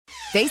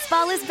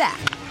Baseball is back,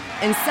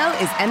 and so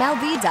is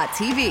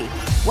MLB.tv.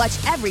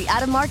 Watch every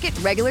out-of-market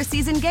regular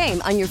season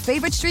game on your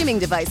favorite streaming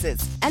devices,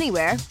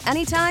 anywhere,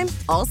 anytime,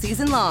 all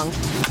season long.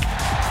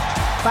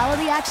 Follow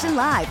the action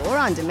live or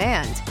on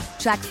demand.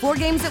 Track 4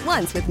 games at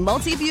once with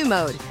multi-view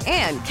mode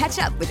and catch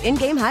up with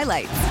in-game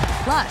highlights.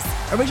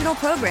 Plus, original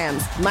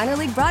programs, minor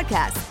league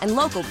broadcasts, and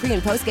local pre-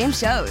 and post-game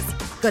shows.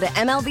 Go to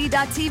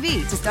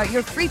MLB.tv to start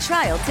your free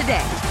trial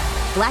today.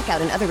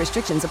 Blackout and other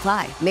restrictions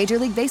apply. Major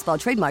League Baseball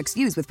trademarks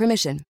used with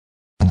permission.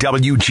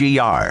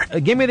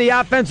 WGR. Give me the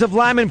offensive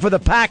lineman for the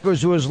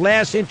Packers who was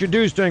last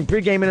introduced during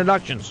pregame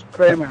introductions.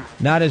 Kramer.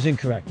 Not as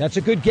incorrect. That's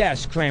a good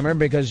guess, Kramer,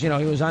 because, he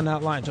was on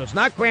that line. So it's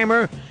not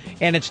Kramer,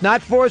 and it's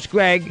not Forrest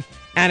Gregg,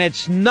 and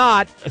it's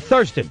not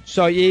Thurston.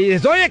 So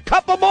there's only a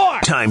couple more.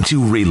 Time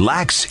to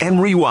relax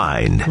and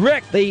rewind.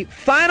 Rick, the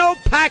final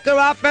Packer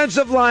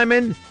offensive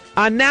lineman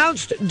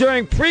announced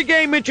during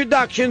pregame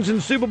introductions in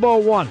Super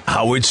Bowl I.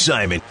 Howard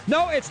Simon.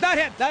 No, it's not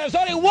him. There's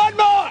only one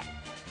more.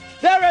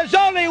 There is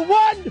only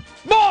one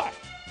more.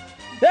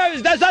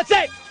 That's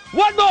it.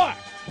 One more.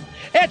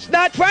 It's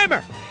not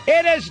Kramer.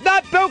 It is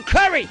not Bill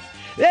Curry.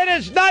 It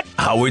is not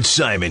Howard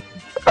Simon.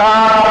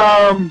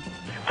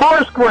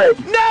 Forrest Gregg.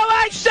 No,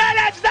 I said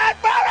it's not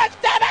Forrest,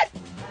 damn it!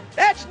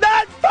 It's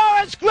not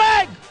Forrest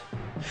Gregg!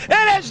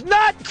 It is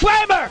not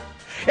Kramer!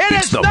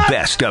 It's the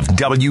best of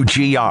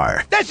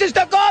WGR. This is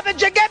the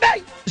garbage you give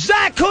me!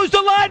 Zach, who's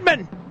the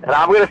lineman? And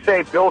I'm going to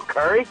say Bill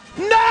Curry.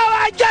 No,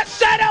 I just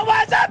said it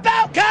wasn't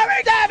Bill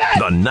Curry, damn it!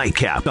 The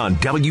Nightcap on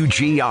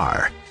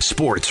WGR.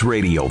 Sports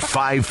Radio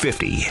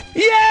 550.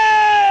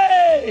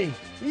 Yay!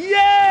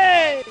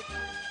 Yay!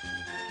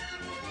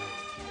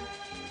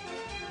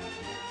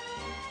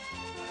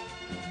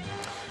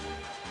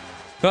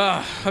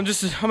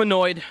 I'm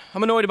annoyed.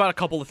 I'm annoyed about a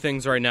couple of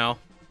things right now.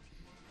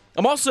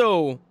 I'm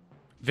also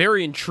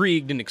very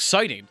intrigued and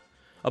excited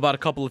about a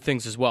couple of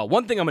things as well.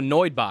 One thing I'm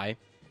annoyed by,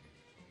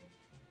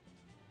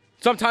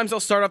 sometimes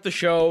I'll start off the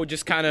show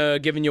just kind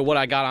of giving you what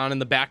I got on in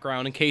the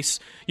background in case,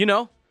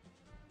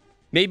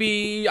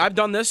 maybe I've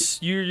done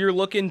this. You're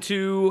looking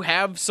to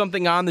have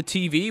something on the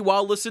TV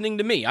while listening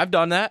to me. I've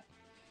done that.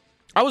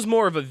 I was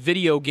more of a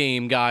video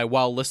game guy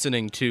while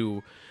listening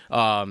to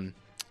the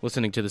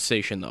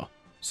station, though.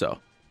 So,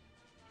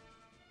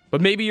 but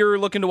maybe you're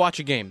looking to watch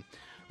a game.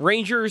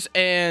 Rangers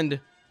and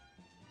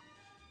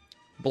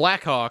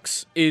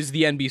Blackhawks is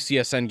the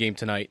NBCSN game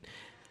tonight.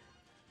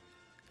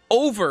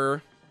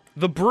 Over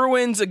the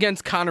Bruins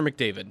against Connor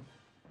McDavid.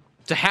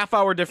 It's a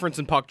half-hour difference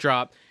in puck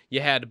drop.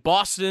 You had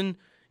Boston,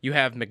 you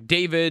have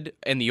McDavid,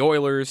 and the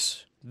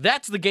Oilers.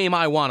 That's the game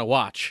I want to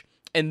watch.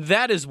 And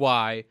that is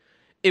why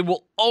it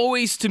will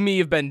always, to me,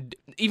 have been,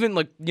 even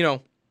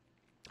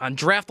on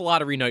Draft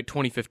Lottery Night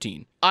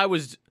 2015, I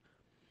was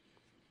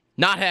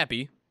not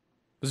happy.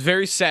 I was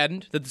very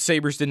saddened that the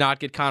Sabres did not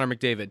get Connor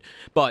McDavid.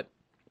 But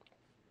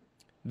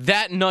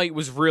that night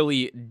was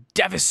really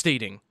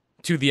devastating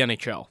to the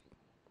NHL.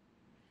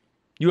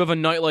 You have a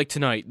night like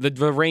tonight, the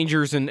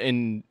Rangers and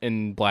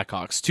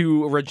Blackhawks,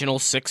 two original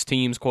 6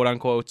 teams,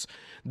 quote-unquote,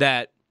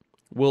 that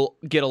will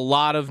get a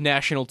lot of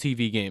national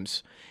TV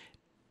games.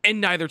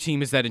 And neither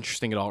team is that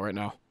interesting at all right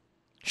now.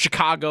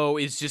 Chicago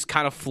is just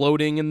kind of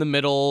floating in the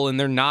middle, and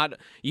they're not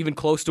even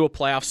close to a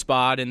playoff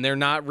spot, and they're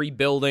not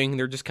rebuilding.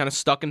 They're just kind of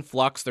stuck in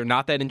flux. They're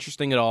not that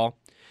interesting at all.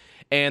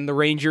 And the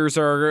Rangers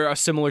are a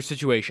similar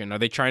situation. Are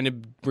they trying to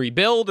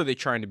rebuild? Are they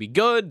trying to be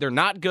good? They're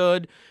not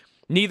good.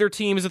 Neither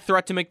team is a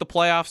threat to make the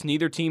playoffs.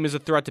 Neither team is a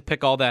threat to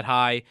pick all that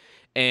high.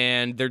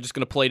 And they're just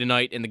going to play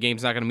tonight, and the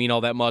game's not going to mean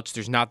all that much.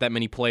 There's not that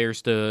many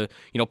players to,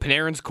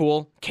 Panarin's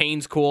cool.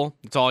 Kane's cool.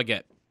 That's all I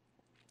get.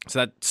 So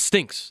that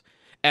stinks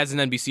as an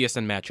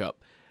NBCSN matchup.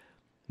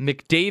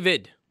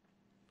 McDavid,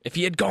 if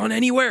he had gone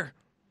anywhere,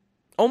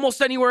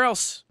 almost anywhere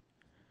else,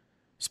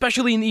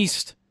 especially in the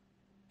East,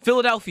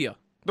 Philadelphia,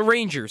 the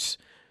Rangers,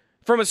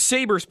 from a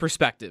Sabres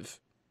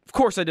perspective, of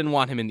course I didn't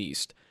want him in the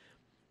East.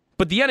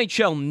 But the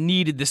NHL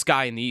needed this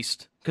guy in the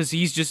East because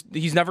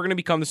he's never going to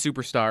become the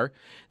superstar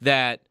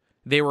that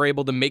they were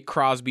able to make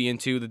Crosby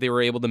into, that they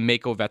were able to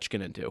make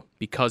Ovechkin into,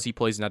 because he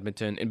plays in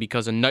Edmonton and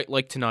because a night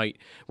like tonight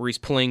where he's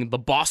playing the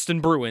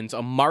Boston Bruins,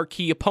 a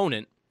marquee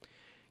opponent,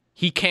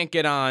 he can't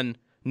get on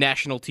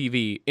national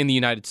TV in the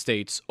United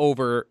States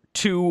over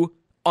 2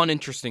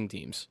 uninteresting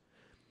teams.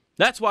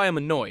 That's why I'm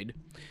annoyed.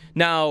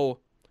 Now,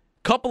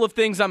 couple of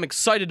things I'm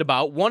excited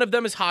about. One of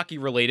them is hockey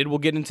related. We'll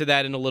get into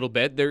that in a little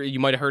bit. There,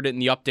 you might have heard it in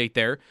the update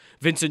there.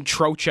 Vincent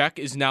Trocheck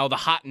is now the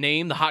hot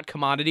name, the hot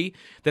commodity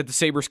that the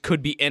Sabres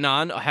could be in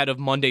on ahead of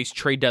Monday's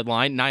trade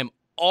deadline, and I'm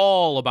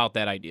all about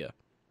that idea.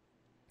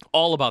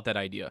 All about that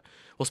idea.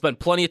 We'll spend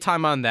plenty of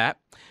time on that.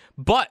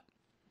 But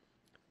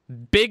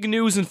big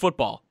news in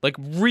football, like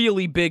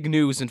really big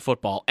news in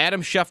football.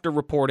 Adam Schefter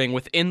reporting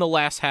within the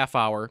last half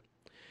hour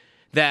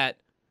that,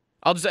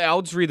 I'll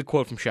just read the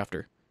quote from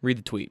Schefter. Read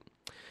the tweet.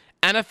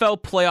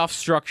 NFL playoff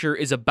structure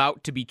is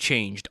about to be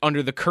changed.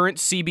 Under the current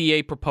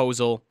CBA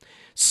proposal,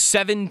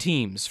 7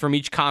 teams from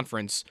each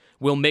conference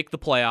will make the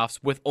playoffs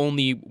with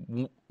only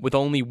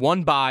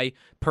one bye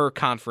per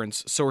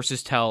conference,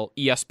 sources tell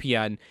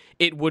ESPN.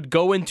 It would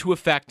go into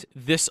effect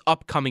this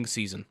upcoming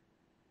season.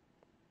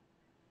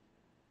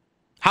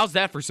 How's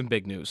that for some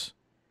big news?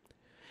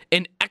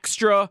 An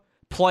extra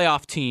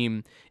playoff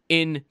team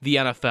in the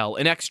NFL,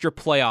 an extra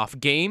playoff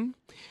game,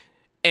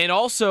 and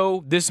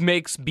also this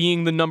makes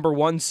being the number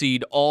 1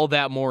 seed all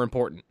that more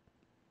important.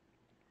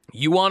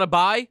 You want to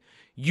bye?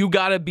 You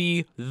got to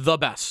be the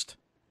best.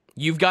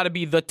 You've got to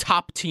be the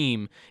top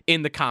team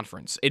in the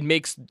conference. It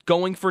makes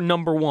going for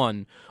number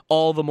 1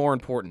 all the more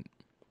important.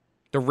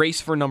 The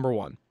race for number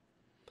 1.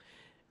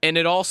 And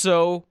it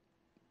also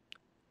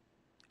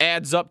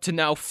adds up to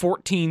now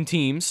 14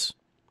 teams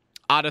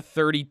out of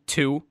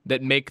 32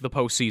 that make the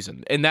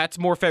postseason. And that's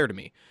more fair to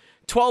me.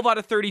 12 out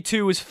of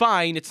 32 is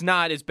fine. It's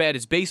not as bad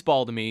as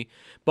baseball to me,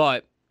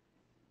 but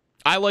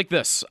I like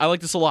this. I like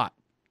this a lot.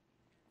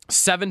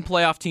 7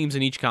 playoff teams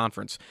in each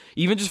conference,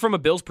 even just from a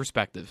Bills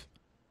perspective.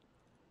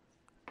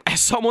 As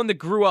someone that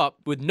grew up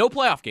with no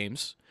playoff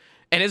games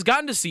and has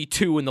gotten to see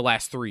 2 in the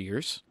last 3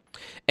 years,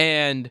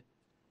 and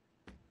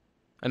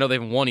I know they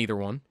haven't won either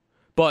one,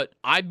 but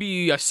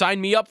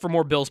sign me up for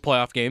more Bills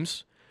playoff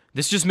games.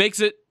 This just makes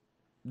it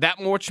that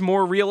much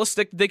more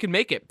realistic that they can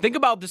make it. Think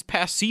about this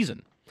past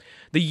season.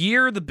 The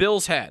year the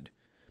Bills had.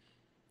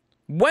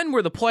 When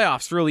were the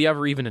playoffs really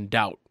ever even in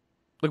doubt?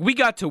 Like, we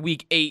got to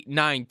week 8,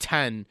 9,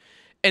 10,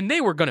 and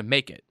they were going to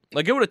make it.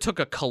 Like, it would have took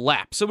a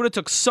collapse. It would have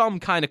took some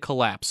kind of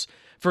collapse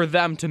for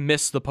them to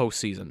miss the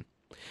postseason.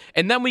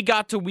 And then we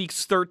got to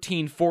weeks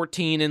 13,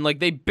 14, and like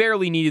they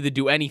barely needed to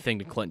do anything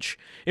to clinch.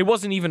 It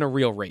wasn't even a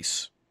real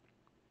race.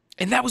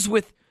 And that was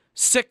with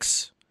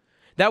 6.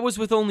 That was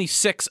with only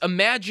 6.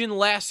 Imagine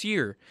last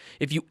year,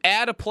 if you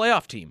add a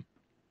playoff team,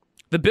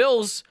 the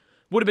Bills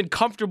would have been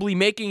comfortably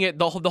making it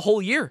the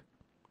whole year.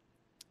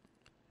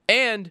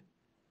 And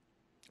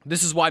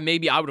this is why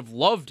maybe I would have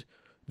loved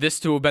this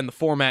to have been the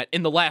format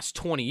in the last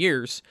 20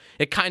 years.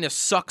 It kind of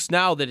sucks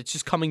now that it's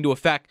just coming to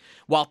effect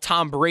while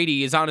Tom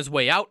Brady is on his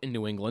way out in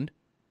New England.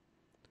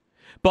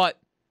 But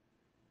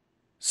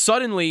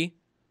suddenly,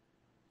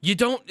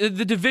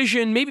 the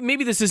division,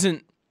 maybe this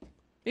isn't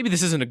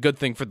a good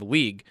thing for the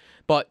league,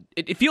 but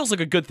it feels like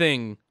a good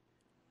thing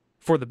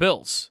for the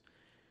Bills.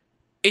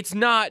 It's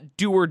not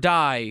do or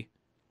die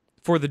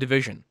for the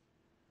division.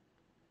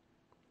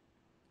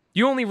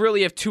 You only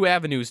really have 2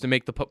 avenues to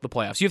make the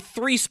playoffs. You have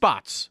 3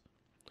 spots.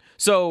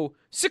 So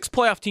 6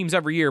 playoff teams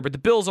every year, but the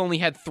Bills only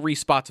had 3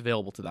 spots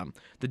available to them.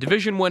 The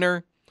division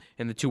winner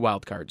and the 2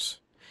 wild cards.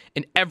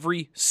 And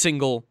every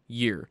single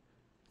year,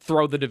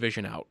 throw the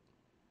division out.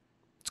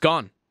 It's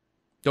gone.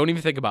 Don't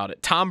even think about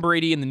it. Tom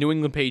Brady and the New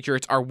England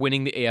Patriots are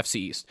winning the AFC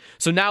East.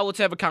 So now let's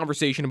have a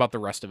conversation about the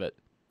rest of it.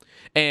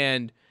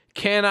 And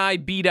can I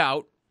beat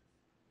out,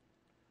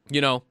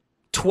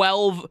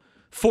 12,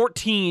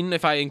 14,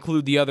 if I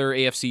include the other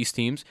AFC East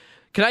teams?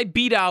 Can I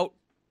beat out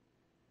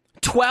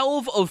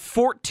 12 of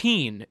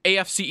 14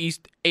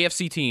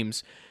 AFC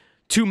teams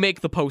to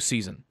make the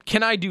postseason?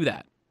 Can I do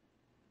that?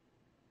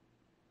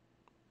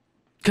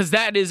 Because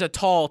that is a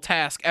tall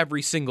task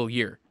every single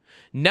year.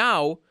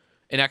 Now,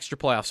 an extra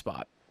playoff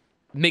spot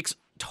makes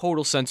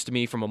total sense to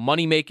me from a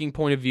money-making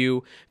point of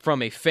view,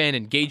 from a fan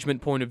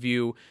engagement point of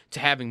view, to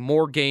having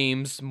more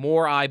games,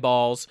 more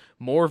eyeballs,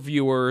 more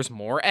viewers,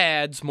 more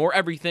ads, more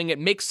everything. It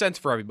makes sense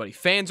for everybody.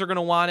 Fans are going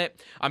to want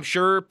it. I'm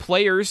sure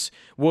players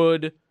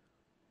would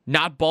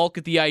not balk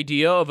at the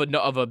idea of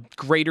a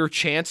greater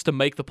chance to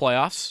make the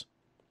playoffs.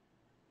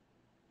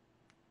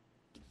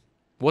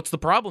 What's the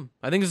problem?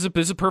 I think this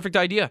is a perfect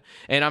idea.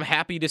 And I'm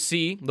happy to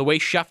see the way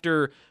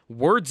Schefter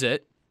words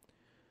it.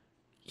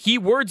 He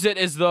words it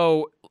as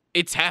though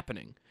it's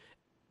happening.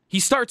 He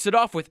starts it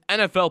off with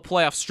NFL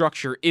playoff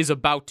structure is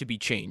about to be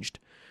changed.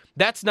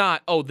 That's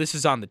not, this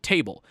is on the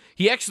table.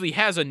 He actually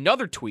has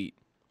another tweet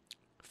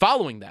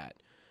following that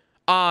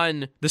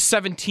on the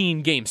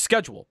 17-game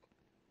schedule.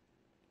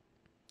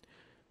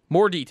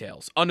 More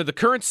details. Under the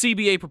current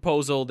CBA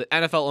proposal that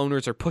NFL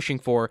owners are pushing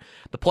for,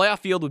 the playoff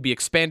field would be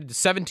expanded to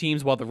 7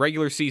 teams while the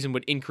regular season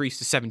would increase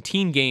to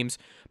 17 games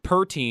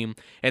per team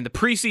and the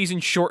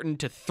preseason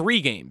shortened to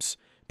 3 games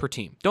per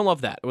team. Don't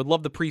love that. I would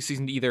love the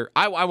preseason to either.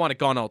 I want it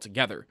gone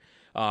altogether.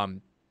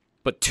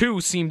 But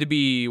 2 seem to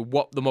be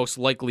what the most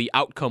likely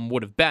outcome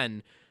would have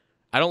been.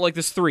 I don't like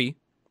this 3.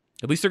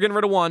 At least they're getting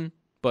rid of 1,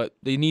 but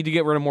they need to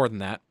get rid of more than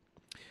that.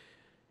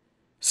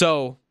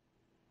 So,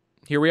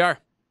 here we are.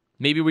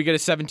 Maybe we get a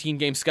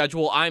 17-game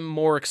schedule. I'm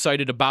more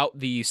excited about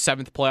the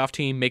 7th playoff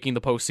team making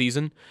the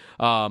postseason.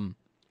 I'm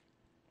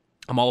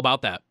all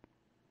about that.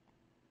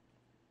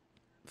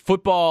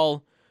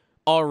 Football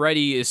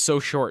already is so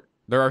short.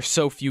 There are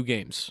so few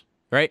games,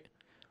 right?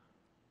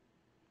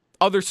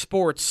 Other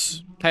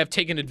sports have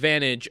taken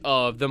advantage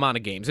of the amount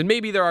of games. And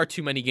maybe there are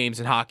too many games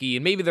in hockey,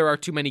 and maybe there are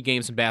too many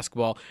games in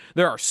basketball.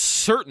 There are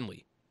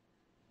certainly,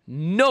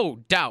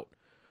 no doubt,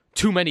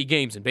 too many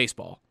games in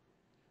baseball.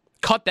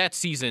 Cut that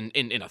season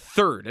in a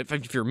third,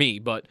 if you're me,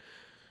 but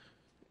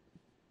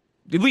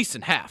at least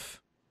in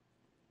half.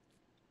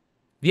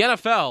 The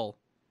NFL,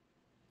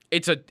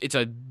 it's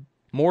a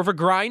more of a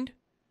grind.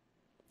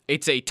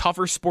 It's a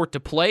tougher sport to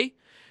play.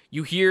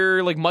 You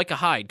hear like Micah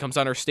Hyde comes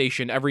on our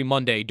station every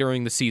Monday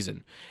during the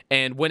season.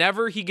 And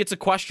whenever he gets a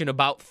question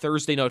about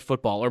Thursday Night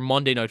Football or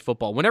Monday Night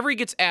Football, whenever he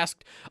gets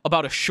asked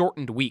about a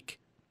shortened week,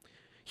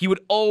 he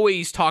would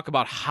always talk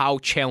about how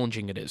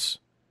challenging it is.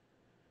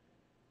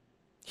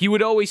 He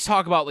would always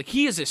talk about, like,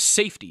 he is a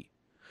safety,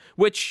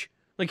 which,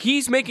 like,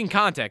 he's making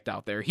contact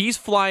out there. He's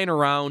flying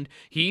around.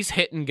 He's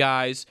hitting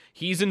guys.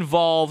 He's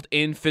involved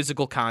in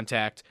physical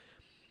contact.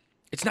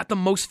 It's not the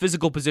most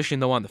physical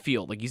position, though, on the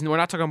field. Like, we're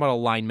not talking about a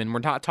lineman. We're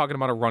not talking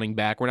about a running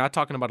back. We're not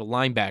talking about a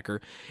linebacker.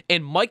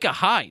 And Micah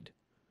Hyde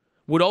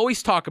would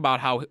always talk about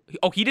how,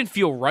 he didn't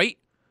feel right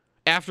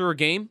after a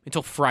game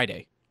until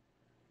Friday.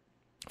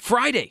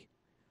 Friday.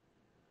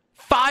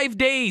 5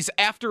 days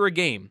after a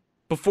game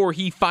before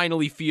he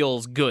finally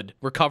feels good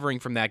recovering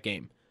from that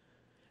game.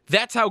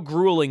 That's how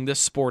grueling this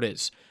sport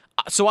is.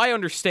 So I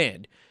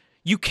understand.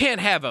 You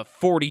can't have a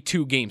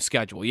 42-game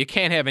schedule. You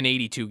can't have an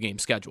 82-game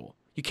schedule.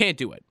 You can't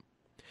do it.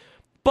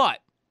 But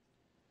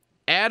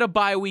add a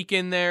bye week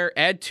in there,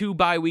 add 2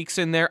 bye weeks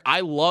in there.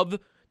 I love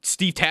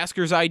Steve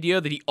Tasker's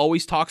idea that he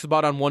always talks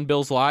about on One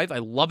Bills Live. I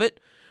love it,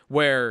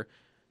 where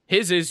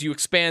his is you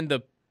expand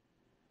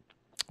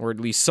or at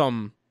least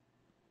some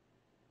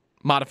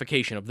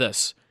modification of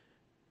this.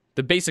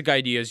 The basic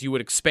idea is you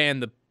would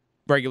expand the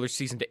regular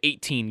season to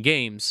 18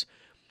 games,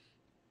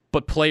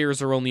 but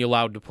players are only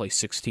allowed to play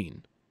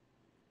 16.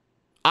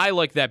 I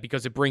like that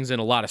because it brings in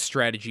a lot of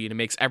strategy and it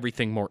makes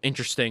everything more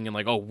interesting and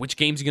like, which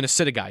games are you going to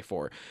sit a guy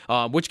for?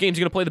 Which games are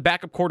you going to play the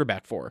backup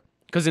quarterback for?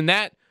 Because in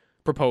that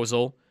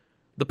proposal,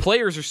 the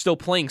players are still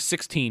playing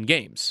 16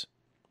 games.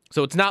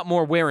 So it's not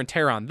more wear and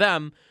tear on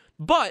them,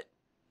 but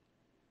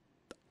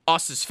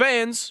us as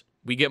fans,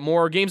 we get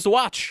more games to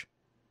watch.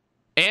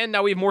 And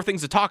now we have more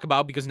things to talk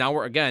about because now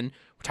we're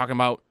talking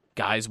about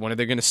guys, when are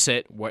they going to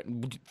sit?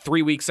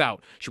 3 weeks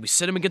out. Should we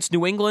sit them against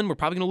New England? We're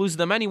probably going to lose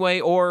them anyway.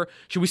 Or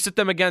should we sit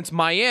them against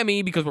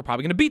Miami because we're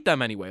probably going to beat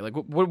them anyway? Like,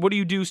 what do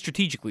you do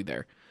strategically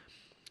there?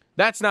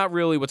 That's not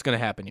really what's going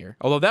to happen here.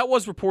 Although that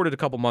was reported a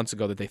couple months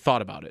ago that they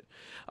thought about it.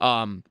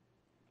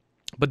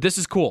 But this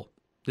is cool.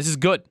 This is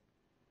good.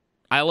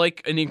 I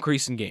like an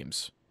increase in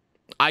games.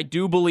 I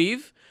do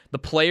believe the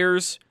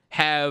players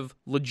have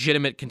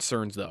legitimate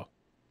concerns, though.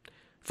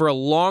 For a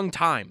long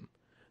time,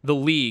 the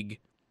league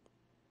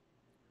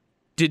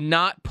did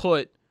not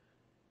put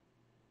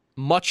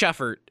much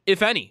effort,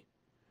 if any,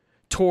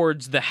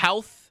 towards the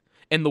health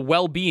and the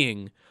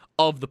well-being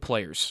of the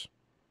players.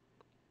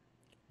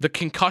 The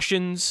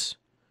concussions,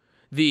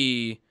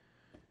 you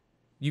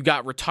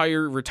got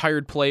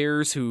retired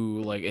players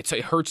who, like, it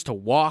hurts to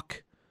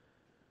walk,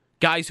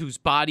 guys whose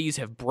bodies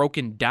have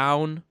broken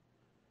down.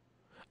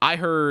 I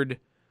heard,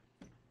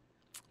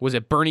 was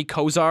it Bernie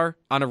Kosar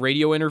on a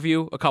radio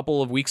interview a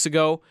couple of weeks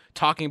ago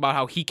talking about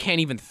how he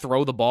can't even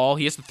throw the ball.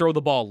 He has to throw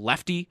the ball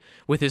lefty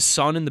with his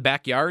son in the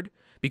backyard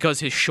because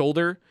his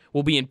shoulder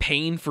will be in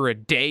pain for a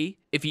day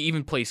if he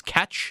even plays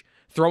catch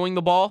throwing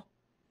the ball.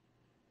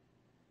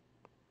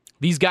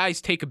 These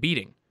guys take a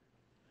beating.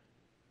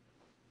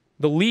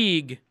 The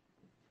league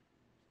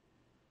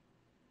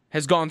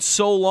has gone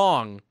so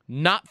long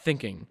not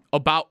thinking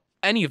about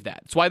any of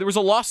that. That's why there was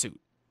a lawsuit.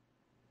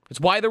 It's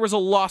why there was a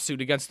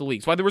lawsuit against the league.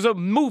 It's why there was a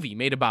movie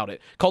made about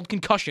it called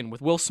Concussion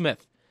with Will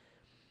Smith.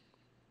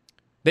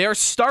 They are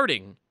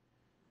starting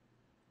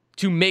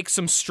to make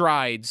some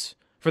strides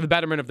for the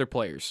betterment of their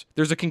players.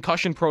 There's a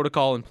concussion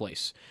protocol in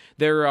place.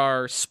 There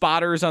are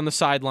spotters on the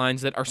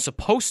sidelines that are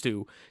supposed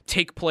to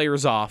take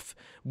players off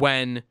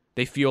when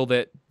they feel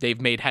that they've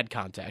made head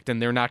contact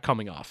and they're not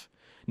coming off.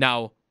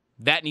 Now,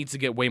 that needs to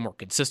get way more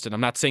consistent.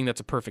 I'm not saying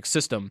that's a perfect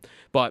system,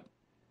 but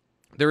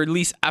they're at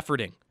least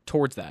efforting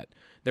towards that.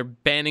 They're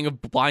banning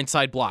of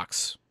blindside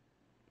blocks.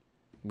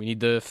 We need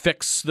to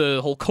fix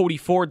the whole Cody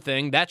Ford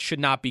thing. That should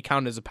not be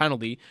counted as a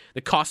penalty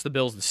that cost the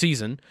Bills the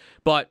season.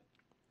 But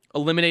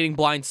eliminating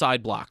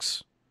blindside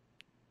blocks,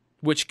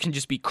 which can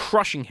just be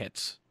crushing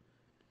hits.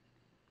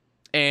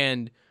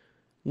 And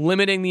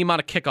limiting the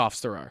amount of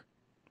kickoffs there are,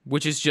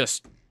 which is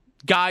just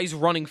guys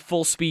running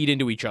full speed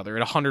into each other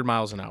at 100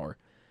 miles an hour.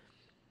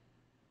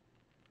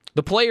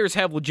 The players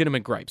have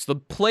legitimate gripes. The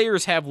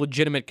players have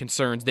legitimate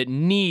concerns that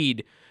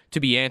need to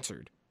be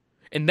answered.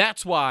 And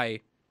that's why,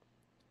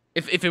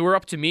 if it were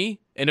up to me,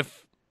 and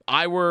if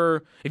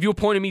you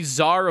appointed me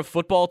czar of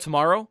football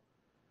tomorrow,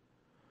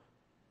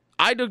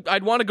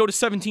 I'd want to go to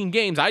 17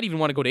 games. I'd even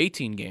want to go to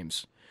 18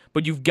 games.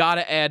 But you've got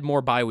to add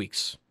more bye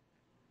weeks.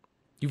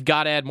 You've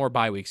got to add more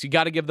bye weeks. You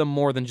got to give them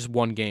more than just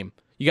one game.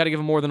 You got to give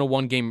them more than a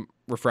one-game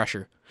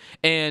refresher.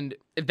 And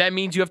if that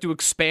means you have to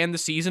expand the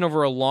season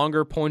over a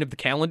longer point of the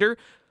calendar,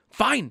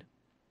 fine.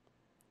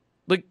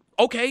 Like,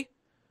 okay.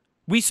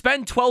 We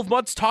spend 12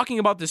 months talking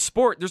about this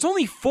sport. There's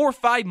only 4 or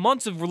 5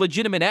 months of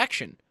legitimate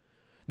action.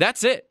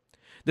 That's it.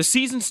 The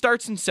season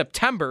starts in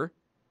September.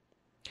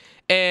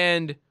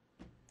 And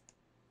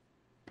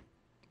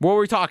what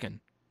were we talking?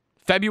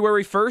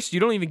 February 1st? You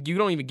don't even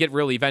get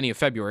really any of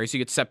February. So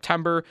you get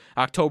September,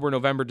 October,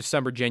 November,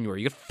 December,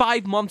 January. You get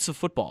 5 months of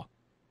football.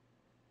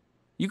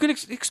 You can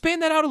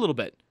expand that out a little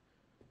bit.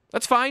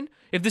 That's fine.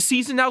 If the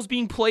season now is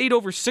being played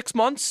over 6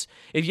 months,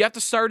 if you have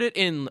to start it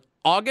in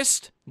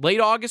August, late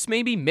August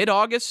maybe,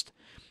 mid-August,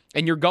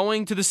 and you're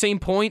going to the same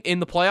point in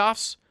the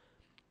playoffs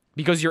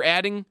because you're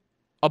adding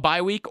a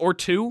bye week or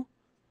two,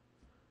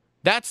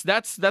 that's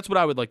what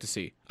I would like to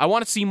see. I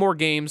want to see more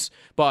games,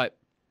 but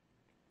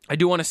I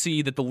do want to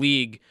see that the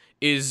league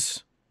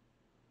is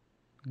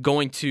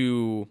going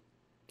to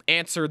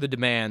answer the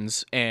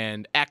demands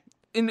and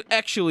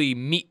actually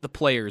meet the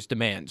players'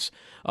 demands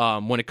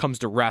when it comes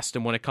to rest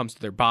and when it comes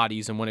to their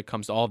bodies and when it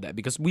comes to all of that,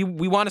 because we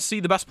want to see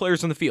the best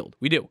players on the field.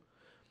 We do.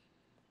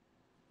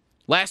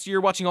 Last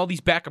year, watching all these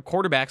backup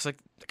quarterbacks, like,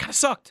 it kind of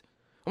sucked.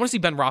 I want to see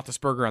Ben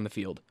Roethlisberger on the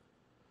field.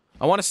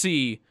 I want to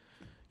see,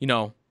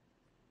 did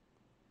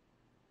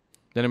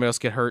anybody else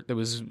get hurt? There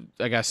was,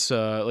 I guess,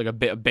 like a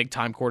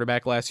big-time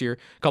quarterback last year.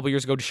 A couple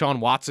years ago, Deshaun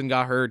Watson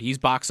got hurt. He's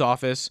box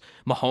office.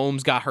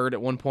 Mahomes got hurt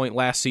at one point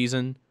last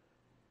season.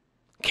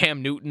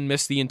 Cam Newton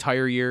missed the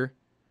entire year.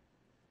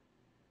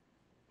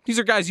 These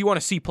are guys you want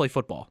to see play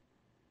football.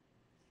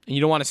 And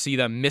you don't want to see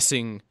them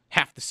missing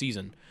half the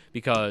season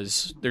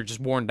because they're just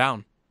worn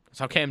down.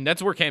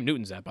 That's where Cam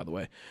Newton's at, by the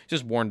way. He's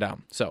just worn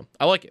down. So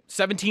I like it.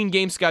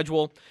 17-game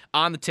schedule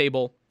on the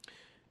table.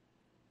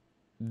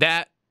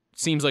 That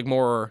seems like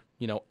more,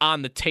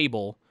 on the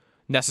table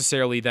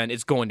necessarily than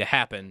it's going to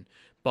happen.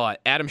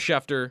 But Adam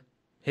Schefter,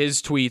 his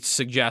tweets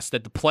suggest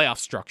that the playoff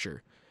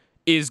structure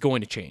is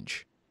going to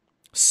change.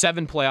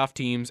 7 playoff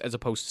teams as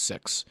opposed to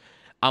 6.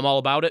 I'm all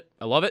about it.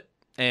 I love it.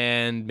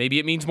 And maybe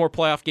it means more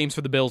playoff games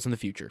for the Bills in the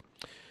future.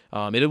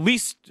 It at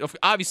least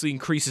obviously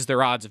increases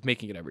their odds of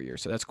making it every year,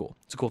 so that's cool.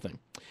 It's a cool thing.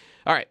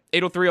 All right,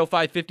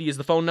 803-0550 is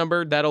the phone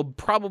number. That'll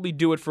probably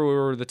do it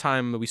for the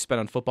time that we spent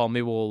on football.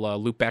 Maybe we'll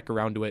loop back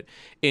around to it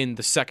in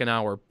the second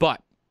hour.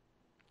 But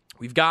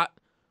we've got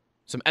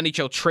some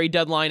NHL trade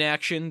deadline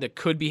action that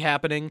could be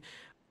happening.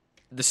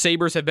 The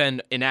Sabres have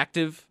been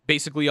inactive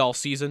basically all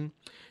season.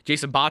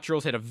 Jason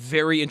Botterill's had a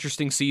very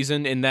interesting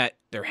season in that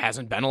there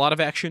hasn't been a lot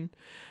of action,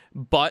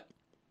 but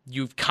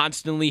you've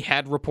constantly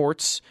had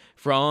reports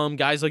from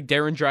guys like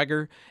Darren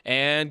Dreger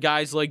and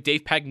guys like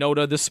Dave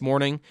Pagnotta this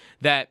morning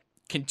that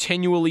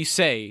continually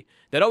say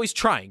that, he's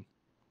trying.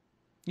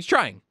 He's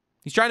trying.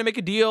 He's trying to make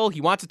a deal. He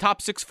wants a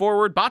top 6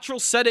 forward.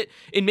 Botterill said it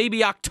in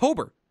maybe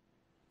October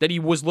that he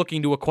was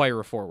looking to acquire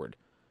a forward.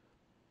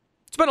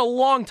 It's been a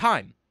long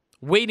time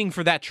waiting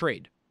for that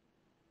trade.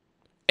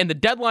 And the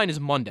deadline is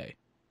Monday.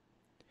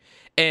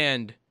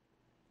 And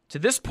to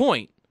this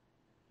point,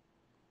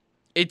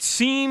 it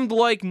seemed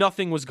like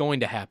nothing was going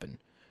to happen.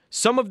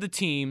 Some of the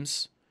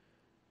teams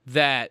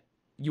that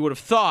you would have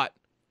thought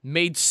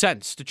made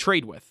sense to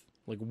trade with,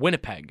 like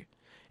Winnipeg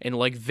and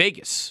like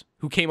Vegas,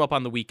 who came up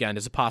on the weekend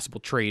as a possible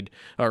trade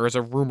or as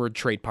a rumored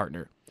trade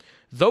partner,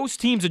 those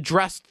teams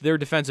addressed their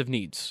defensive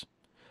needs.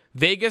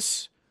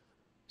 Vegas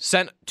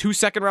sent 2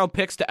 second-round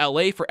picks to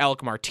LA for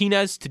Alec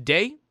Martinez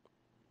today,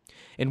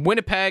 and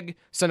Winnipeg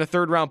sent a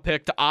 3rd-round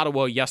pick to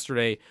Ottawa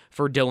yesterday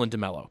for Dylan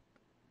DeMello.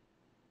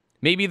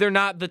 Maybe they're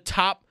not the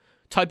top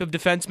type of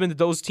defenseman that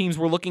those teams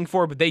were looking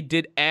for, but they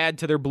did add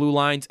to their blue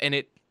lines, and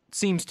it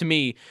seems to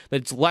me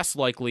that it's less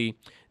likely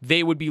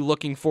they would be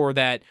looking for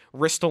that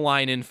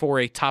Ristolainen for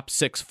a top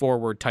 6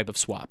 forward type of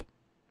swap.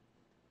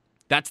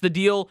 That's the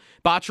deal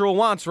Botterill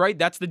wants, right?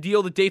 That's the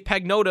deal that Dave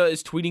Pagnotta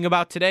is tweeting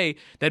about today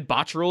that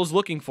Botterill is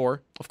looking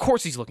for. Of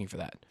course he's looking for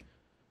that.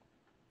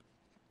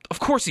 Of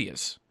course he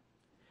is.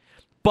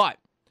 But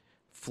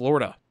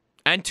Florida,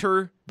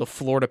 enter the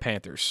Florida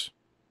Panthers.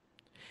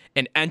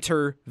 And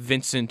enter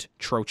Vincent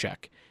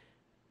Trocheck.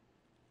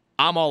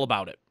 I'm all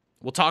about it.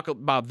 We'll talk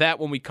about that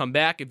when we come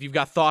back. If you've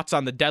got thoughts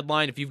on the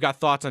deadline, if you've got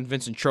thoughts on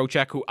Vincent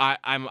Trocheck, who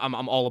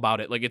I'm all about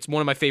it. Like, it's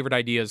one of my favorite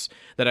ideas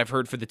that I've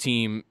heard for the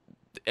team,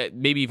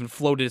 maybe even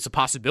floated as a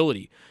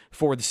possibility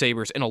for the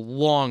Sabres in a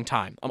long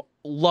time. I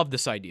love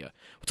this idea.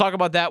 We'll talk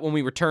about that when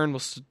we return.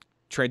 We'll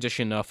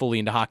transition fully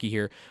into hockey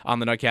here on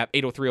the Nightcap.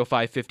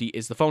 803-0550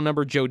 is the phone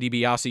number. Joe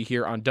DiBiase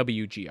here on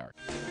WGR.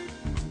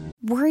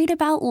 Worried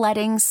about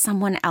letting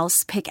someone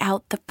else pick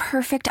out the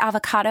perfect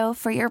avocado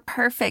for your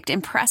perfect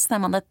impress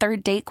them on the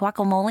 3rd date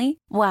guacamole?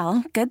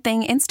 Well, good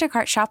thing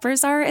Instacart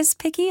shoppers are as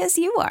picky as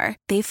you are.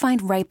 They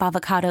find ripe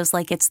avocados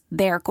like it's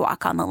their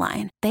guac on the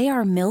line. They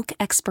are milk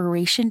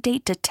expiration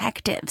date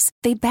detectives.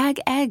 They bag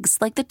eggs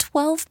like the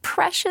 12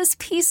 precious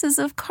pieces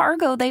of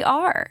cargo they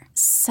are.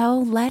 So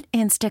let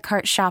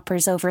Instacart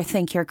shoppers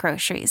overthink your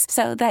groceries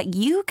so that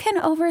you can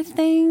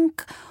overthink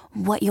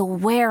what you'll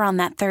wear on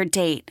that 3rd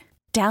date.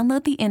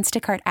 Download the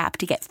Instacart app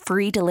to get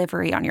free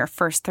delivery on your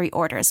first 3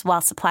 orders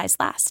while supplies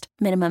last.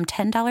 Minimum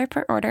 $10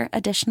 per order.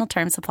 Additional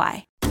terms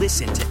apply.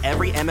 Listen to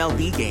every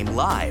MLB game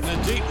live.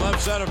 In the deep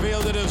left center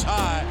field, it is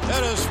high,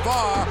 it is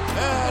far,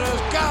 it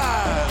is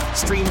God.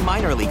 Stream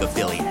minor league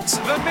affiliates.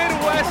 The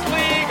Midwest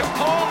League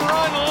home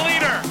run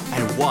leader.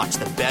 And watch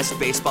the best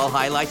baseball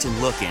highlights and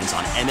look-ins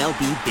on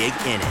MLB Big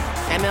Inning.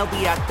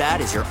 MLB At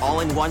Bat is your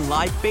all-in-one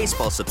live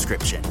baseball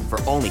subscription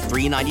for only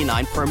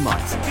 $3.99 per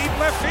month. Deep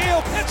left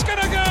field, it's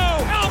gonna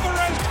go.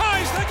 Alvarez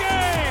ties the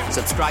game.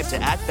 Subscribe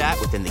to At Bat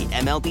within the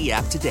MLB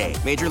app today.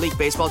 Major League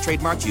Baseball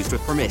trademarks used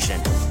with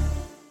permission.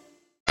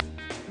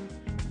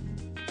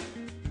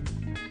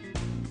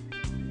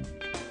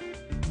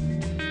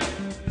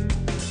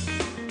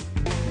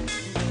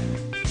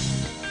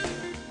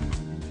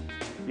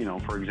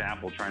 for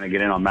example, trying to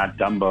get in on Matt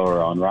Dumba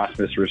or on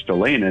Rasmus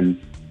Ristolainen,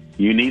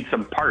 you need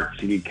some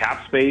parts. You need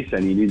cap space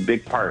and you need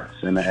big parts.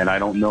 And I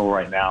don't know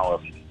right now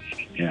if,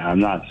 I'm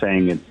not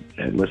saying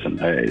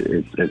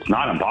it's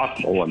not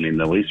impossible. I mean,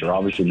 the Leafs are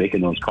obviously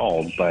making those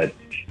calls, but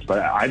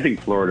I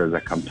think Florida is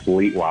a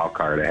complete wild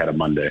card ahead of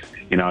Monday.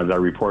 As I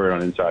reported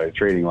on Insider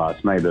Trading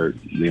last night, they're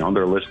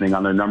listening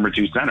on their number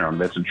 2 center, on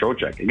Vincent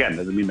Trocheck. Again,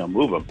 doesn't mean they'll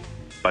move him,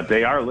 but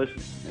they are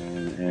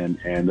listening.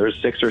 And there's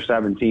 6 or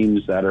 7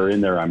 teams that are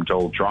in there, I'm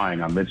told,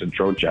 trying on Vincent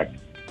Trocheck,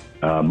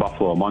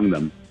 Buffalo among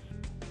them.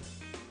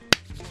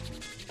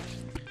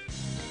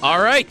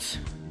 All right.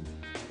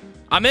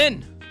 I'm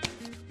in.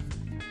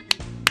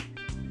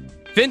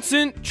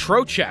 Vincent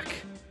Trocheck.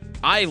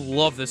 I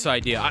love this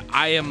idea.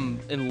 I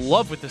am in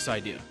love with this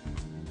idea.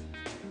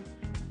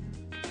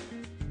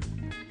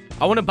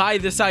 I want to buy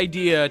this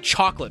idea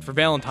chocolate for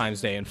Valentine's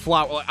Day and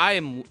flower.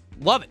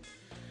 Love it.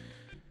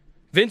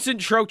 Vincent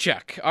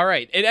Trocheck. All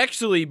right. And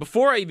actually,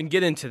 before I even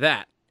get into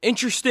that,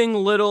 interesting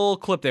little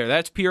clip there.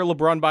 That's Pierre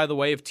LeBrun, by the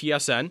way, of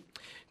TSN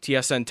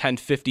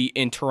 1050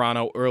 in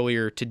Toronto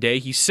earlier today.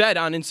 He said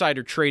on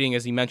Insider Trading,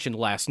 as he mentioned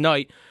last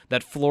night,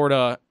 that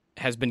Florida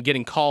has been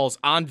getting calls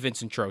on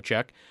Vincent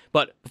Trocheck.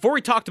 But before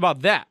we talked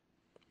about that,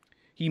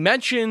 he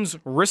mentions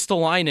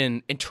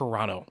Ristolainen in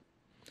Toronto.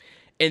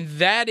 And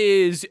that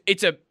is,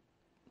 it's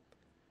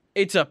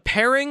a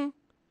pairing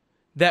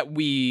that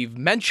we've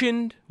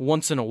mentioned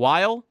once in a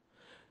while.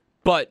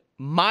 But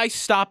my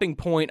stopping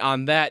point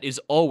on that is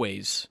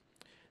always,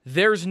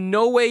 there's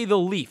no way the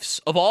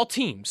Leafs, of all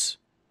teams,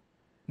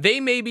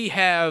 they maybe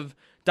have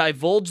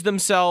divulged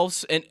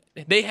themselves and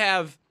they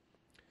have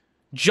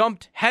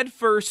jumped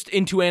headfirst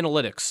into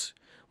analytics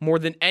more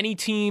than any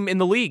team in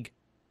the league.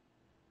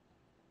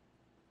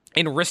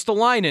 And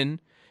Ristolainen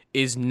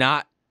is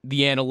not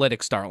the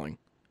analytics darling.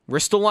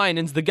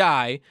 Ristolainen's the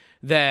guy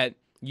that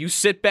you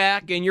sit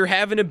back and you're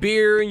having a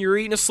beer and you're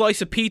eating a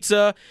slice of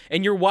pizza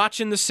and you're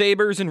watching the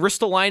Sabres and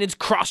Ristolainen's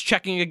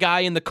cross-checking a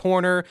guy in the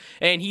corner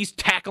and he's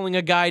tackling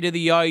a guy to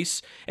the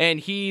ice and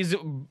he's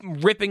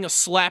ripping a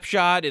slap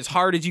shot as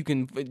hard as you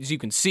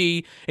can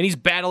see and he's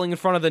battling in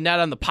front of the net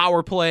on the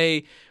power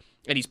play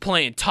and he's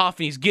playing tough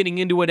and he's getting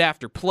into it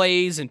after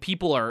plays and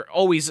people are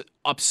always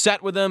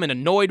upset with him and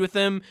annoyed with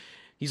him.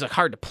 He's like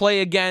hard to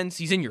play against.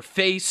 He's in your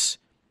face.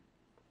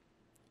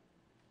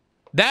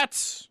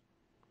 That's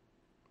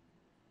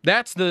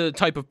the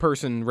type of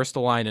person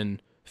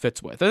Ristolainen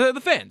fits with.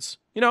 The fans,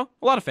 a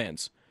lot of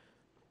fans.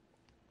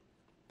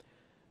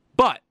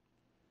 But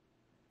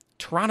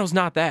Toronto's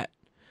not that.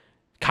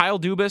 Kyle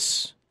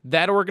Dubas,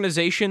 that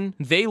organization,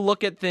 they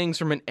look at things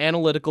from an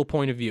analytical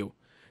point of view.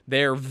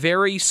 They're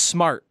very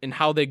smart in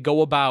how they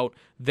go about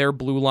their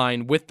blue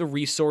line with the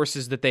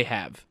resources that they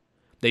have.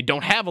 They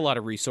don't have a lot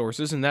of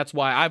resources, and that's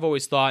why I've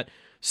always thought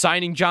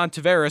signing John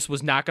Tavares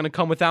was not going to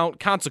come without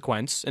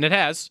consequence, and it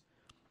has.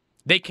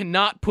 They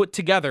cannot put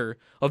together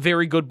a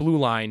very good blue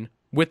line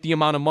with the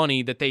amount of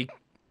money that they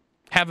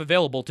have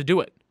available to do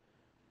it.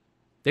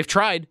 They've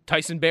tried.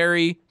 Tyson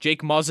Barrie,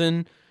 Jake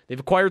Muzzin. They've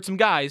acquired some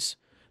guys,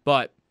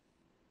 but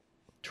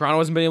Toronto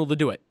hasn't been able to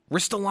do it.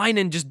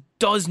 Ristolainen just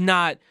does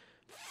not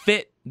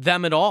fit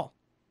them at all.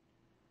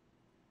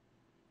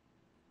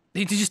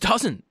 He just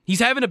doesn't. He's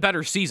having a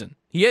better season.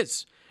 He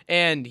is.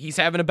 And he's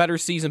having a better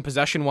season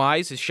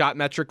possession-wise. His shot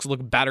metrics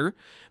look better,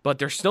 but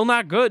they're still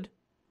not good.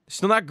 They're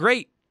still not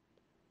great.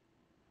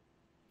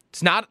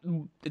 It's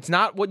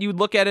not what you would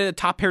look at a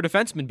top pair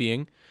defenseman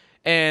being.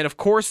 And of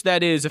course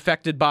that is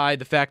affected by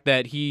the fact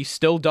that he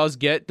still does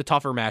get the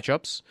tougher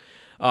matchups.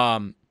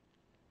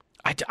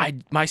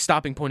 My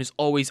stopping point is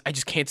always, I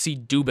just can't see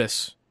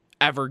Dubas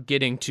ever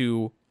getting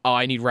to,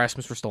 I need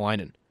Rasmus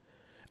Ristolainen.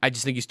 I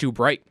just think he's too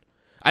bright.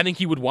 I think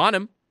he would want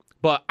him,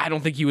 but I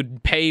don't think he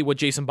would pay what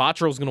Jason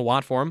Botterill is going to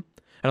want for him.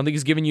 I don't think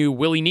he's giving you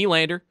Willie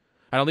Nylander.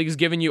 I don't think he's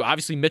giving you,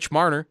 obviously, Mitch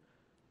Marner.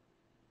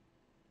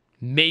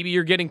 Maybe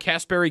you're getting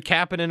Kasperi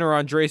Kapanen or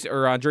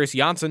Andreas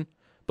Janssen,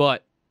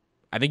 but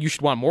I think you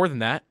should want more than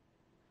that.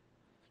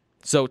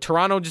 So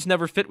Toronto just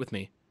never fit with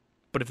me.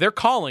 But if they're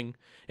calling,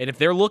 and if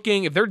they're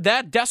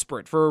that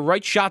desperate for a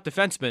right shot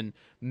defenseman,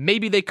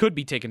 maybe they could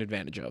be taken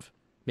advantage of.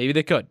 Maybe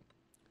they could.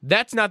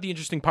 That's not the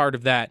interesting part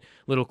of that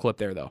little clip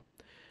there, though.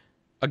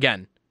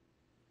 Again,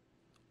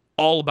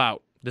 all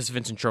about this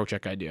Vincent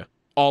Trocheck idea.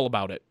 All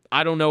about it.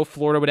 I don't know if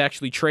Florida would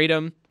actually trade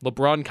him.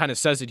 LeBron kind of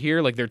says it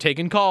here, like they're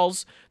taking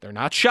calls. They're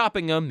not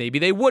shopping him. Maybe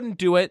they wouldn't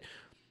do it.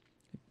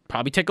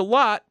 Probably take a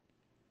lot,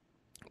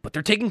 but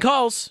they're taking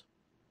calls.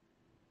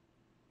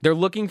 They're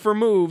looking for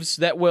moves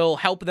that will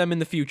help them in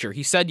the future.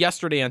 He said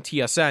yesterday on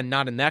TSN,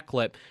 not in that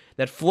clip,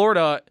 that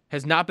Florida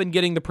has not been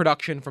getting the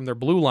production from their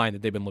blue line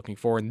that they've been looking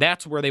for, and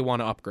that's where they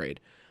want to upgrade.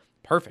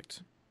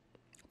 Perfect.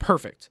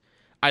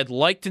 I'd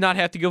like to not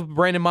have to give up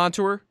Brandon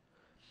Montour.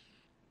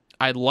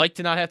 I'd like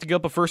to not have to give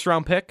up a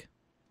first-round pick.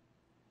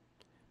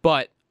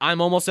 But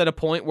I'm almost at a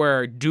point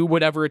where do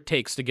whatever it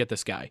takes to get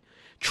this guy.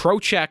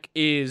 Trocheck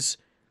is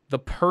the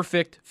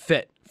perfect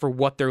fit for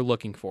what they're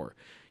looking for.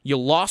 You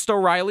lost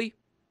O'Reilly.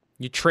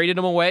 You traded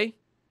him away.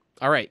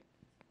 All right.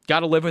 Got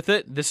to live with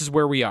it. This is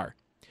where we are.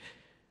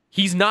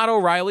 He's not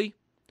O'Reilly,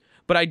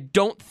 but I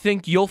don't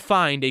think you'll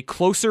find a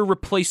closer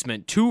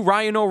replacement to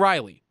Ryan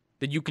O'Reilly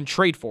that you can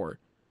trade for.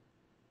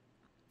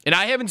 And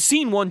I haven't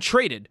seen one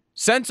traded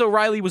since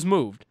O'Reilly was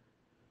moved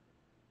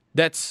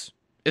that's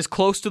as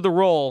close to the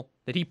role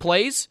that he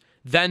plays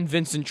than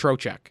Vincent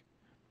Trocheck.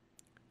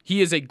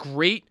 He is a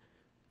great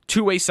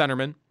two-way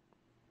centerman.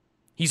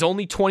 He's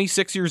only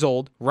 26 years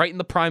old, right in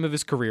the prime of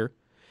his career.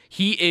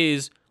 He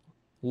is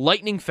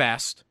lightning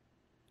fast.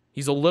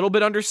 He's a little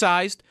bit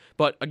undersized,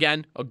 but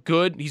again,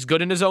 he's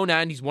good in his own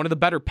end. He's one of the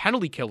better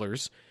penalty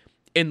killers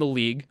in the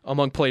league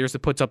among players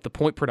that puts up the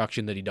point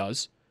production that he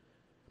does.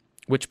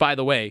 Which, by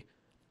the way,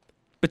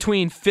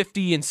 between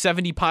 50 and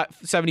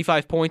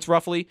 75 points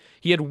roughly,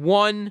 he had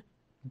one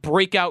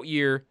breakout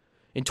year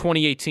in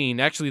 2018,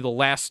 actually the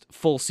last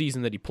full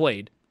season that he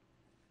played.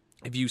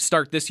 If you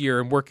start this year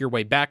and work your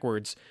way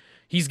backwards,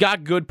 he's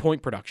got good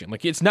point production.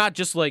 Like, it's not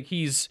just like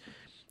he's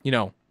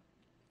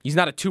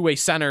not a two-way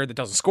center that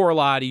doesn't score a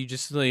lot.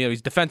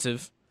 He's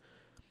defensive.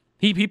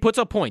 He puts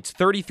up points.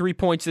 33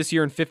 points this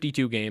year in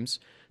 52 games.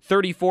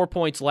 34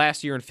 points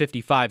last year in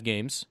 55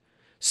 games.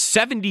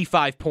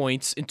 75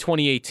 points in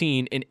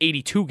 2018 in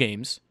 82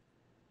 games.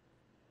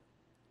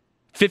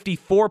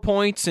 54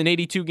 points in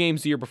 82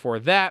 games the year before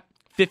that.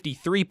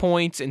 53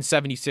 points in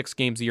 76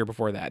 games the year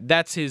before that.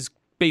 That's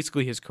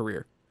basically his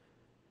career.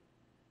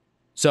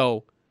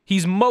 So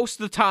he's most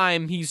of the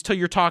time,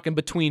 you're talking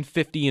between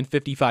 50 and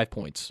 55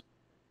 points.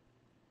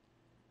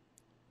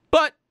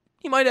 But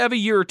he might have a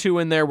year or two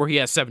in there where he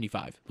has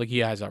 75, like he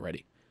has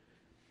already.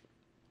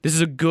 This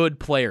is a good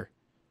player.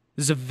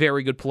 This is a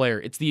very good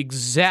player. It's the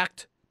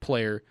exact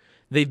player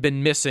they've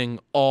been missing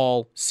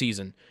all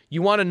season.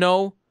 You want to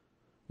know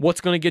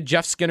what's going to get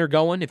Jeff Skinner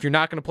going if you're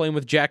not going to play him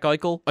with Jack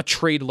Eichel? A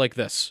trade like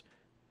this.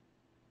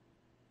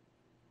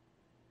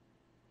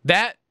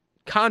 That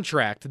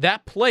contract,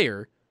 that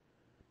player,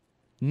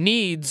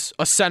 needs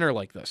a center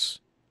like this.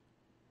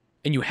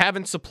 And you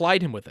haven't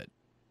supplied him with it.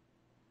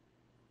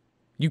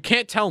 You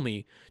can't tell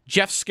me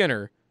Jeff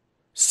Skinner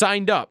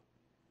signed that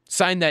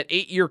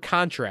 8-year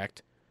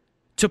contract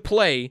to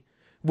play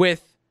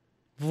with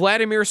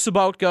Vladimir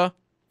Sobotka,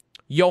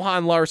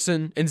 Johan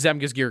Larsson, and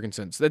Zemgus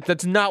Girgensons.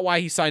 That's not why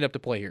he signed up to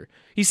play here.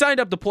 He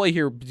signed up to play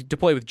here to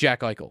play with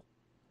Jack Eichel.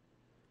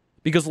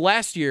 Because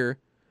last year,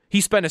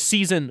 he spent a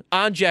season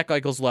on Jack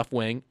Eichel's left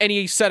wing, and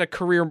he set a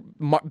career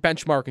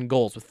benchmark in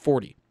goals with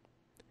 40.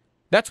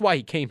 That's why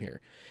he came here.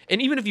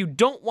 And even if you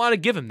don't want to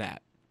give him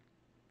that,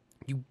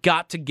 you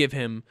got to give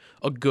him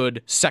a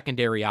good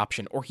secondary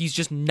option, or he's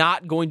just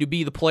not going to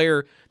be the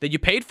player that you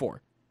paid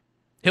for.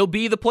 He'll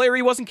be the player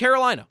he was in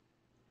Carolina.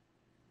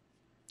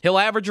 He'll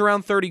average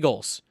around 30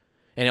 goals,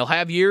 and he'll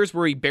have years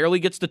where he barely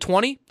gets to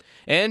 20,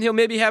 and he'll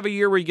maybe have a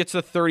year where he gets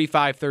to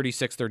 35,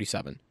 36,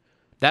 37.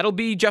 That'll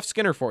be Jeff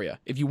Skinner for you.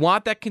 If you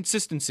want that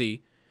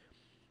consistency,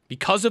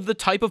 because of the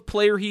type of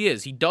player he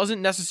is, he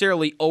doesn't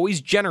necessarily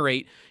always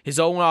generate his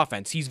own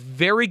offense. He's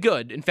very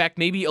good, in fact,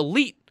 maybe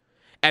elite,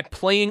 at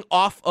playing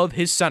off of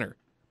his center.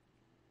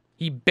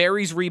 He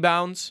buries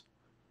rebounds.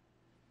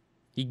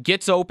 He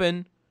gets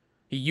open.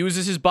 He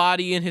uses his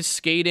body and his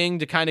skating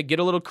to kind of get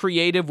a little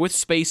creative with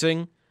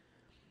spacing.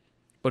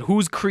 But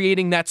who's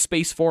creating that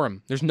space for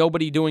him? There's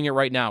nobody doing it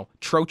right now.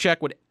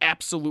 Trocheck would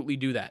absolutely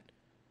do that.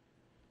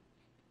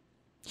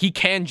 He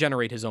can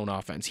generate his own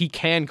offense. He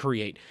can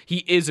create.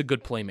 He is a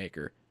good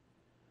playmaker.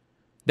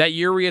 That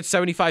year he had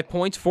 75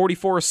 points,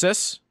 44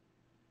 assists.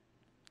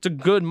 It's a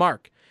good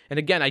mark. And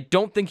again, I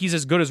don't think he's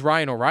as good as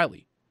Ryan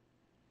O'Reilly.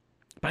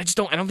 But I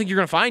don't think you're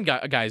going to find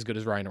a guy as good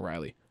as Ryan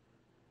O'Reilly.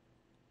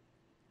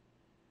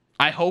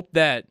 I hope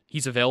that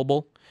he's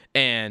available.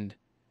 And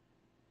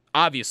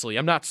obviously,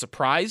 I'm not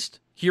surprised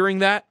hearing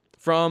that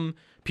from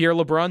Pierre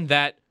LeBrun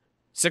that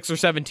 6 or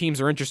 7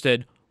 teams are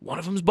interested. One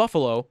of them's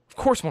Buffalo. Of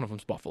course one of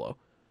them's Buffalo.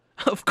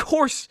 Of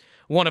course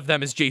one of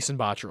them is Jason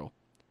Botterill.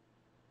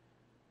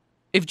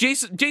 If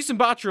Jason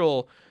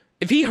Botterill,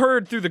 if he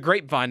heard through the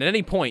grapevine at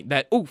any point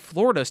that,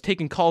 Florida's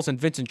taking calls on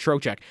Vincent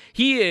Trocheck,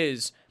 he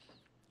is,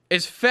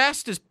 as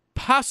fast as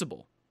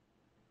possible,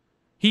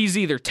 he's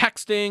either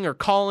texting or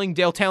calling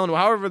Dale Talon,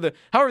 however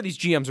these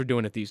GMs are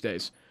doing it these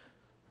days.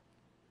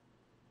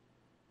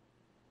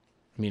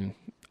 I mean,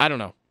 I don't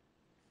know.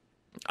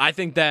 I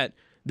think that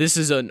this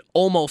is an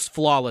almost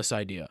flawless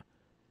idea.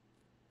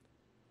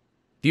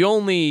 The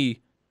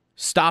only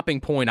stopping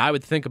point I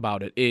would think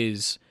about it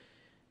is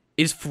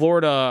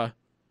Florida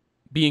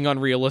being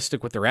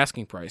unrealistic with their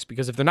asking price?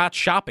 Because if they're not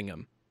shopping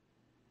him,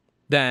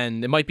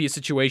 then it might be a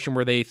situation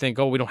where they think,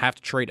 we don't have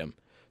to trade him.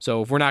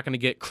 So if we're not going to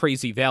get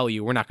crazy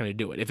value, we're not going to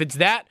do it. If it's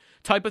that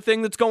type of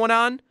thing that's going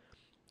on,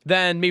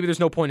 then maybe there's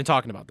no point in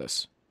talking about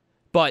this.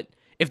 But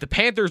if the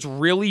Panthers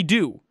really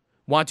do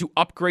want to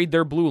upgrade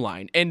their blue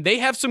line, and they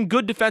have some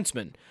good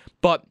defensemen,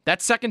 but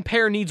that second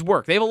pair needs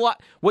work. They have a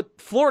lot.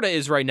 What Florida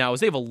is right now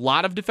is they have a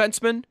lot of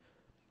defensemen,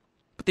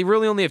 but they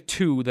really only have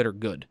 2 that are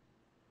good.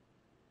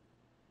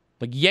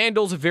 Like,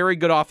 Yandel's a very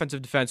good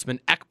offensive defenseman.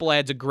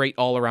 Ekblad's a great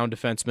all-around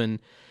defenseman.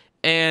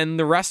 And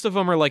the rest of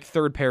them are like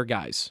third-pair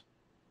guys.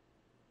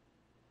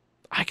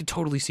 I could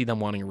totally see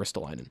them wanting a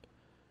Ristolainen.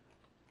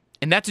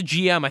 And that's a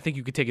GM I think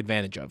you could take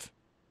advantage of,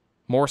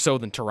 more so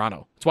than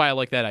Toronto. That's why I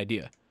like that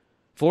idea.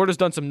 Florida's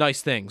done some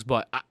nice things,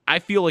 but I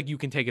feel like you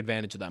can take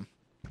advantage of them.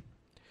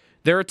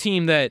 They're a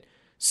team that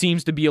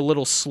seems to be a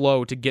little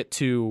slow to get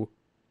to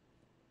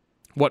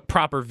what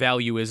proper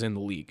value is in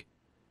the league.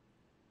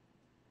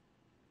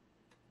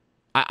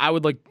 I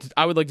would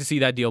like to see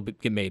that deal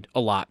get made a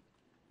lot.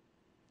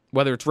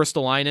 Whether it's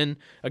Ristolainen,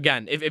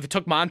 again, if it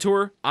took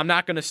Montour, I'm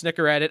not going to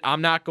snicker at it.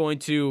 I'm not going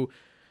to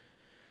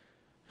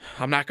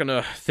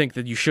think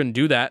that you shouldn't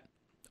do that.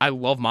 I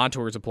love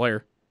Montour as a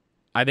player.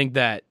 I think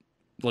that,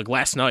 like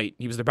last night,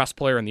 he was the best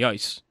player on the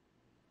ice.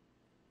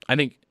 I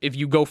think if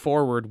you go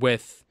forward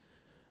with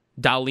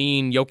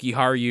Dahlin,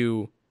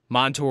 Jokiharju,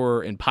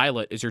 Montour, and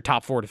Pilot as your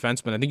top 4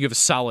 defensemen, I think you have a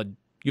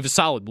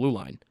solid blue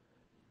line.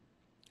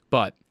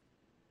 But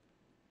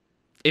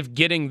if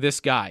getting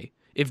this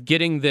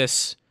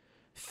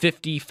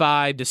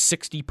 55 to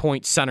 60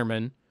 point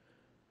centerman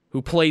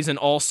who plays in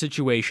all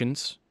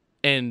situations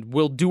and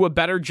will do a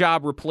better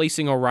job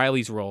replacing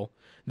O'Reilly's role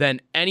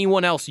than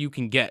anyone else you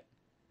can get,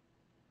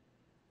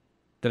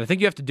 then I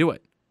think you have to do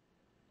it.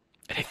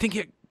 And I think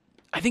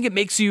it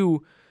makes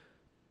you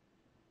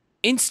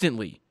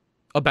instantly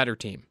a better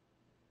team.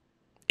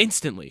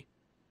 Instantly.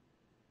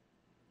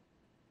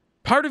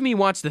 Part of me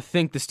wants to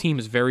think this team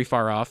is very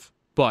far off,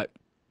 but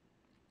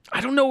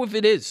I don't know if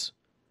it is.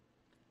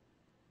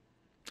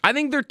 I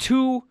think they're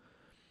two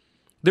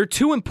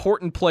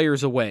important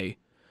players away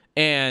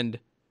and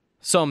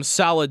some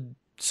solid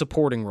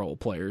supporting role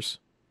players.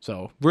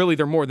 So really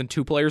they're more than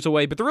 2 players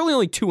away, but they're really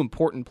only 2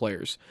 important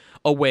players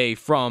away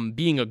from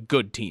being a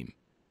good team.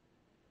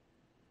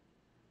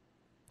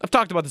 I've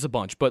talked about this a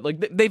bunch, but like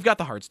they've got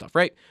the hard stuff,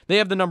 right? They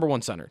have the number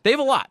 1 center. They have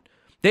a lot.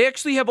 They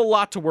actually have a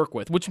lot to work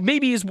with, which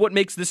maybe is what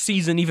makes this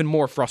season even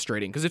more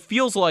frustrating because it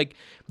feels like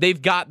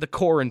they've got the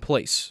core in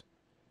place.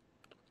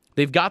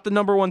 They've got the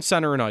number 1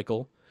 center in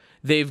Eichel.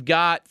 They've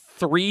got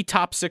 3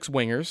 top 6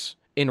 wingers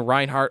in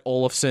Reinhart,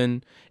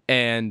 Olofsson,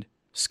 and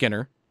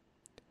Skinner.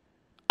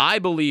 I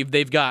believe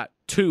they've got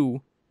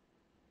 2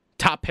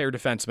 top pair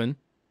defensemen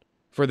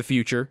for the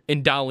future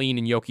in Dahlin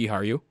and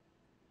Jokiharju.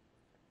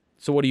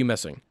 So what are you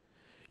missing?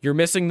 You're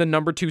missing the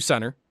number 2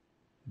 center.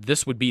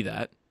 This would be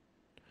that.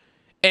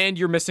 And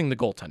you're missing the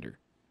goaltender.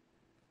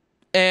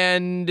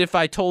 And if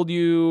I told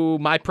you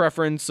my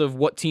preference of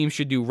what teams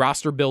should do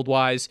roster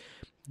build-wise,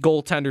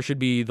 goaltender should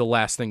be the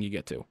last thing you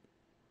get to.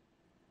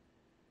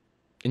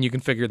 And you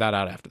can figure that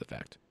out after the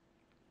fact.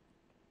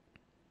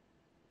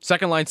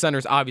 Second line center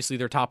is obviously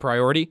their top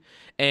priority.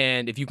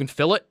 And if you can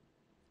fill it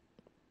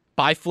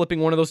by flipping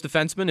one of those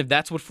defensemen, if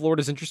that's what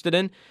Florida's interested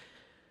in,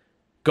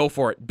 go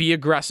for it. Be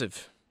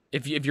aggressive.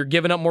 If you're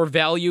giving up more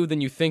value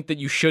than you think that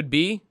you should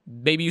be,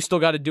 maybe you still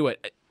got to do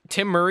it.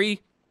 Tim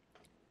Murray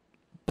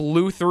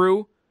blew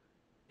through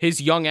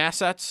his young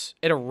assets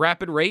at a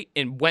rapid rate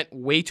and went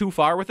way too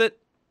far with it,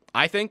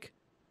 I think.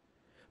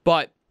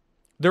 But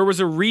there was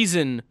a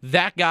reason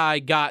that guy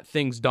got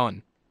things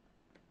done.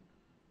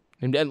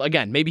 And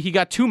again, maybe he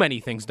got too many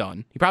things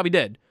done. He probably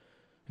did.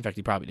 In fact,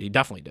 he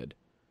definitely did.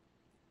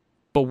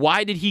 But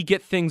why did he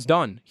get things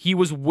done? He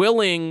was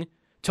willing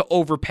to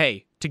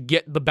overpay to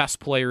get the best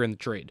player in the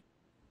trade.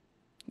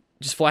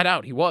 Just flat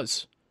out, he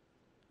was.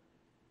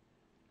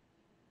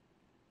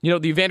 You know,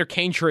 the Evander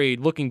Kane trade,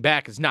 looking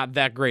back, is not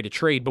that great a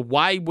trade, but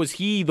why was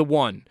he the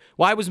one?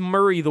 Why was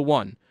Murray the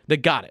one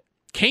that got it?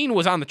 Kane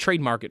was on the trade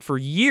market for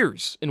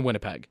years in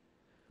Winnipeg.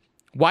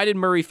 Why did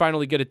Murray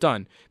finally get it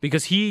done?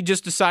 Because he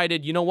just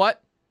decided, you know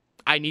what?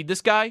 I need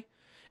this guy.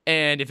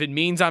 And if it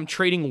means I'm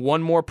trading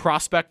one more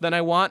prospect than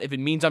I want, if it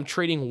means I'm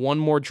trading one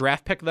more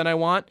draft pick than I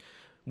want,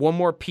 one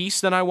more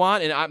piece than I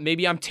want, and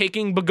maybe I'm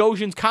taking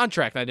Bogosian's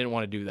contract and I didn't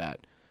want to do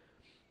that.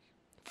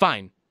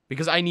 Fine,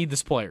 because I need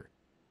this player.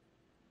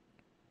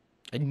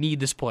 I need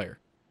this player.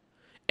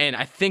 And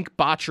I think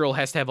Botterill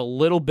has to have a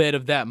little bit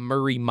of that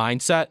Murray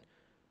mindset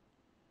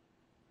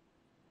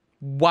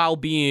while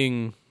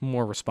being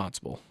more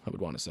responsible, I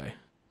would want to say.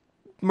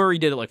 Murray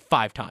did it like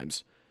 5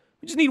 times.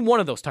 We just need one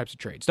of those types of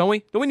trades, don't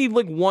we? Don't we need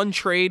like one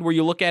trade where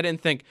you look at it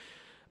and think,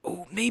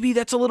 oh, maybe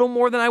that's a little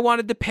more than I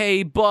wanted to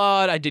pay,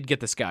 but I did get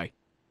this guy.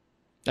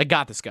 I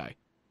got this guy.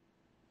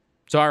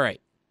 So, all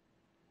right.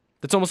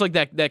 That's almost like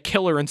that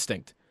killer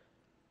instinct.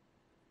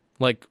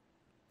 Like,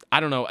 I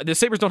don't know. The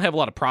Sabres don't have a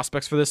lot of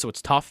prospects for this, so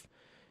it's tough.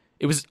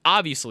 It was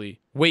obviously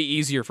way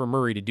easier for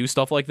Murray to do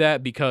stuff like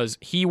that because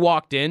he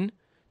walked in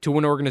to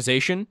an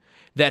organization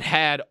that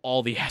had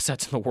all the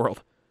assets in the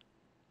world.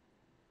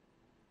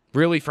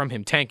 Really from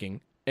him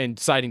tanking and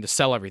deciding to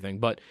sell everything,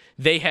 but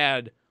they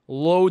had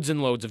loads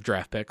and loads of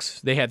draft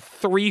picks. They had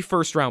 3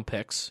 first-round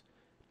picks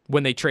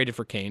when they traded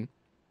for Kane.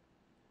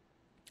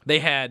 They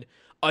had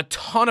a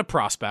ton of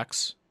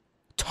prospects.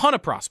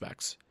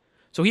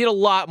 So he had a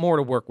lot more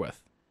to work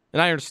with,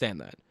 and I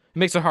understand that. It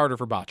makes it harder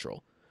for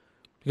Botterill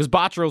because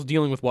Botterill's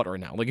dealing with what right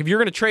now? Like if you're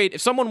going to trade,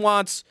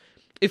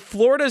 if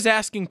Florida's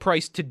asking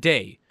price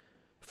today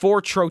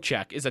for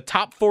Trocheck is a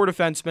top 4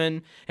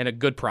 defenseman and a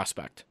good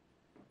prospect.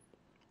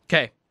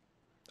 Okay,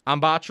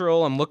 I'm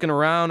Botterill. I'm looking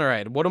around. All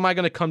right, what am I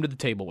going to come to the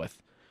table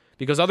with?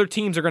 because other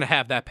teams are going to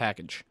have that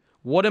package.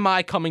 What am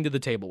I coming to the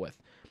table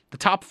with? The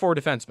top 4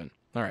 defensemen.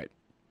 All right.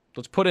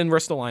 Let's put in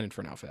Ristolainen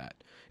for now for that.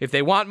 If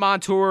they want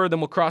Montour, then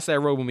we'll cross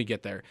that road when we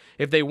get there.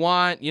 If they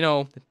want,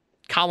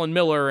 Colin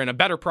Miller and a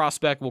better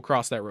prospect, we'll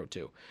cross that road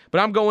too.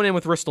 But I'm going in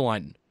with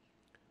Ristolainen.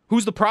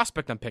 Who's the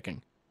prospect I'm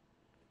picking?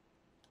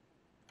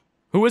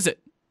 Who is it?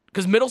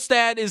 Because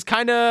Middlestad is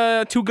kind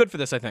of too good for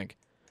this, I think.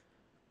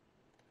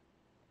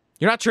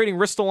 You're not trading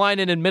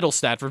Ristolainen and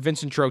Middlestad for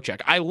Vincent Trocheck.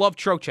 I love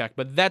Trocheck,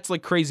 but that's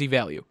like crazy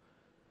value.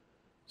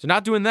 So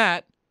not doing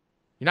that.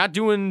 You're not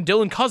doing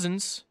Dylan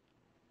Cousins.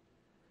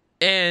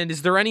 And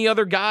is there any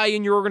other guy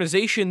in your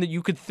organization that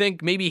you could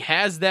think maybe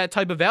has that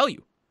type of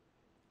value?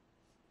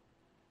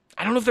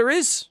 I don't know if there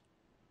is.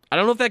 I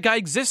don't know if that guy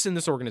exists in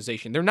this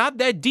organization. They're not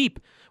that deep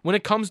when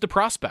it comes to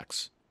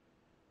prospects.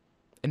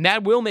 And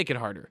that will make it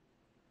harder.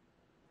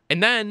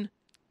 And then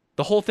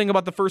the whole thing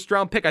about the first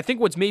round pick, I think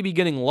what's maybe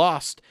getting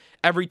lost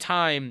every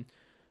time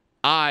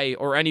I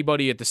or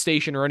anybody at the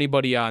station or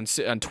anybody on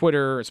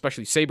Twitter,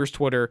 especially Sabres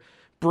Twitter,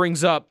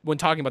 brings up when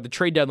talking about the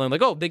trade deadline,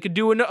 like, oh, they could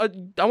do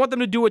I want them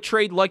to do a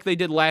trade like they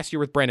did last year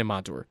with Brandon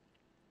Montour.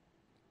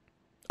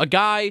 A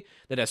guy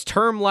that has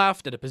term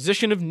left at a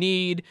position of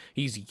need.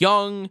 He's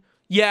young.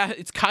 Yeah,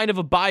 it's kind of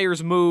a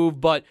buyer's move,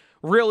 but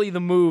really the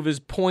move is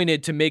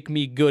pointed to make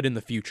me good in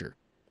the future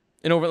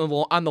and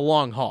on the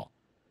long haul.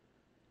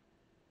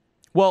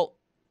 Well,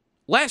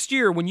 last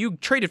year when you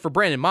traded for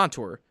Brandon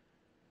Montour,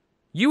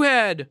 you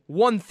had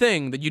one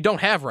thing that you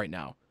don't have right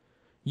now.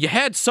 You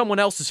had someone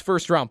else's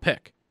first round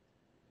pick.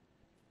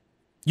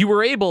 You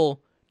were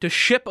able to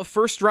ship a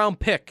first-round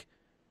pick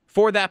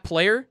for that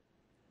player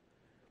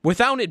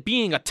without it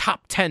being a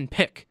top 10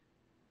 pick.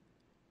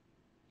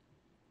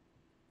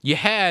 You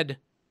had,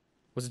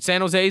 was it San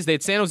Jose's? They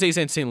had San Jose's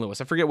and St.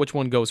 Louis. I forget which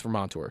one goes for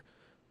Montour.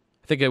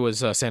 I think it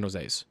was San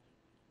Jose's.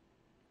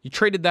 You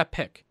traded that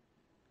pick.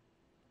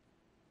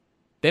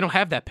 They don't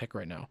have that pick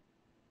right now.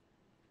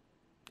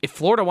 If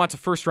Florida wants a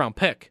first-round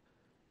pick,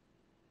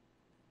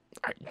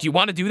 do you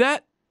want to do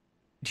that?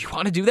 Do you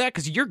want to do that?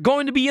 Because you're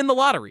going to be in the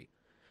lottery.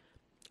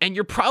 And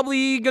you're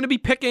probably going to be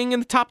picking in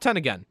the top 10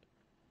 again,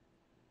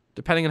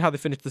 depending on how they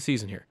finish the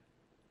season here.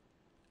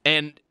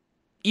 And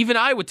even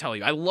I would tell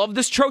you, I love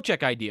this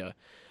Trocheck idea,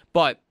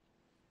 but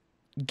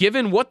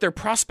given what their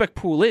prospect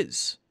pool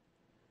is,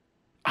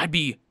 I'd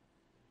be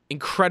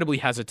incredibly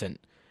hesitant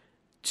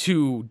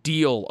to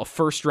deal a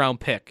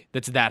first-round pick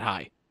that's that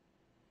high.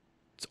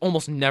 It's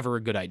almost never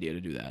a good idea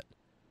to do that.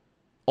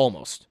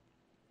 Almost.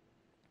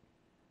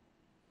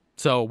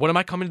 So what am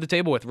I coming to the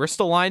table with?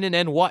 Ristolainen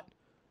and what?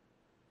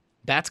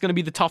 That's going to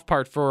be the tough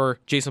part for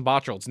Jason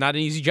Botterill. It's not an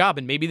easy job,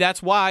 and maybe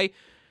that's why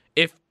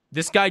if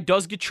this guy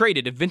does get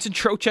traded, if Vincent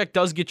Trocheck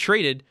does get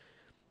traded,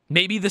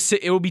 maybe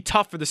it will be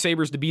tough for the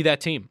Sabres to be that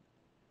team.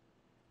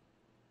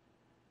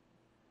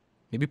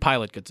 Maybe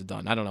Pilot gets it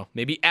done. I don't know.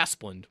 Maybe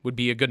Asplund would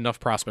be a good enough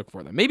prospect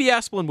for them. Maybe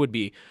Asplund would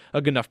be a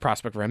good enough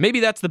prospect for him.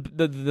 Maybe that's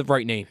the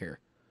right name here.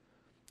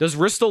 Does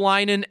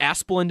Ristolainen,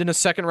 Asplund, in a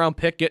second-round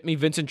pick get me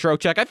Vincent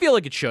Trocheck? I feel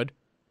like it should.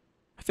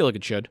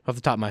 Off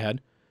the top of my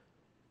head.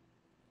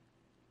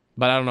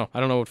 But I don't know. I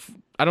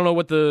don't know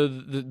what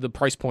the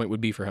price point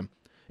would be for him.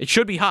 It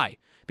should be high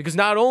because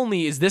not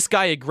only is this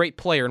guy a great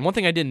player, and one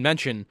thing I didn't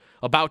mention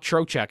about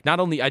Trocheck, not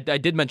only I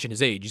did mention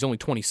his age, he's only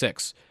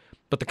 26,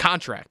 but the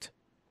contract.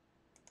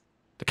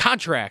 The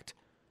contract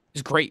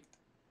is great.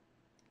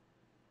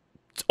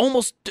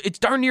 It's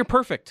darn near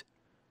perfect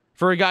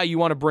for a guy you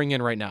want to bring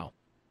in right now.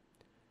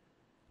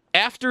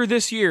 After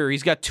this year,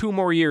 he's got 2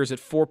 more years at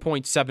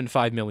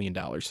 $4.75 million.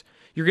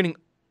 You're getting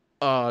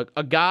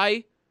a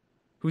guy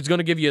who's going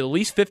to give you at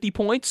least 50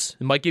 points.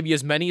 It might give you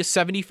as many as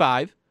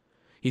 75.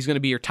 He's going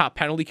to be your top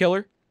penalty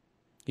killer.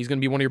 He's going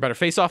to be one of your better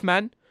faceoff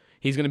men.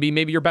 He's going to be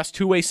maybe your best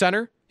two-way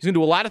center. He's going to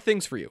do a lot of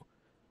things for you.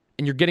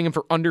 And you're getting him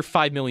for under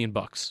 $5 million.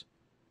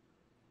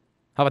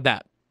 How about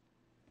that?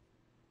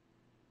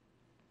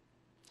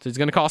 So it's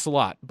going to cost a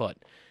lot, but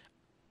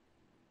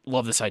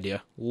love this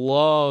idea.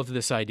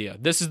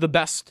 This is the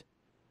best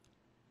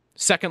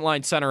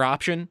second-line center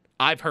option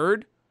I've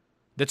heard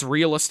that's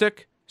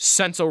realistic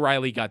since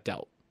O'Reilly got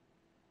dealt.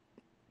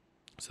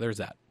 So there's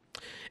that.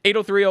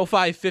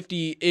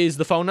 803-0550 is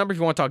the phone number if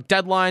you want to talk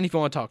deadline, if you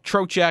want to talk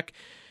Trocheck,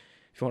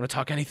 if you want to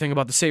talk anything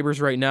about the Sabres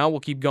right now.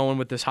 We'll keep going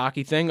with this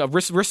hockey thing.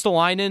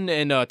 Ristolainen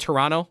and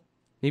Toronto.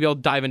 Maybe I'll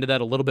dive into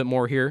that a little bit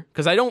more here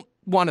because I don't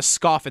want to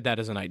scoff at that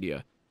as an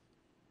idea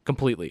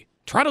completely.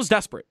 Toronto's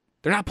desperate.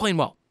 They're not playing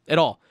well at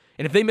all.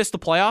 And if they miss the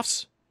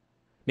playoffs,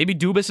 maybe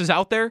Dubas is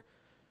out there.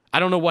 I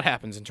don't know what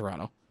happens in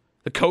Toronto.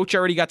 The coach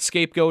already got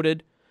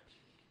scapegoated.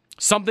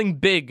 Something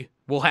big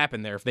will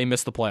happen there if they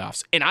miss the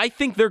playoffs. And I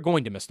think they're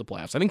going to miss the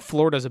playoffs. I think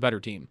Florida's a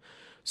better team.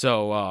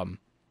 So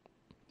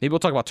maybe we'll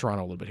talk about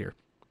Toronto a little bit here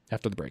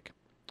after the break.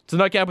 It's the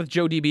Nightcap with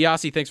Joe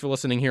DiBiase. Thanks for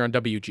listening here on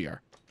WGR.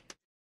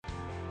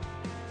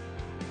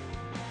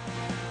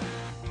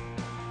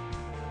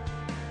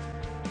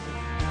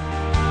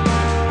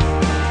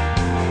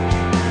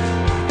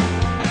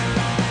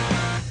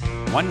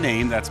 One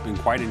name that's been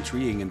quite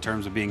intriguing in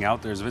terms of being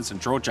out there is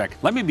Vincent Trocheck.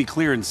 Let me be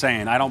clear in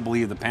saying I don't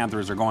believe the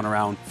Panthers are going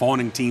around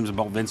phoning teams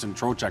about Vincent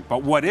Trocheck,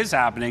 but what is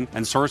happening,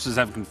 and sources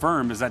have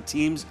confirmed, is that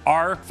teams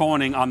are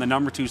phoning on the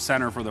number 2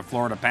 center for the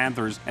Florida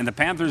Panthers, and the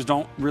Panthers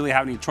don't really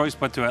have any choice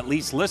but to at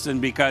least listen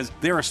because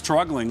they are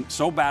struggling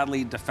so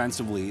badly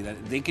defensively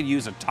that they could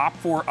use a top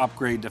 4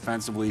 upgrade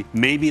defensively.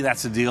 Maybe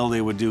that's the deal they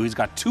would do. He's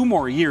got 2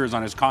 more years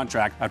on his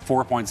contract at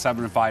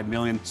 $4.75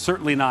 million.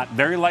 Certainly not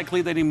very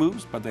likely that he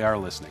moves, but they are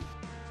listening.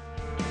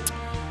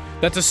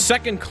 That's a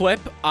second clip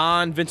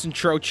on Vincent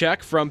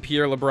Trocheck from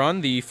Pierre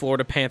LeBrun, the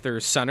Florida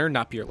Panthers center.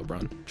 Not Pierre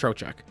LeBrun,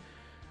 Trocheck.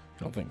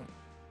 I don't think.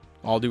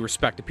 All due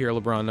respect to Pierre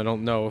LeBrun, I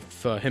don't know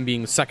if him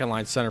being the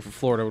second-line center for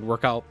Florida would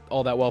work out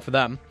all that well for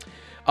them.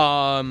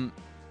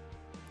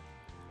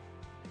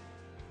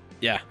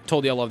 Yeah,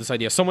 told you I love this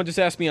idea. Someone just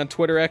asked me on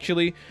Twitter,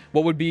 actually,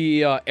 what would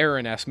be,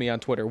 Aaron asked me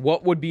on Twitter,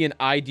 what would be an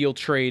ideal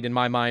trade in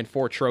my mind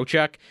for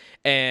Trocheck?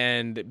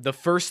 And the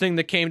first thing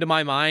that came to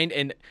my mind,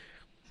 and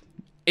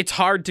it's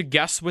hard to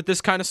guess with this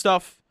kind of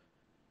stuff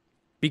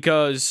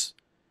because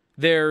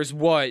there's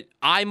what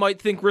I might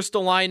think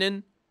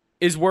Ristolainen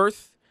is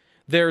worth.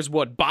 There's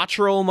what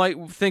Botterill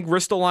might think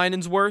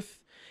Ristolainen's worth.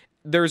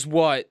 There's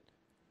what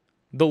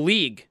the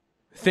league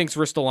thinks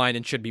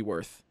Ristolainen should be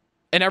worth.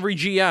 And every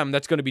GM,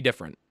 that's going to be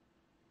different.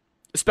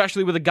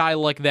 Especially with a guy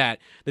like that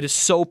is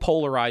so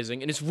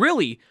polarizing. And it's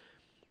really,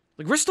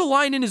 like,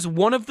 Ristolainen is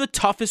one of the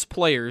toughest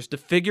players to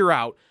figure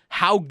out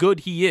how good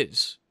he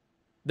is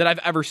that I've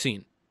ever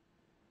seen.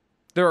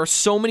 There are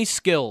so many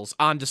skills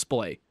on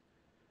display.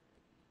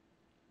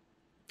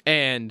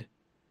 And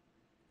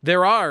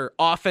there are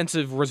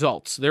offensive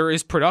results. There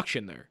is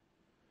production there.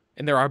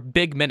 And there are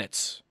big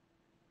minutes.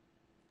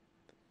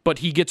 But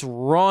he gets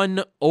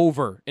run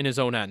over in his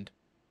own end.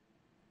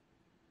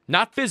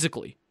 Not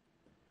physically.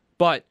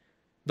 But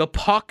the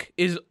puck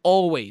is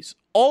always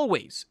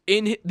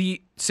in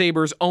the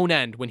Sabres' own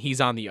end when he's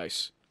on the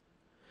ice.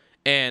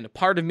 And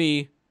part of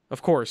me,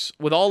 of course,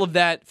 with all of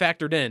that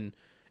factored in,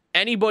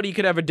 anybody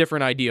could have a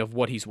different idea of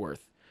what he's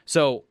worth.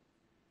 So,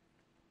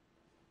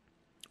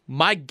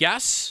 my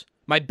best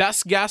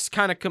guess,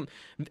 kind of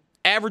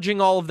averaging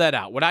all of that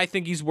out, what I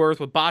think he's worth,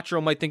 what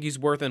Botterill might think he's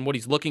worth, and what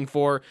he's looking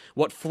for,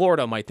 what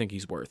Florida might think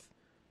he's worth.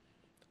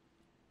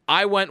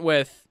 I went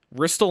with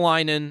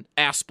Ristolainen,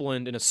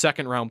 Asplund, and a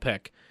second-round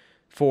pick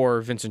for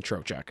Vincent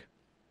Trocheck.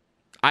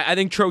 I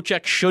think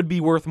Trocheck should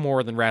be worth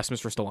more than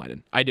Rasmus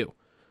Ristolainen. I do.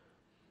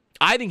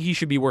 I think he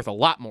should be worth a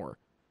lot more.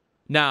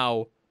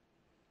 Now,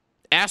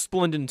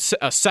 Asplund in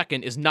a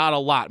second is not a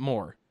lot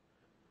more.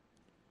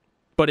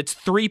 But it's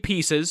 3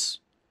 pieces.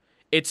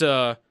 It's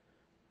a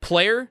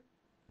player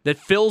that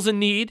fills a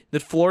need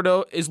that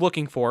Florida is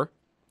looking for.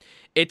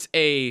 It's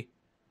a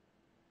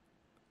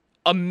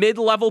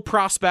mid-level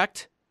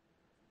prospect.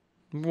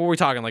 What are we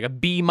talking? Like a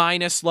B-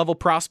 level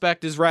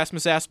prospect is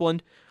Rasmus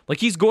Asplund. Like,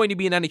 he's going to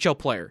be an NHL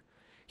player.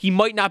 He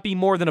might not be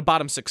more than a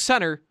bottom 6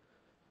 center.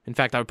 In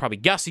fact, I would probably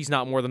guess he's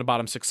not more than a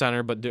bottom 6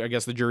 center, but I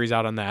guess the jury's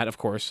out on that, of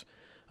course.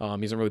 He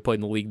hasn't really played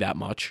in the league that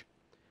much.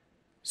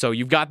 So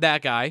you've got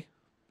that guy,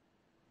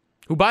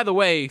 who, by the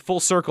way, full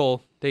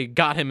circle, they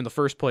got him in the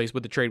first place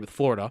with the trade with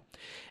Florida.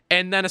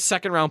 And then a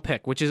second-round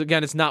pick, which is,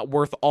 again, it's not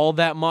worth all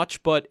that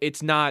much, but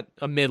it's not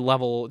a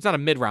mid-level, it's not a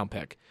mid-round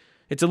pick.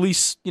 It's at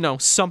least,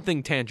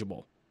 something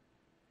tangible.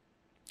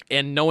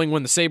 And knowing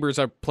when the Sabres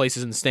are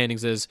places in the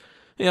standings is,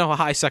 a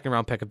high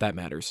second-round pick if that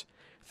matters.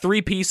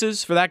 3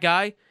 pieces for that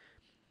guy.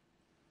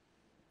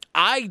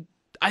 I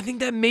think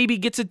that maybe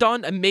gets it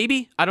done, and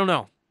maybe, I don't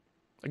know.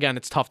 Again,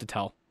 it's tough to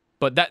tell.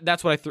 But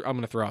that's what I'm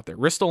going to throw out there.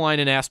 Ristolainen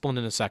and Asplund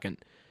in a second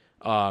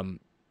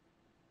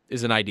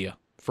is an idea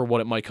for what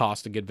it might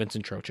cost to get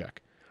Vincent Trocheck.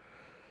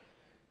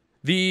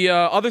 The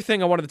other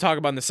thing I wanted to talk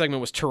about in this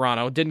segment was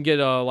Toronto. Didn't get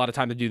a lot of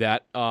time to do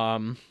that.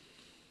 They're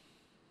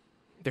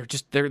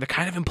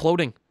kind of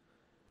imploding.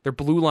 Their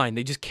blue line,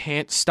 they just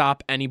can't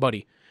stop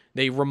anybody.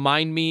 They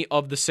remind me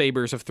of the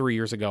Sabres of 3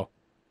 years ago.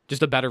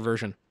 Just a better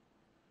version.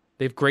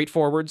 They have great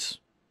forwards.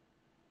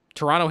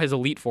 Toronto has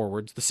elite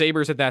forwards. The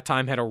Sabres at that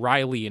time had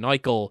O'Reilly and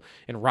Eichel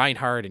and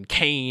Reinhart and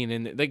Kane,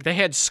 and they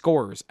had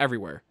scorers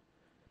everywhere.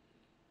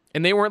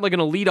 And they weren't like an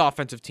elite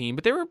offensive team,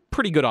 but they were a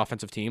pretty good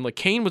offensive team. Like,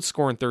 Kane was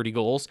scoring 30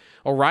 goals.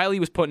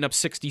 O'Reilly was putting up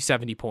 60,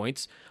 70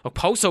 points.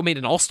 Okposo made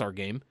an all-star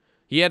game.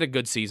 He had a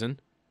good season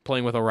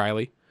playing with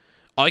O'Reilly.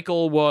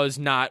 Eichel was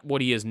not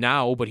what he is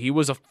now, but he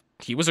was a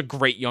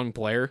great young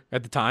player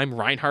at the time.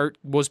 Reinhart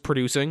was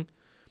producing.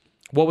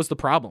 What was the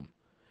problem?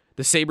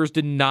 The Sabres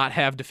did not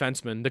have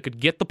defensemen that could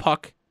get the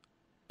puck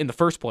in the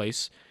first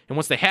place, and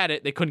once they had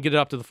it, they couldn't get it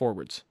up to the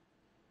forwards.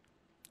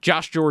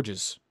 Josh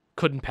Georges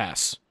couldn't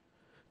pass.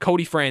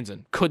 Cody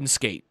Franzen couldn't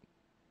skate.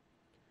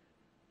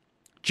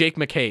 Jake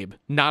McCabe,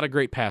 not a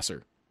great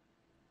passer.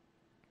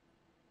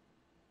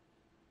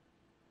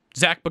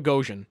 Zach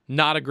Bogosian,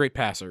 not a great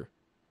passer.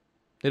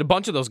 They had a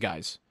bunch of those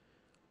guys.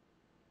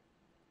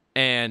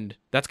 And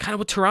that's kind of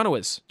what Toronto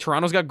is.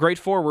 Toronto's got great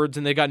forwards,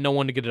 and they got no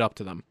one to get it up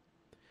to them.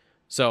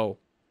 So,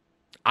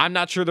 I'm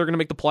not sure they're going to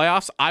make the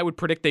playoffs. I would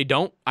predict they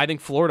don't. I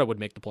think Florida would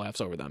make the playoffs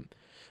over them.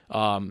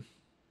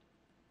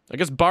 I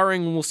guess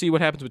barring we'll see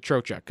what happens with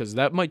Trocheck, because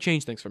that might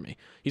change things for me.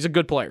 He's a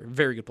good player,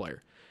 very good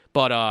player.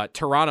 But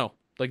Toronto,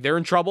 like, they're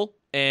in trouble,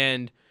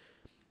 and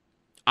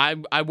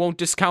I won't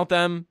discount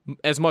them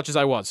as much as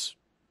I was.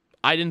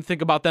 I didn't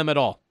think about them at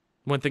all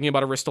when thinking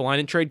about a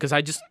Ristolainen trade, because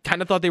I just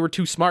kind of thought they were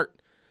too smart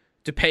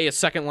to pay a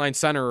second-line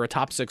center or a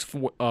top-six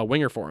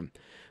winger for him.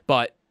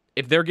 But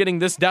if they're getting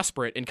this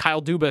desperate and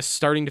Kyle Dubas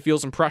starting to feel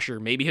some pressure,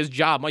 maybe his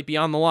job might be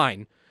on the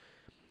line,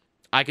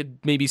 I could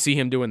maybe see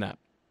him doing that.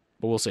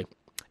 But we'll see.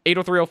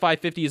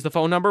 803-0550 is the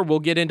phone number. We'll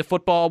get into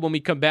football when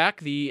we come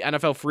back. The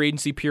NFL free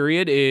agency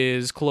period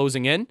is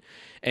closing in,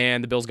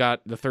 and the Bills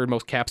got the third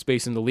most cap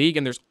space in the league,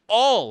 and there's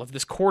all of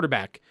this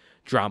quarterback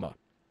drama.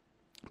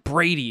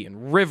 Brady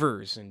and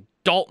Rivers and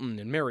Dalton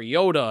and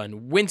Mariota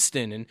and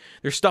Winston, and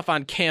there's stuff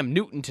on Cam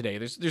Newton today.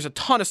 There's a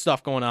ton of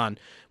stuff going on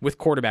with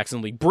quarterbacks in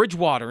the league.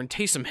 Bridgewater and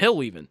Taysom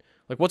Hill even.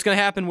 Like, what's going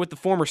to happen with the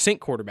former Saint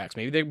quarterbacks?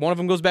 Maybe one of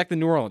them goes back to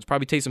New Orleans,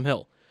 probably Taysom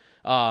Hill.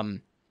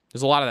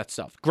 There's a lot of that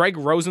stuff. Greg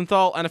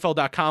Rosenthal,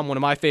 NFL.com, one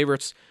of my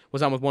favorites,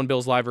 was on with One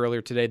Bills Live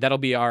earlier today. That'll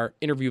be our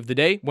interview of the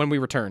day when we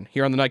return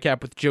here on the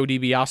Nightcap with Joe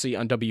DiBiase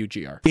on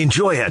WGR.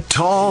 Enjoy a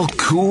tall,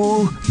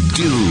 cool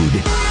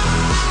dude.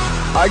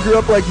 I grew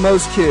up like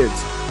most kids,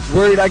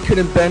 worried I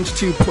couldn't bench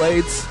 2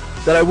 plates,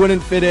 that I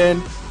wouldn't fit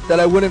in, that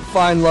I wouldn't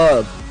find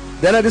love.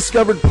 Then I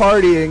discovered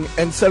partying,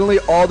 and suddenly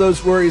all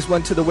those worries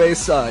went to the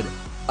wayside.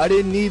 I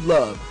didn't need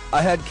love.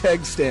 I had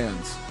keg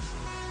stands.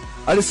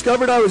 I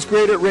discovered I was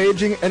great at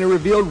raging, and it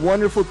revealed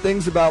wonderful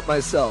things about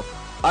myself.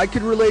 I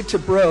could relate to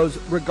bros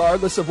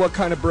regardless of what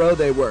kind of bro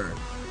they were.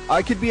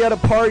 I could be at a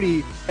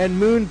party and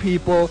moon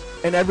people,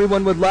 and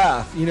everyone would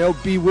laugh,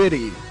 be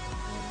witty.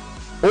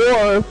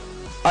 Or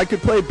I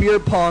could play beer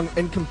pong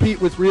and compete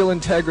with real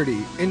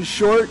integrity. In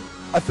short,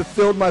 I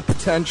fulfilled my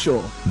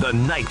potential. The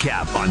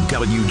Nightcap on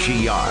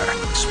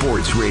WGR,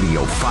 Sports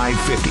Radio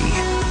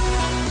 550.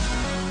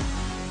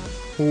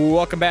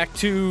 Welcome back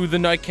to the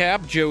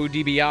Nightcap. Joe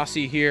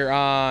DiBiase here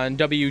on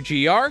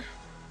WGR.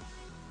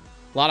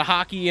 A lot of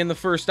hockey in the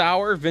first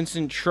hour.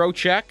 Vincent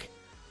Trocheck,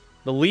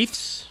 the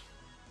Leafs,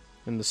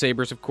 and the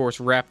Sabres, of course,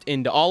 wrapped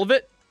into all of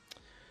it,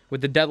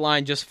 with the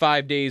deadline just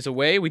 5 days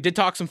away. We did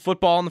talk some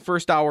football in the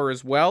first hour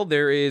as well.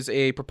 There is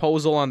a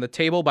proposal on the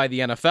table by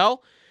the NFL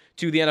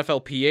to the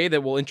NFLPA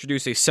that will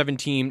introduce a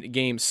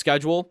 17-game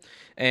schedule.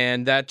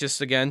 And that just,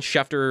 again, Adam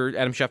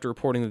Schefter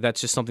reporting that that's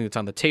just something that's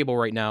on the table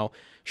right now.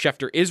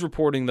 Schefter is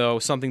reporting, though,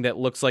 something that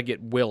looks like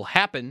it will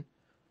happen.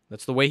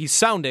 That's the way he's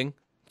sounding.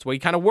 That's the way he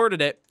kind of worded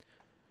it,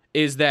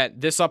 is that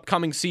this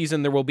upcoming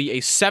season there will be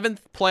a 7th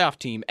playoff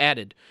team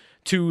added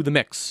to the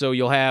mix. So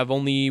you'll have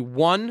only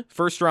 1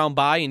 first-round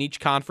bye in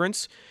each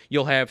conference.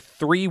 You'll have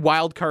 3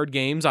 wildcard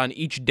games on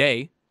each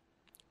day.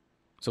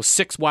 So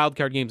 6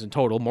 wildcard games in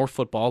total. More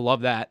football. Love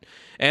that.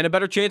 And a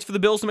better chance for the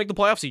Bills to make the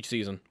playoffs each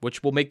season,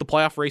 which will make the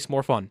playoff race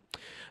more fun.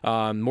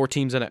 More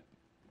teams in it.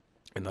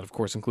 And that, of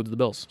course, includes the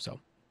Bills. So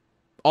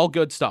all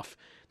good stuff.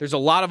 There's a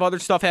lot of other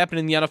stuff happening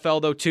in the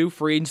NFL, though, too.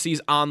 Free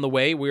agency's on the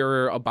way.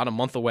 We're about a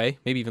month away,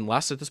 maybe even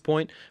less at this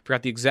point.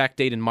 Forgot the exact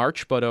date in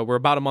March, but we're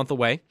about a month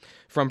away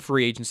from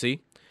free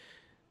agency.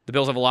 The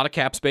Bills have a lot of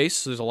cap space,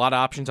 so there's a lot of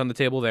options on the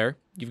table there.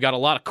 You've got a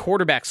lot of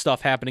quarterback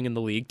stuff happening in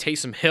the league.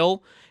 Taysom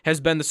Hill has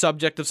been the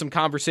subject of some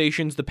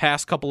conversations the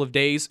past couple of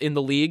days in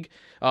the league,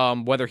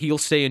 whether he'll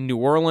stay in New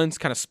Orleans,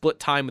 kind of split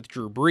time with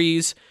Drew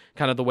Brees,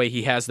 kind of the way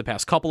he has the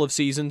past couple of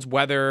seasons,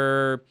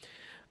 whether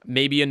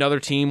maybe another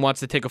team wants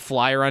to take a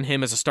flyer on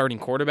him as a starting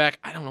quarterback.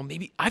 I don't know.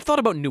 Maybe I've thought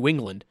about New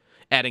England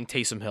adding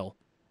Taysom Hill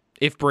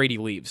if Brady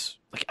leaves.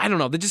 Like, I don't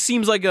know. That just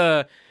seems like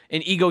an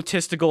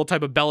egotistical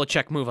type of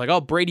Belichick move. Like, oh,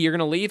 Brady, you're going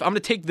to leave? I'm going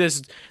to take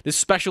this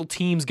special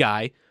teams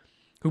guy,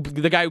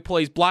 the guy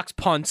who blocks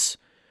punts.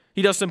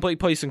 He doesn't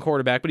play some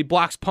quarterback, but he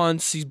blocks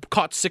punts. He's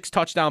caught 6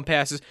 touchdown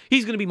passes.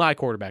 He's going to be my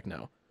quarterback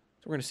now.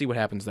 So we're going to see what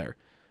happens there.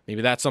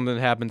 Maybe that's something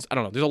that happens. I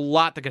don't know. There's a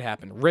lot that could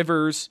happen.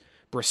 Rivers,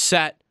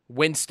 Brissett,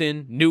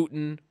 Winston,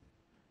 Newton.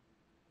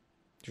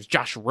 There's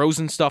Josh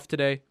Rosen stuff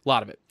today. A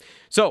lot of it.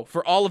 So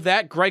for all of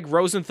that, Greg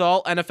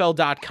Rosenthal,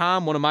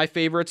 NFL.com, one of my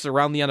favorites,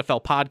 Around the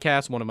NFL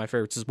podcast, one of my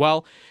favorites as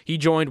well. He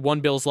joined One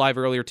Bills Live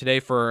earlier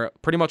today for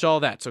pretty much all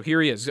of that. So here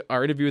he is,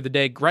 our interview of the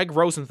day, Greg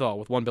Rosenthal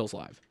with One Bills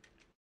Live.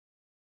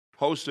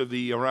 Host of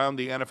the Around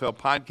the NFL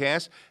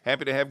podcast.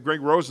 Happy to have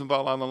Greg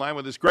Rosenthal on the line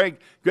with us. Greg,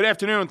 good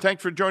afternoon.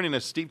 Thanks for joining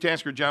us. Steve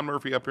Tasker, John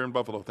Murphy up here in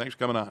Buffalo. Thanks for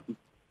coming on.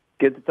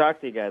 Good to talk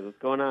to you guys. What's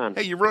going on?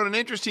 Hey, you wrote an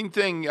interesting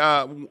thing.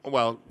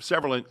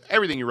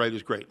 Everything you write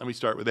is great. Let me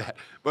start with that.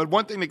 But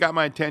one thing that got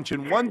my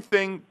attention, one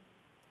thing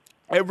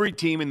every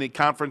team in the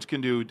conference can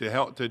do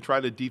to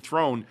try to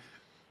dethrone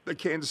the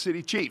Kansas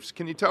City Chiefs.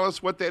 Can you tell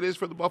us what that is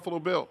for the Buffalo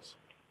Bills?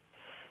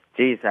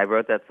 Geez, I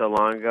wrote that so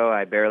long ago,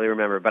 I barely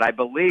remember. But I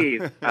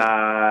believe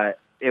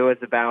it was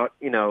about,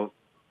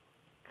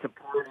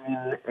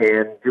 supporting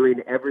and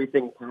doing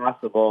everything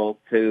possible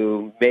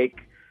to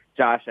make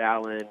Josh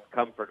Allen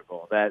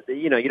comfortable. That,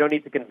 you don't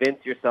need to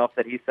convince yourself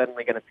that he's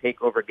suddenly going to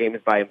take over games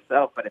by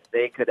himself, but if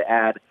they could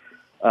add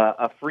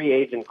a free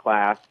agent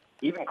class,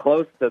 even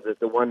close to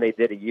the one they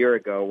did a year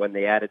ago when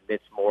they added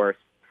Mitch Morse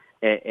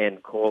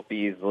and Cole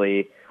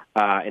Beasley,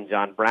 and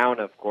John Brown,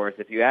 of course.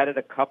 If you added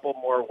a couple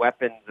more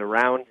weapons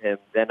around him,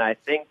 then I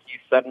think you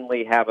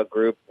suddenly have a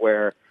group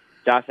where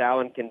Josh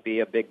Allen can be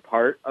a big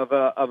part of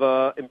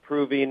a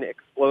improving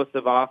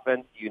explosive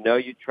offense.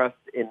 You trust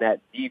in that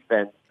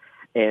defense,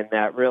 and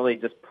that really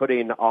just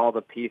putting all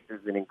the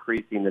pieces and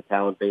increasing the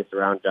talent base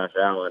around Josh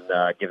Allen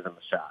gives them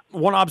a shot.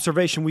 One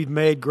observation we've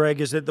made, Greg,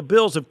 is that the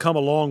Bills have come a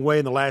long way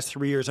in the last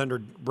 3 years under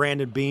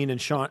Brandon Beane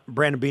and Sean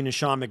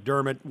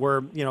McDermott,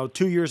 where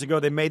 2 years ago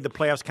they made the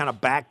playoffs, kind of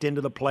backed into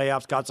the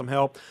playoffs, got some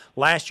help.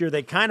 Last year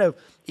they kind of,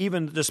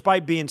 even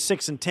despite being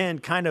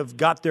 6-10, kind of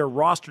got their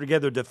roster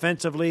together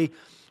defensively,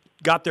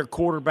 got their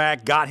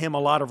quarterback, got him a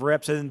lot of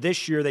reps, and then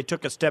this year they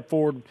took a step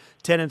forward,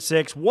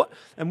 10-6.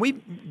 And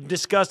we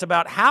discussed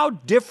about how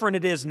different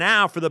it is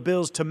now for the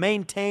Bills to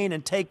maintain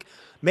and take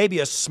maybe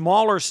a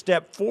smaller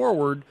step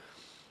forward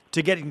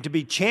to getting to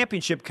be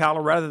championship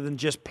caliber rather than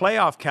just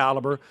playoff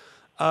caliber.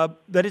 That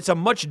it's a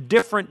much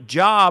different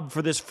job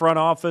for this front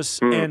office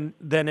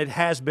than it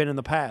has been in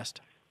the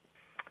past.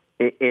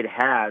 It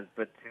has,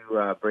 but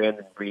to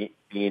Brandon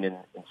Beane and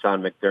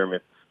Sean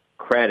McDermott's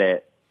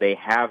credit, they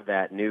have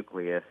that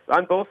nucleus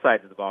on both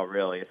sides of the ball,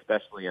 really,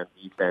 especially on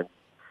defense.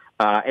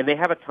 And they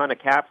have a ton of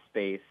cap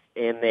space,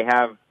 and they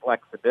have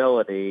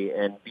flexibility.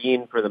 And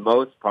Beane, for the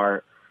most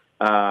part,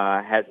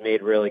 has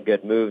made really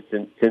good moves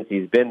since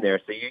he's been there.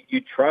 So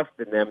you trust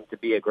in them to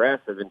be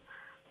aggressive. And,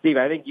 Steve,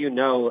 I think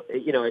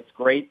it's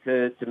great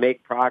to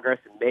make progress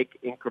and make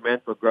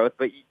incremental growth,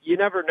 but you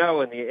never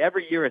know. And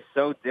every year is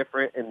so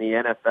different in the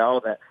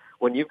NFL that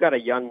when you've got a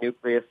young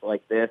nucleus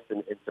like this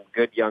and some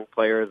good young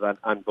players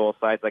on both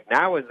sides, like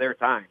now is their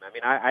time. I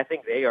mean, I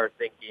think they are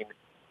thinking,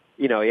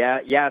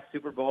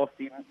 Super Bowl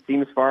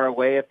seems far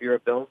away if you're a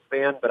Bills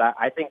fan, but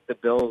I think the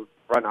Bills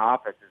front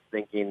office is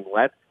thinking,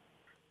 let's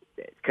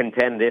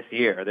contend this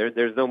year.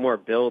 There's no more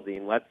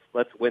building. Let's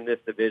win this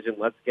division.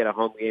 Let's get a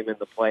home game in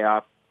the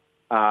playoffs.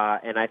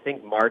 And I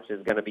think March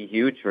is going to be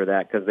huge for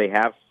that because they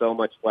have so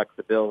much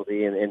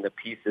flexibility, and the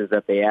pieces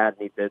that they add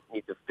need to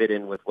fit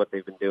in with what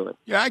they've been doing.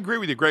 Yeah, I agree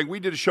with you, Greg. We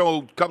did a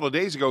show a couple of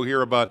days ago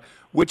here about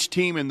which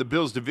team in the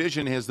Bills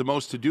division has the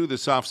most to do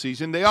this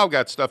offseason. They all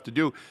got stuff to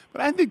do,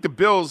 but I think the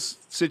Bills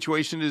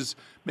situation is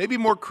maybe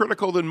more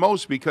critical than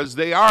most because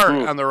they are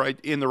headed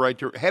in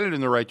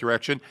the right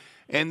direction,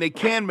 and they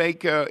can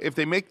make if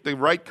they make the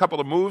right couple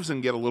of moves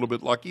and get a little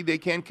bit lucky, they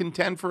can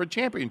contend for a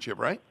championship,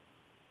 right?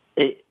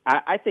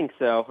 I think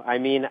so. I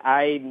mean,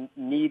 I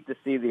need to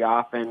see the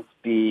offense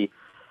be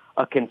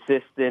a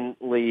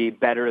consistently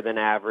better than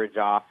average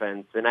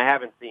offense, and I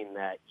haven't seen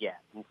that yet.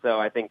 And so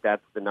I think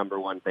that's the number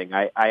one thing.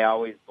 I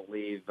always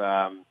believe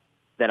that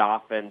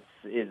offense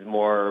is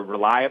more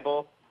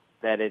reliable,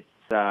 that it's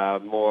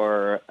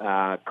more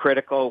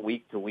critical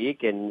week to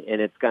week, and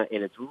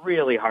it's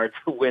really hard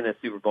to win a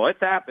Super Bowl.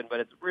 It's happened, but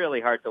it's really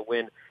hard to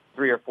win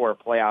 3 or 4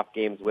 playoff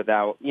games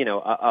without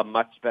a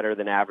much better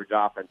than average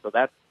offense. So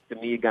that's, to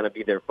me, going to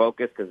be their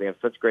focus because they have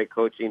such great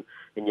coaching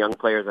and young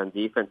players on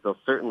defense. They'll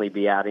certainly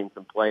be adding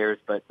some players,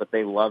 but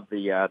they love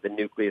the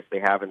nucleus they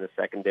have in the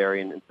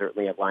secondary and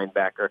certainly at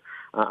linebacker.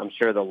 I'm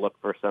sure they'll look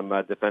for some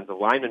defensive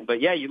linemen.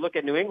 But, yeah, you look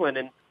at New England,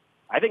 and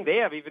I think they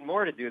have even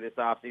more to do this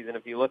offseason.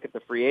 If you look at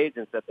the free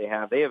agents that they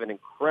have an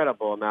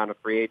incredible amount of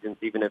free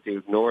agents, even if you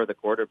ignore the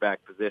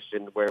quarterback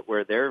position,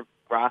 where their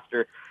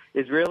roster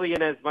is really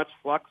in as much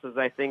flux as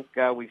I think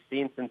we've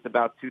seen since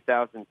about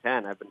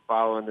 2010. I've been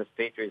following this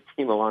Patriots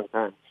team a long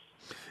time.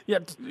 Yeah,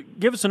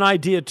 give us an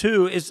idea,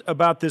 too, is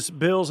about this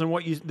Bills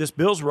and this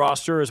Bills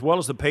roster as well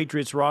as the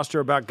Patriots roster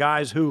about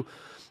guys who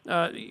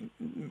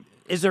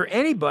is there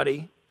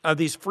anybody of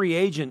these free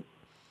agent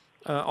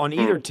on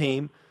either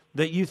team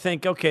that you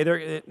think, okay,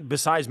 they're,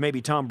 besides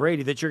maybe Tom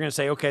Brady, that you're going to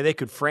say, okay, they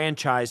could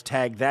franchise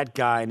tag that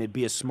guy and it'd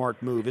be a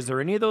smart move? Is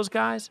there any of those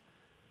guys?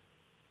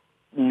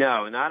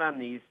 No, not on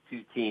these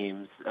two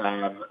teams.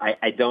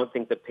 I don't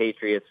think the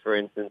Patriots, for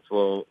instance,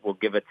 will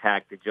give a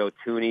tag to Joe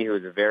Thuney, who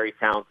is a very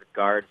talented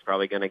guard. He's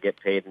probably going to get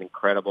paid an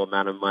incredible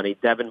amount of money.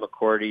 Devin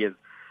McCourty is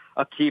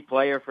a key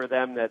player for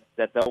them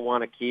that they'll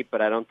want to keep,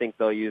 but I don't think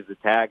they'll use the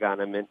tag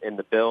on him. And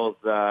the Bills,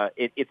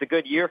 it's a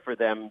good year for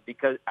them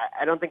because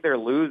I don't think they're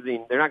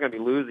losing. They're not going to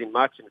be losing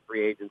much in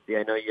free agency.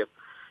 I know you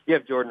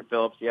have Jordan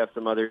Phillips, you have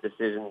some other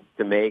decisions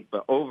to make,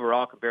 but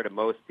overall, compared to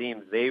most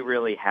teams, they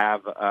really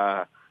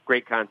have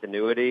great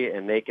continuity,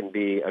 and they can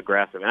be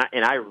aggressive.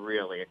 And I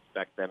really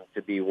expect them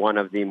to be one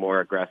of the more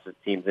aggressive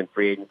teams in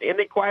free agency. And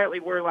they quietly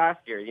were last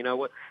year.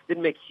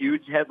 Didn't make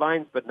huge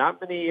headlines, but not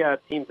many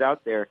teams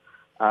out there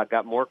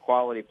got more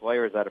quality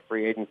players out of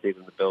free agency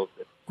than the Bills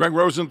did. Greg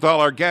Rosenthal,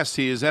 our guest.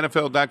 He is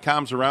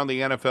NFL.com's Around the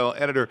NFL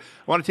editor.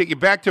 I want to take you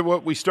back to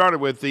what we started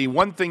with, the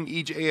one thing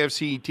each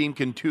AFC team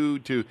can do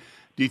to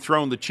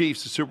dethrone the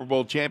Chiefs, the Super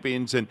Bowl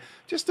champions. And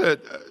just a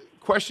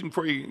question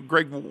for you,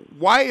 Greg.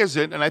 Why is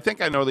it, and I think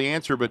I know the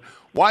answer, but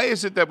why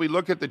is it that we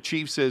look at the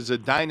Chiefs as a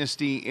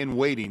dynasty in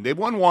waiting? They've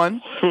won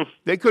one.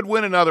 They could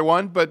win another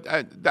one, but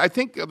I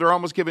think they're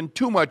almost given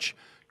too much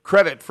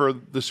credit for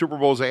the Super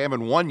Bowls they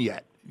haven't won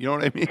yet. You know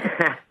what I mean?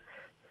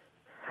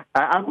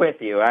 I'm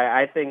with you.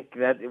 I think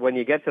that when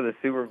you get to the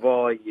Super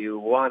Bowl, you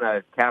want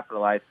to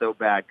capitalize so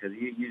bad because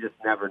you just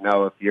never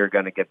know if you're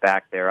going to get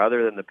back there.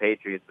 Other than the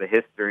Patriots, the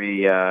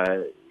history,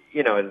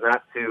 is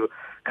not too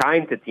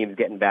kind to teams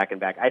getting back and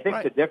back. I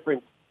think the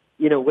difference,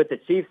 with the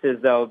Chiefs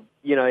is, though,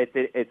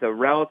 it's a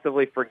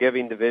relatively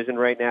forgiving division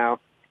right now.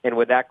 And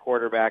with that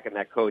quarterback and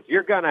that coach,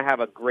 you're going to have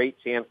a great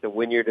chance to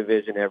win your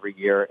division every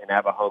year and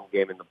have a home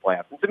game in the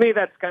playoffs. And to me,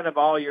 that's kind of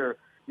all you're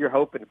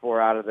hoping for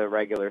out of the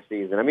regular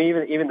season. I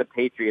mean, even the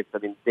Patriots, I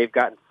mean, they've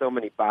gotten so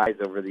many buys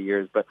over the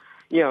years. But,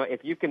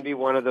 if you can be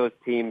one of those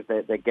teams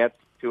that gets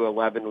to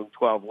 11 and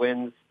 12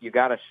 wins, you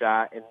got a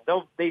shot. And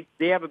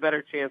they have a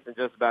better chance than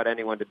just about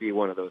anyone to be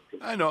one of those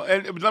teams. I know.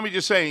 And let me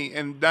just say,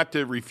 and not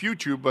to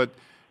refute you, but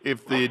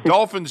if the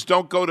Dolphins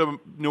don't go to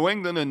New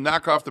England and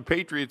knock off the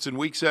Patriots in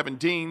Week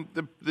 17,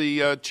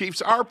 the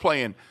Chiefs are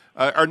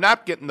are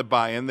not getting the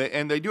bye, and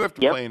they do have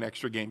to play an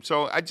extra game.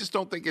 So I just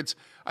don't think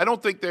I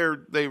don't think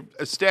they've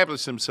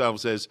established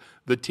themselves as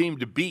the team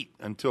to beat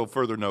until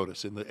further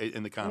notice in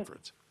the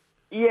conference.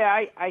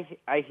 Yeah,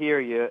 I hear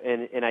you,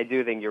 and I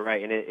do think you're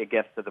right, and it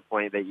gets to the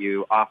point that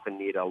you often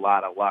need a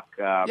lot of luck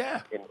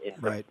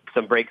in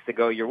some breaks to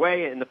go your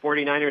way, and the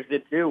 49ers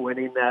did too,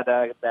 winning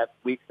that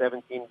Week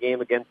 17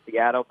 game against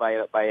Seattle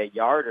by a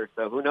yard or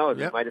so. Who knows?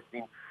 We might have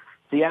seen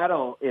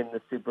Seattle in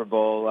the Super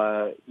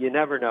Bowl. You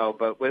never know,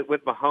 but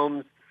with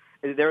Mahomes,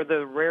 they're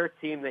the rare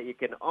team that you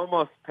can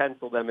almost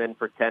pencil them in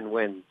for 10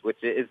 wins,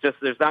 which is just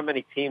there's not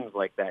many teams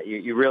like that.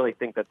 You really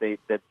think that they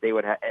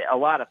would have a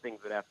lot of things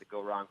would have to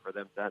go wrong for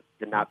them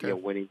to not be a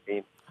winning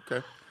team.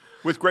 Okay.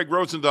 With Greg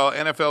Rosendahl,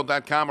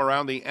 NFL.com,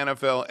 around the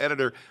NFL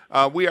editor,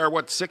 we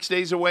are 6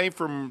 days away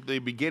from the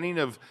beginning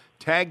of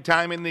tag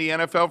time in the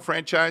NFL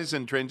franchise,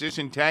 and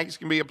transition tags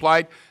can be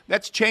applied.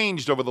 That's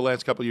changed over the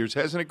last couple of years,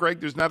 hasn't it, Greg?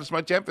 There's not as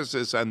much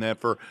emphasis on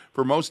that for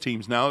most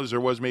teams now as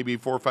there was maybe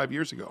 4 or 5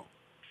 years ago.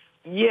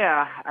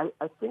 Yeah,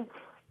 I think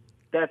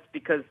that's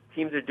because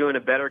teams are doing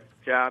a better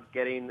job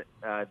getting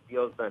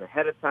deals done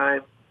ahead of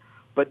time.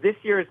 But this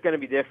year is going to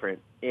be different,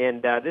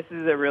 and this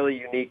is a really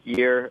unique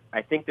year.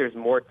 I think there's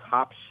more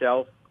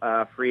top-shelf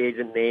free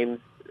agent names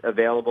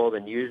available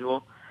than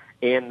usual,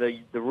 and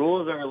the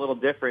rules are a little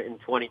different in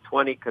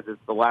 2020 because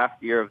it's the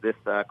last year of this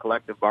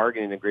collective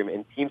bargaining agreement,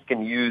 and teams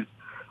can use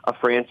a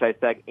franchise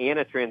tag and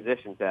a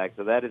transition tag.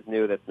 So that is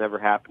new. That's never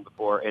happened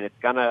before, and it's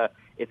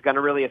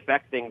gonna really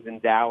affect things in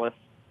Dallas,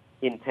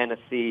 in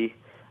Tennessee,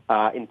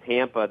 in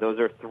Tampa. Those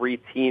are 3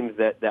 teams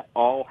that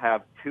all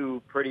have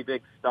 2 pretty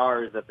big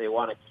stars that they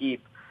want to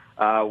keep,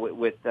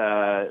 with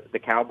the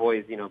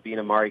Cowboys, being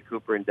Amari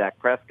Cooper and Dak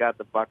Prescott,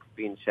 the Bucs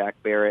being Shaq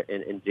Barrett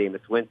and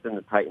Jameis Winston,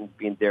 the Titans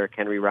being Derrick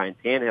Henry, Ryan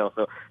Tannehill.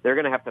 So they're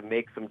going to have to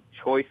make some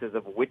choices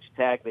of which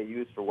tag they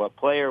use for what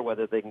player,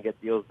 whether they can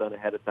get deals done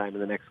ahead of time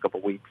in the next couple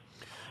of weeks.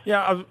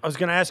 Yeah, I was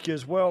going to ask you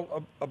as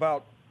well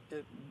about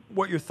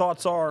what your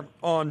thoughts are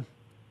on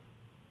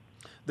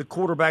the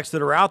quarterbacks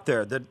that are out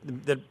there that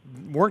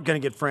weren't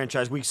going to get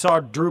franchised. We saw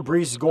Drew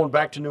Brees is going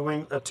back to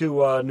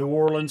New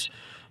Orleans.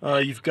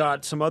 You've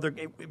got some other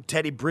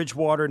Teddy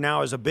Bridgewater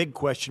now is a big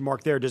question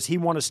mark there. Does he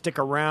want to stick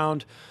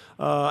around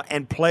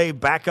and play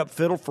backup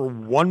fiddle for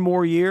one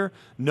more year,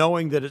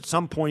 knowing that at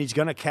some point he's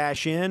going to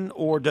cash in,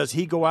 or does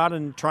he go out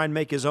and try and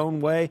make his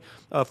own way?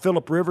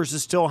 Phillip Rivers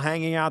is still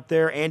hanging out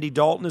there. Andy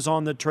Dalton is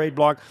on the trade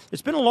block.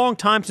 It's been a long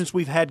time since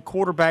we've had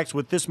quarterbacks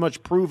with this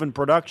much proven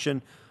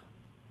production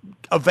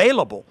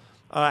available.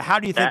 How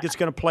do you think it's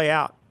going to play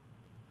out?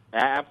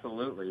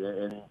 Absolutely.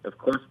 And, of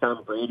course,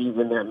 Tom Brady's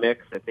in that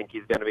mix. I think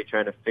he's going to be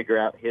trying to figure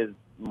out his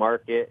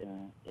market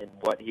and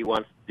what he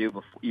wants to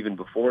do even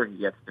before he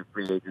gets to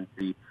free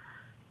agency.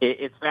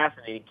 It's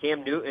fascinating.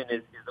 Cam Newton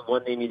is the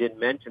one name you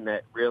didn't mention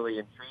that really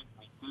intrigued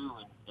me, too.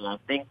 And I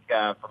think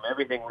from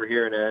everything we're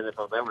hearing at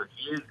NFL Network,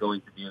 he is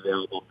going to be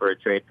available for a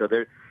trade. So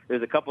there's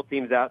a couple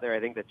teams out there. I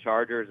think the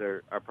Chargers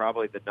are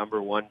probably the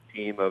number one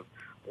team of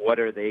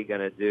what are they going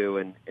to do,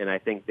 and I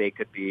think they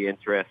could be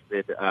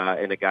interested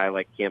in a guy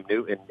like Cam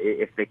Newton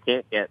if they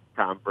can't get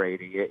Tom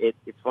Brady.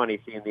 It's funny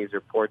seeing these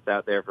reports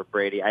out there for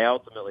Brady. I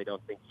ultimately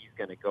don't think he's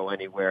going to go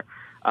anywhere.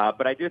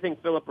 But I do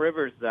think Phillip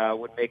Rivers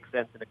would make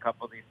sense in a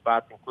couple of these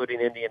spots,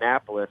 including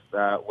Indianapolis,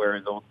 where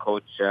his old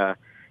coach,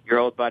 your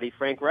old buddy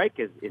Frank Reich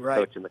is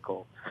coaching the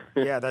Colts.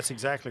 Yeah, that's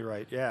exactly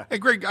right. Yeah. Hey,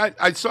 Greg,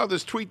 I saw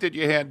this tweet that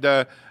you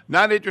had,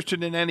 not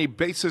interested in any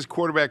basis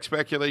quarterback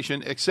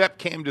speculation except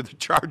came to the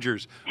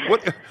Chargers.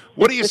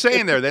 What are you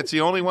saying there? That's the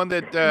only one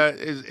that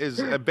is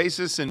a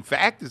basis in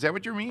fact? Is that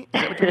what you mean?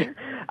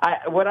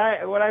 What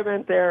I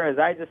meant there is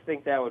I just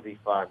think that would be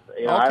fun.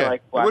 Okay. I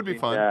like watching, it would be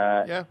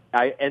fun.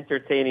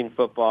 Entertaining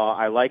football.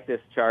 I like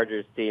this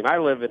Chargers team. I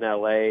live in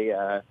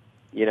L.A.,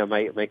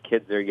 my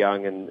kids are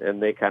young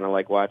and they kind of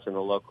like watching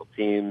the local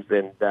teams.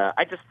 And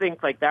I just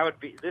think like this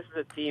is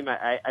a team,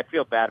 I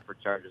feel bad for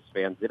Chargers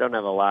fans. They don't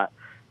have a lot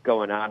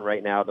going on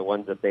right now, the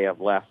ones that they have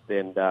left.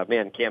 And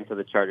Cam to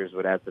the Chargers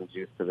would add some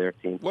juice to their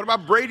team. What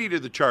about Brady to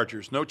the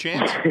Chargers? No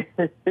chance?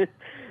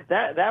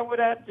 That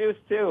would add juice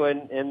too.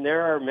 And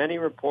there are many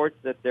reports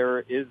that there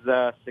is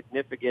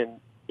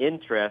significant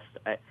interest.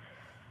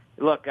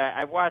 Look,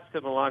 I've watched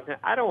him a long time.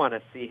 I don't want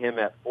to see him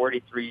at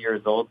 43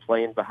 years old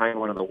playing behind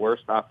one of the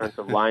worst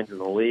offensive lines in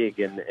the league.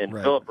 And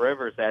Right. Phillip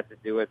Rivers had to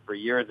do it for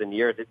years and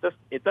years.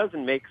 It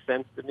doesn't make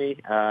sense to me.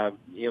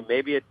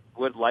 Maybe it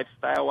would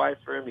lifestyle-wise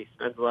for him. He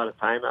spends a lot of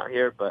time out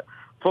here, but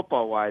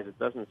football-wise, it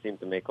doesn't seem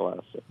to make a lot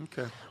of sense.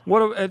 Okay.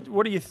 What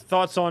are your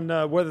thoughts on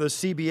whether the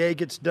CBA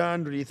gets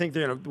done? Or do you think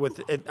they're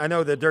I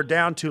know that they're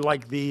down to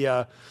like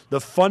the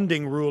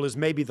funding rule is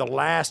maybe the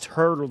last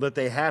hurdle that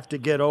they have to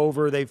get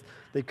over. They've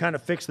kind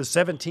of fixed the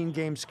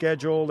 17-game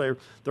schedule.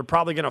 They're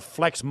probably going to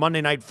flex Monday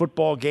Night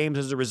Football games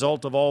as a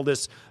result of all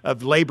this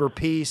of labor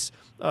peace.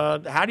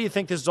 How do you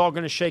think this is all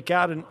going to shake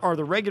out? And are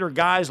the regular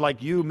guys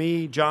like you,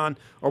 me, John,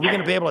 are we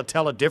going to be able to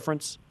tell a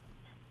difference?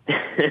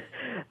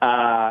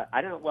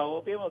 I don't. Well,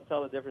 we'll be able to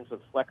tell the difference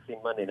with flexing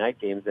Monday night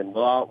games, and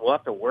we'll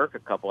have to work a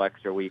couple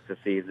extra weeks a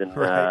season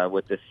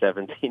with this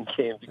 17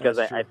 games because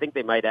I think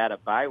they might add a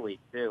bye week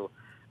too.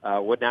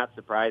 Would not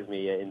surprise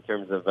me in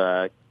terms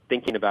of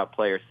thinking about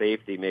player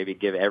safety. Maybe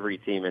give every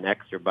team an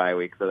extra bye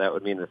week, so that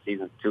would mean the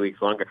season's 2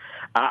 weeks longer.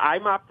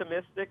 I'm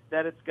optimistic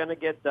that it's going to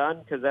get done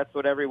because that's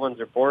what everyone's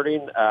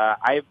reporting.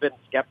 I've been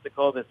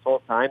skeptical this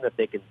whole time that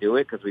they can do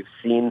it because we've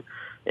seen.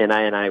 And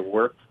I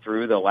worked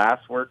through the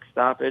last work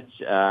stoppage,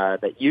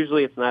 that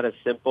usually it's not as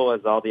simple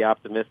as all the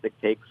optimistic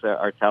takes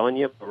are telling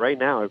you. But right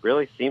now, it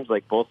really seems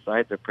like both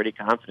sides are pretty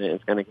confident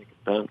it's going to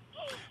get done.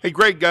 Hey,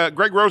 Greg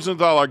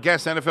Rosenthal, our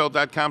guest,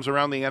 NFL.com's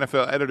Around the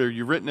NFL editor.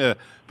 You've written a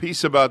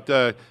piece about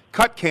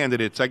cut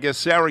candidates, I guess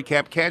salary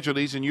cap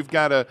casualties, and you've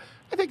got I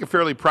think a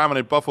fairly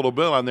prominent Buffalo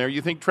Bill on there.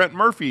 You think Trent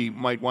Murphy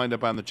might wind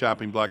up on the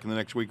chopping block in the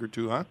next week or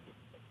two, huh?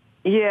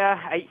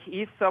 Yeah,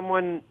 he's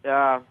someone,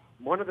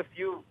 one of the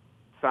few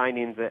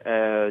signings,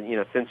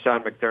 since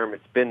Sean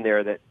McDermott's been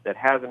there that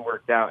hasn't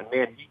worked out. And,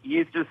 man,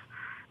 he's just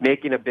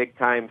making a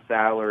big-time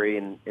salary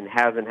and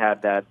hasn't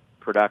had that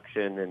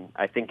production. And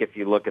I think if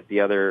you look at the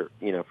other,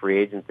 free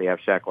agents, they have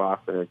Shaq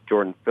Lawson or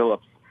Jordan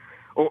Phillips,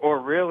 or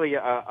really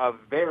a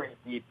very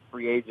deep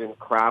free agent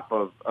crop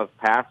of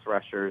pass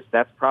rushers.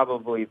 That's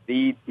probably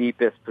the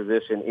deepest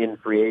position in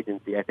free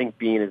agency. I think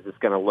Bean is just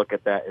going to look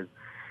at that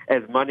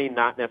as money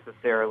not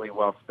necessarily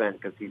well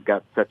spent because he's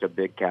got such a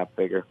big cap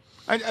figure.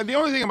 The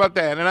only thing about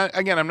that,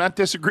 and I'm not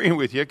disagreeing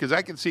with you because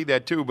I can see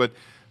that too, but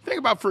the thing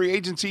about free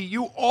agency,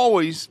 you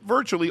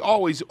virtually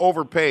always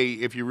overpay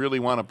if you really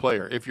want a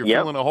player. If you're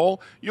filling a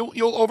hole,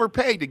 you'll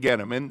overpay to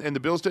get him, and the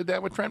Bills did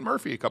that with Trent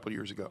Murphy a couple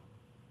years ago.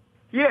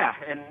 Yeah,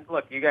 and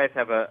look, you guys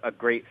have a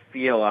great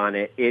feel on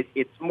it.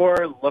 It's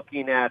more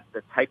looking at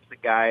the types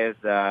of guys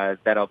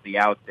that'll be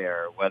out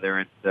there, whether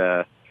it's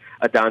a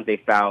Dante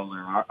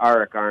Fowler,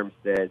 Arik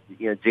Armstead,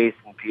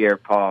 Jason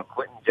Pierre-Paul,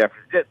 Quentin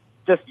Jefferson,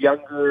 just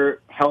younger,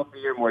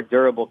 healthier, more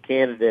durable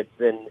candidates.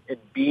 And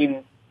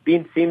Bean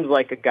seems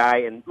like a guy,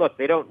 and look,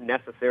 they don't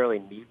necessarily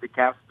need the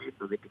cap space,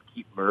 so they could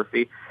keep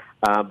Murphy.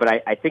 But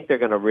I think they're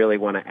going to really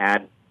want to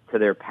add to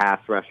their pass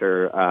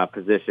rusher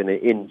position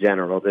in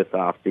general this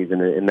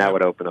offseason, and that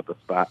would open up a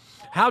spot.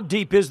 How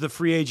deep is the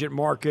free agent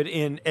market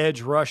in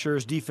edge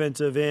rushers,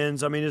 defensive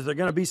ends? I mean, is there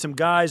going to be some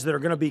guys that are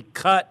going to be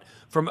cut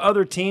from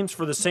other teams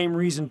for the same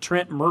reason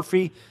Trent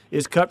Murphy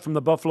is cut from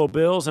the Buffalo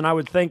Bills? And I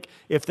would think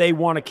if they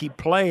want to keep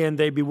playing,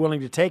 they'd be willing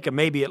to take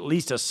maybe at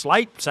least a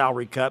slight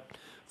salary cut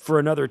for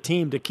another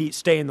team to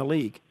stay in the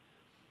league.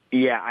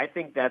 Yeah, I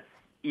think that's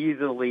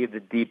easily the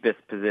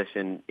deepest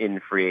position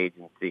in free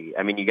agency.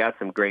 I mean, you got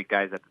some great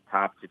guys at the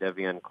top,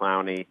 Jadeveon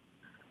Clowney.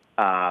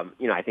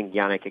 I think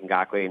Yannick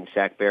Ngakoue and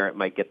Shaq Barrett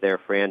might get their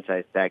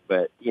franchise tag,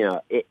 but,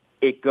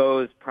 it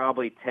goes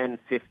probably 10,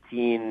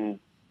 15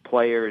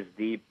 players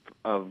deep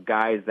of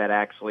guys that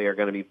actually are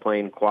going to be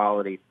playing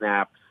quality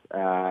snaps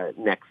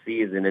next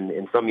season,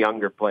 and some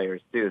younger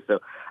players too. So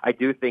I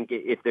do think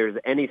if there's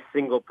any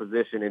single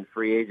position in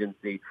free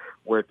agency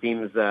where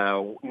teams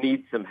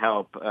need some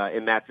help,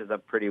 it matches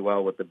up pretty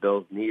well with the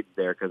Bills' needs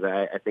there because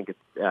I think it's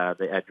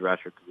the edge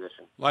rusher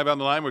position. Live on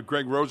the line with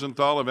Greg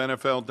Rosenthal of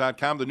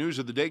NFL.com. The news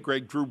of the day,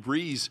 Greg, Drew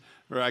Brees,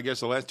 or I guess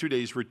the last 2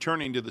 days,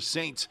 returning to the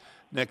Saints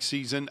next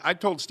season. I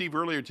told Steve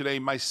earlier today,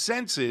 my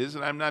sense is,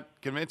 and I'm not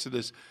convinced of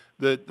this,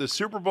 that the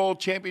Super Bowl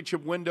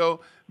championship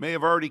window may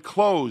have already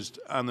closed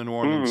on the New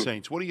Orleans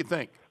Saints. What do you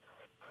think?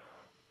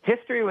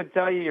 History would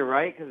tell you you're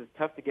right because it's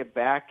tough to get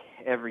back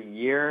every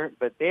year.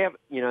 But they have,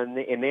 and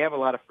they have a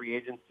lot of free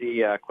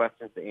agency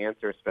questions to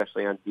answer,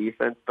 especially on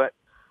defense. But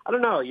I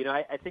don't know.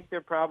 I think they're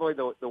probably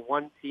the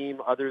one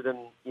team other than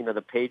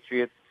the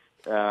Patriots,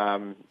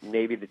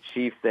 maybe the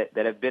Chiefs that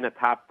have been a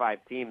top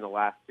 5 team the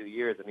last 2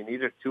 years. I mean,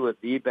 these are two of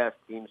the best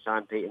teams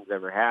Sean Payton's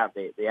ever had.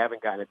 They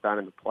haven't gotten it done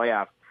in the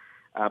playoffs.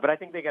 But I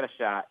think they got a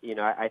shot.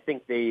 I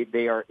think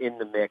they are in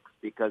the mix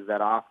because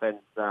that offense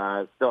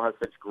still has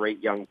such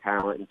great young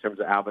talent in terms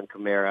of Alvin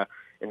Kamara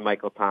and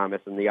Michael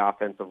Thomas and the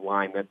offensive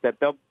line that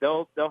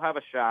they'll have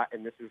a shot.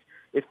 And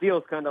it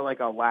feels kind of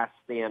like a last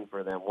stand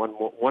for them.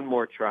 One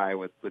more try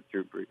with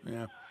Drew Brees.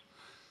 Yeah.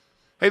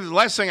 Hey, the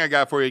last thing I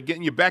got for you,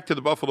 getting you back to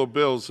the Buffalo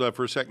Bills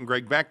for a second,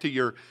 Greg, back to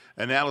your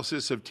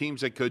analysis of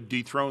teams that could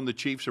dethrone the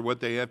Chiefs or what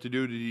they have to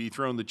do to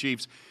dethrone the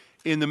Chiefs.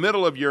 in the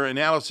middle of your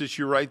analysis,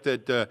 you write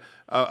that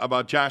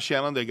about Josh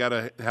Allen, they got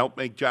to help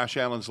make Josh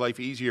Allen's life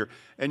easier.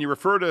 And you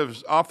refer to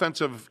his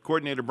offensive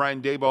coordinator,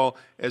 Brian Daboll,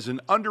 as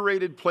an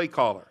underrated play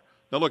caller.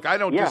 Now, look, I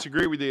don't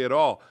disagree with you at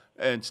all.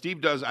 And Steve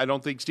does. I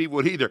don't think Steve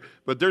would either.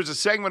 But there's a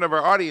segment of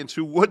our audience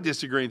who would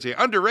disagree and say,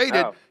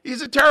 underrated? Oh.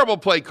 He's a terrible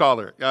play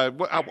caller.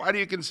 Why do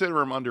you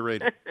consider him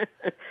underrated?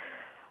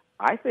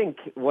 I think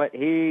what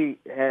he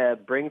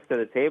brings to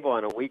the table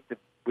on a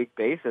week-to-week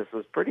basis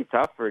was pretty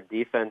tough for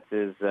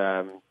defenses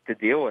to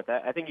deal with.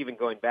 I think even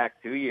going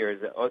back 2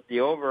 years,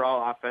 the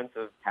overall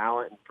offensive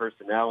talent and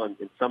personnel and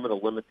some of the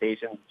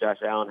limitations Josh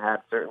Allen had,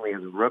 certainly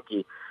as a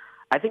rookie,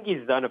 I think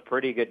he's done a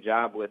pretty good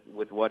job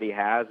with what he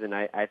has. And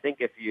I think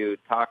if you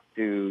talk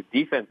to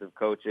defensive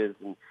coaches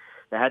and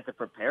that had to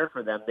prepare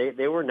for them,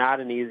 they were not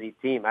an easy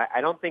team.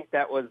 I don't think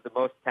that was the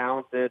most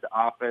talented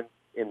offense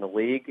in the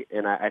league,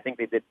 and I think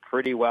they did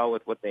pretty well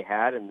with what they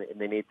had, and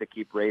they need to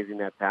keep raising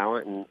that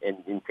talent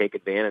and take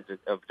advantage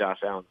of Josh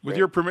Allen. With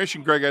your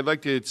permission, Greg, I'd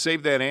like to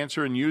save that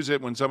answer and use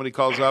it when somebody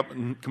calls up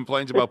and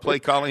complains about play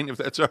calling, if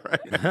that's all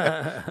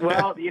right.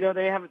 Well,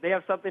 they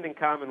have something in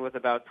common with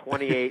about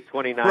 28,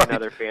 29 right.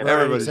 other fans.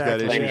 Everybody's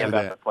got issues with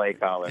that. The play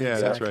caller. Yeah,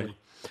 exactly. That's right.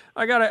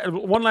 I got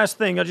one last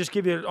thing. I'll just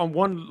give you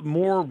one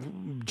more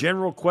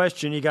general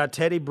question. You got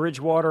Teddy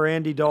Bridgewater,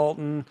 Andy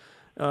Dalton,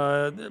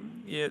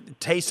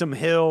 Taysom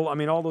Hill. I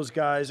mean, all those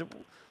guys.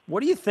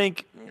 What do you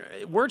think?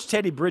 Where's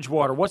Teddy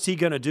Bridgewater? What's he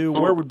going to do?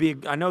 Where would be?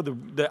 I know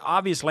the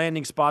obvious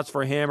landing spots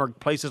for him are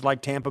places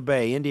like Tampa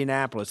Bay,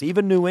 Indianapolis,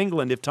 even New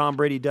England if Tom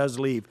Brady does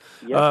leave.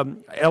 Yep.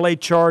 L.A.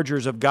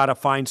 Chargers have got to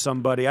find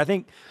somebody. I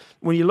think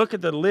when you look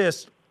at the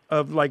list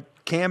of like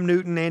Cam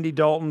Newton, Andy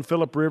Dalton,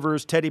 Phillip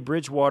Rivers, Teddy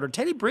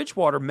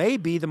Bridgewater may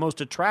be the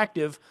most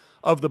attractive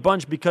of the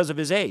bunch because of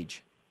his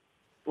age.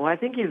 Well, I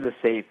think he's the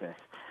safest.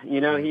 You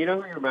know who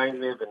he reminds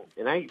me of,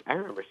 and I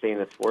remember saying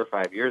this 4 or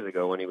 5 years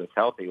ago when he was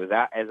healthy, was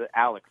as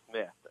Alex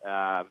Smith.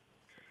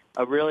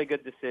 A really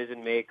good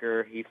decision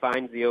maker. He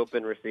finds the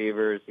open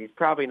receivers. He's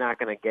probably not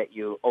going to get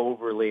you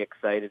overly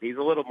excited. He's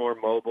a little more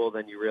mobile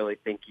than you really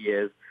think he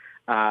is.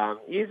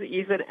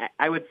 He's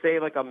I would say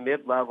like a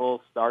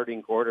mid-level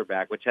starting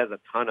quarterback, which has a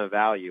ton of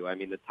value. I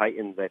mean, the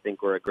Titans, I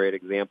think, were a great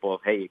example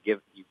of, hey, you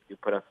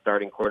put a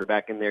starting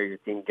quarterback in there, your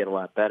team get a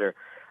lot better.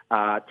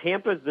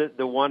 Tampa's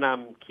the one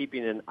I'm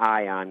keeping an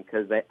eye on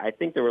because I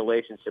think the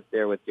relationship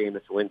there with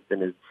Jameis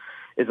Winston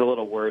is a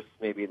little worse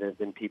maybe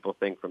than people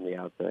think from the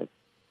outside.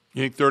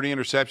 You think 30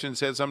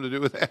 interceptions had something to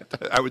do with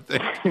that? I would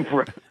think.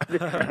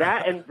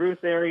 That and Bruce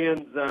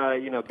Arians,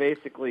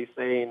 basically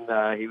saying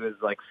he was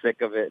like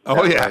sick of it.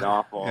 Right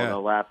awful in the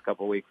last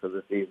couple weeks of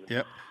the season.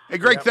 Yep. Hey,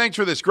 Greg, thanks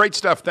for this. Great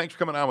stuff. Thanks for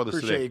coming on with us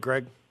today. Appreciate you,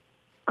 Greg.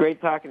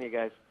 Great talking to you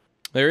guys.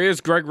 There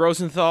is Greg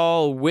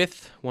Rosenthal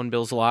with One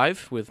Bills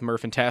Live with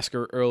Murph and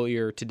Tasker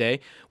earlier today.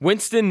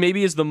 Winston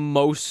maybe is the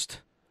most,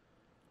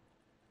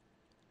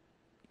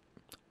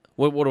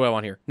 what do I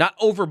want here? Not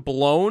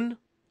overblown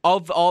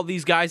of all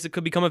these guys that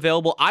could become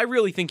available. I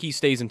really think he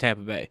stays in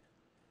Tampa Bay.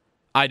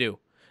 I do.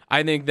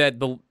 I think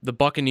that the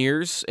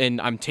Buccaneers, and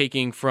I'm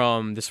taking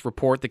from this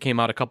report that came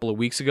out a couple of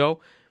weeks ago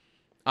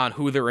on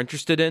who they're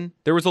interested in.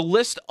 There was a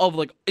list of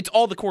it's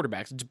all the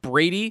quarterbacks. It's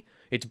Brady,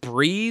 it's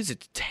Breeze,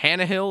 it's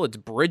Tannehill, it's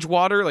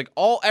Bridgewater,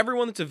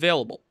 everyone that's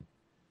available.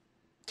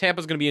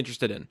 Tampa's going to be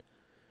interested in.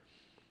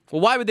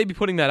 Well, why would they be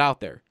putting that out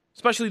there?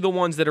 Especially the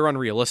ones that are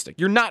unrealistic.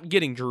 You're not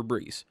getting Drew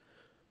Brees.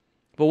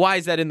 But why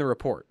is that in the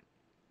report?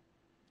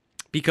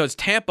 Because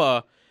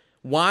Tampa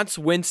wants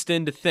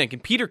Winston to think.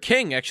 And Peter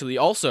King actually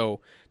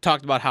also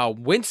talked about how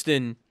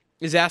Winston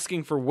is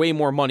asking for way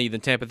more money than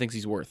Tampa thinks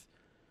he's worth.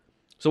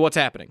 So what's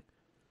happening?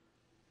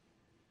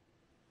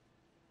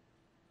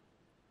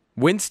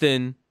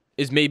 Winston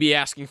is maybe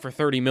asking for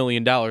 $30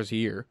 million a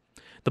year.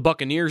 The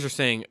Buccaneers are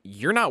saying,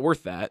 you're not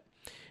worth that.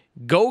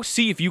 Go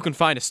see if you can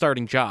find a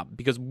starting job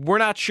because we're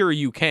not sure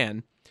you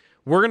can.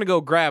 We're going to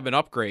go grab an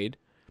upgrade.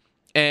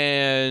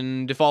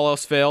 And if all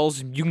else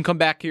fails, you can come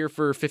back here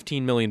for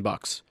 $15 million.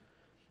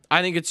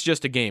 I think it's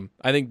just a game.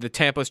 I think the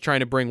Tampa's trying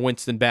to bring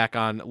Winston back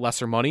on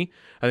lesser money.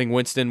 I think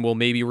Winston will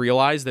maybe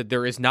realize that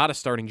there is not a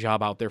starting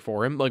job out there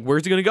for him.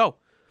 Where's he going to go?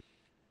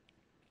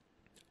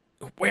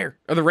 Where?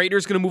 Are the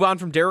Raiders going to move on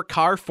from Derek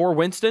Carr for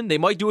Winston? They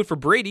might do it for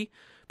Brady,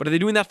 but are they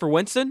doing that for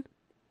Winston?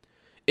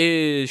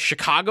 Is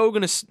Chicago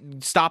going to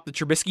stop the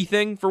Trubisky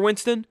thing for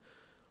Winston?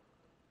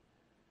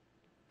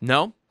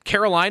 No.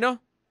 Carolina?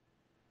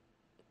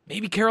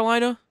 Maybe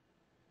Carolina?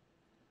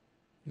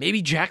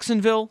 Maybe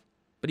Jacksonville?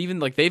 But even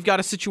they've got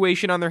a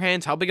situation on their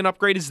hands. How big an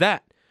upgrade is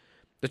that?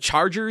 The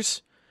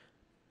Chargers?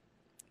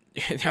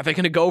 Are they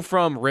going to go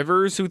from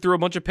Rivers, who threw a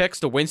bunch of picks,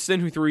 to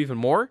Winston, who threw even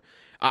more?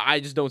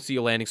 I just don't see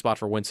a landing spot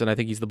for Winston. I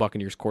think he's the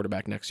Buccaneers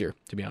quarterback next year,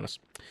 to be honest.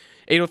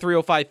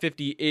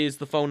 803-0550 is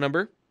the phone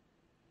number.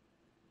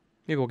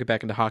 Maybe we'll get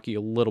back into hockey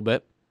a little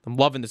bit. I'm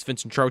loving this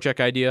Vincent Trocheck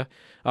idea.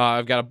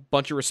 I've got a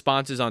bunch of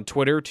responses on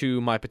Twitter to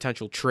my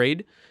potential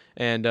trade.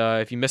 And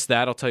if you missed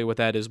that, I'll tell you what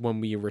that is when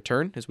we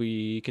return as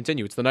we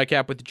continue. It's the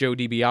Nightcap with Joe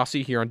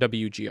DiBiase here on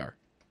WGR.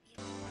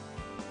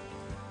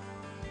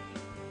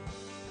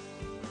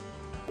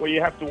 what you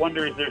have to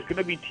wonder is there's going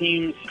to be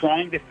teams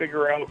trying to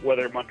figure out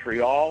whether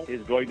Montreal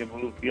is going to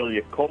move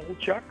Ilya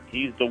Kovalchuk.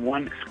 He's the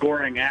one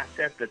scoring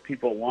asset that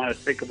people want to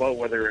think about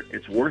whether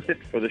it's worth it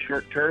for the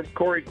short term.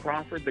 Corey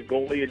Crawford, the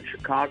goalie in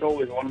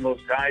Chicago, is one of those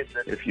guys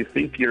that if you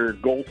think your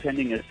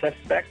goaltending is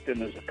suspect,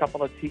 and there's a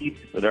couple of teams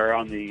that are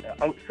on the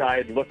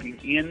outside looking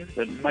in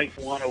that might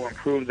want to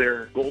improve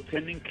their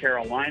goaltending,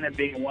 Carolina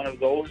being one of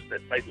those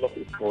that might look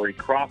at Corey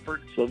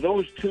Crawford. So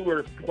those two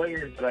are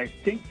players that I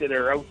think that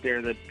are out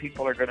there that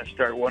people are going to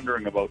start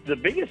wondering about. The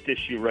biggest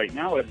issue right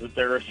now is that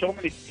there are so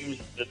many teams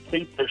that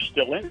think they're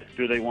still in it.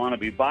 Do they want to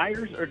be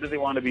buyers or do they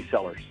want to be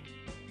sellers?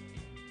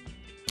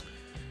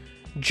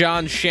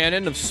 John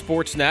Shannon of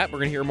Sportsnet. We're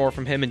going to hear more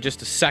from him in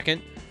just a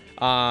second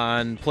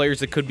on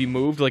players that could be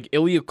moved, like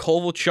Ilya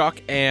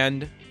Kovalchuk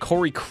and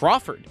Corey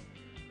Crawford.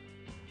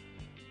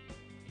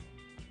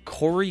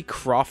 Corey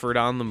Crawford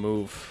on the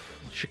move.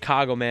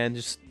 Chicago, man,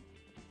 just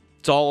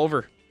it's all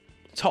over.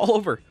 It's all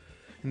over.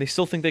 And they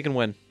still think they can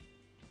win.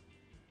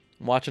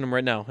 I'm watching them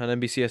right now on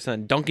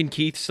NBCSN. Duncan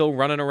Keith still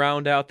running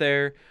around out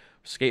there,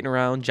 skating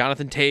around.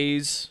 Jonathan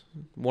Toews,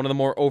 one of the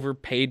more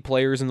overpaid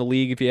players in the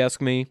league, if you ask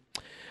me.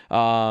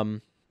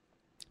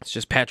 It's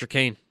just Patrick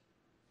Kane.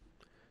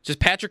 Just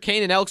Patrick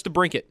Kane and Alex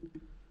DeBrincat.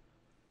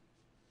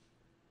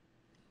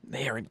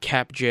 They are in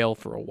cap jail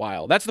for a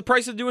while. That's the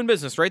price of doing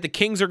business, right? The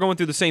Kings are going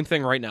through the same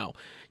thing right now.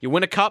 You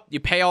win a cup, you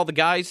pay all the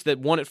guys that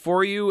won it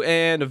for you,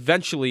 and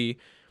eventually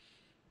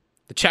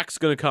the check's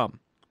going to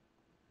come.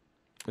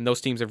 And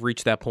those teams have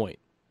reached that point.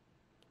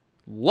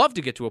 Love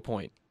to get to a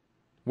point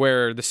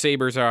where the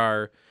Sabres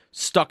are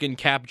stuck in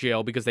cap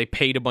jail because they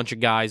paid a bunch of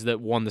guys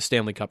that won the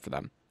Stanley Cup for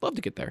them. Love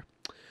to get there.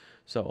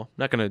 So I'm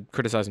not going to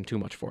criticize them too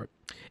much for it.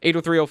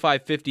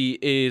 803-0550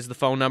 is the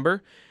phone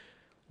number.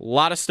 A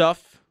lot of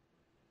stuff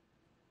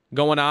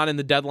going on in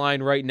the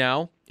deadline right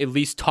now, at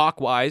least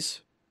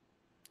talk-wise.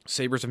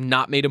 Sabres have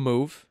not made a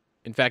move.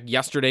 In fact,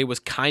 yesterday was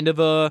kind of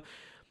a...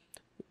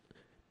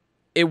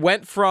 It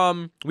went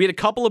from... We had a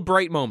couple of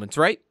bright moments,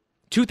 right?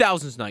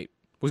 2000s night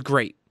was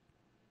great.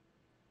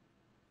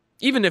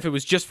 Even if it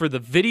was just for the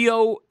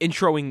video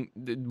introing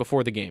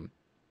before the game.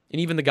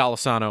 And even the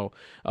Golisano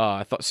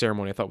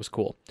ceremony I thought was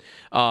cool.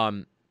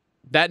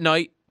 That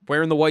night,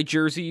 wearing the white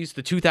jerseys,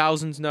 the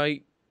 2000s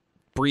night,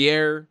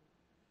 Briere,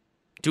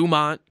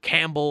 Dumont,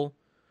 Campbell,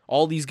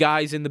 all these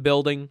guys in the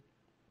building.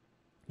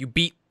 You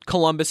beat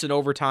Columbus in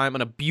overtime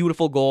on a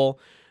beautiful goal.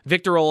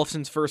 Victor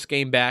Olofsson's first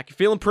game back. You're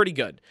feeling pretty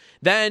good.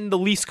 Then the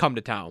Leafs come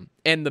to town,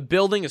 and the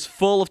building is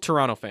full of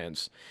Toronto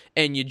fans,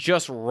 and you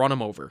just run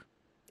them over.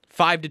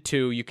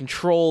 5-2. You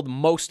controlled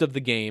most of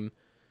the game.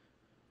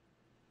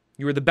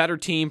 You were the better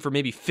team for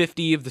maybe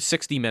 50 of the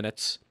 60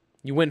 minutes.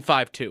 You win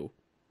 5-2.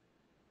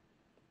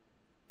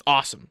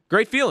 Awesome.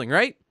 Great feeling,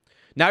 right?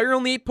 Now you're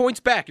only 8 points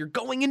back. You're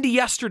going into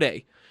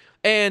yesterday.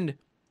 And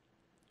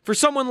for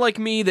someone like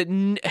me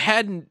that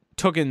hadn't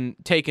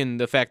taken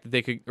the fact that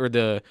they could, or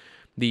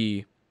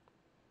the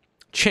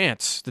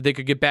chance that they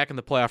could get back in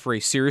the playoff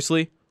race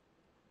seriously,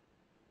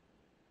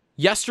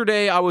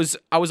 yesterday I was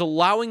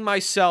allowing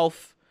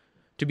myself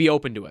to be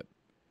open to it.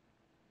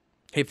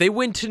 Hey, if they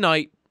win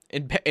tonight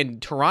and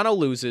Toronto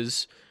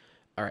loses,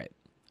 all right,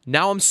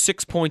 now I'm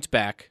 6 points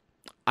back.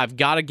 I've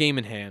got a game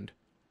in hand.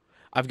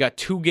 I've got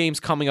 2 games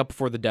coming up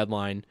before the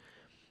deadline.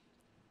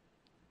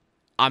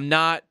 I'm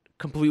not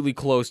completely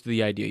close to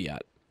the idea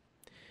yet.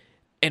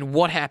 And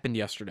what happened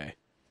yesterday?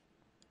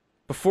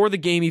 Before the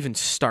game even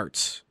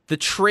starts, the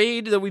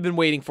trade that we've been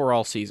waiting for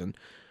all season,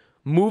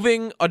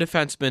 moving a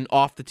defenseman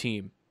off the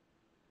team,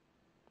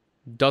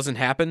 doesn't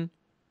happen.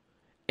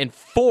 And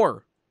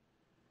 4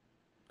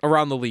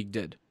 around the league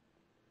did.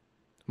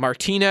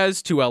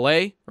 Martinez to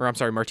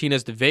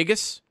Martinez to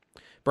Vegas,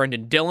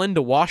 Brendan Dillon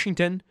to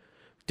Washington,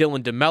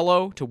 Dylan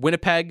DeMello to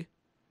Winnipeg,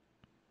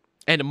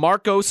 and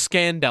Marco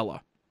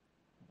Scandella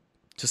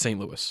to St.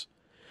 Louis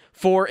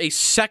for a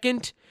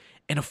second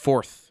and a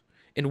fourth.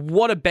 And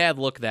what a bad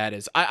look that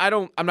is.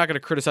 I'm not going to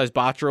criticize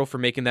Botro for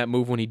making that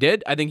move when he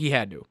did. I think he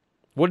had to.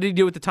 What did he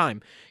do at the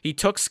time? He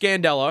took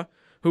Scandella,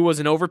 who was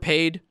an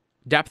overpaid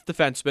depth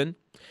defenseman,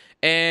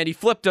 and he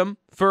flipped him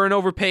for an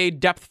overpaid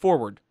depth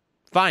forward.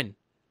 Fine.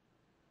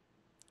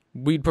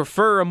 We'd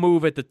prefer a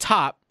move at the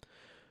top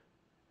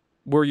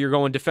where you're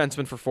going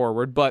defenseman for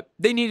forward, but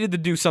they needed to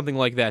do something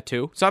like that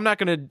too. So I'm not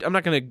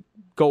gonna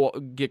go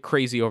get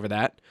crazy over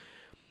that.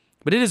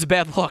 But it is a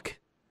bad look.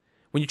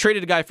 When you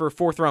traded a guy for a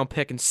 4th round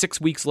pick and 6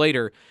 weeks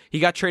later, he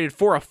got traded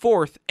for a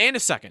 4th and a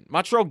 2nd.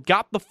 Montreal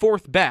got the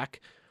 4th back,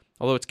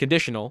 although it's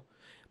conditional,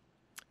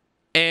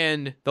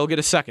 and they'll get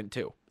a 2nd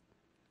too.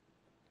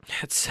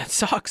 That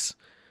sucks.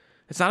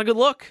 It's not a good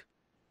look.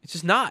 It's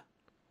just not.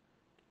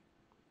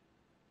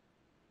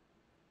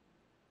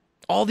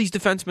 All these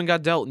defensemen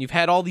got dealt, and you've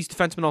had all these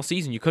defensemen all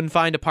season. You couldn't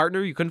find a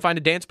partner. You couldn't find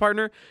a dance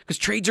partner because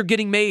trades are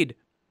getting made.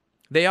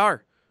 They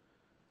are.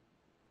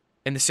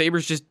 And the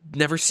Sabres just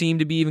never seem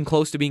to be even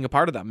close to being a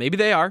part of that. Maybe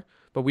they are,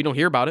 but we don't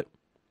hear about it.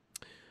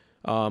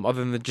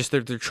 Other than just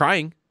they're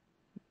trying.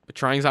 But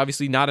trying is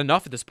obviously not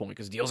enough at this point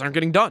because deals aren't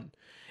getting done.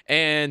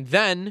 And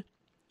then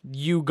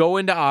you go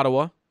into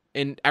Ottawa,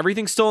 and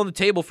everything's still on the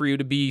table for you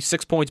to be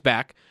 6 points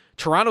back.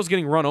 Toronto's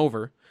getting run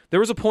over. There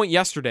was a point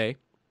yesterday,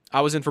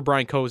 I was in for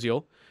Brian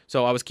Koziel,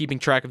 so I was keeping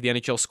track of the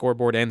NHL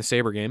scoreboard and the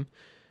Sabre game,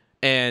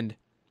 and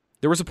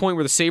there was a point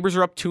where the Sabres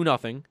are up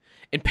 2-0,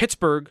 and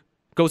Pittsburgh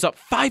goes up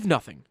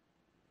 5-0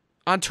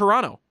 on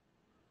Toronto.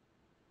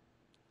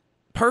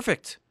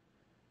 Perfect.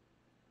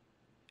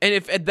 And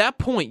if at that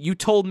point you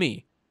told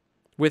me,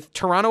 with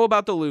Toronto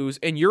about to lose,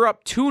 and you're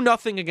up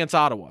 2-0 against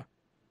Ottawa,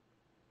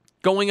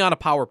 going on a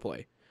power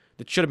play,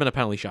 that should have been a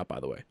penalty shot, by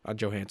the way, on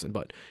Johansson,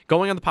 but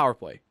going on the power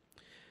play,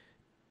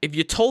 if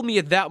you told me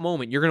at that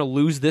moment you're going to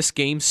lose this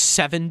game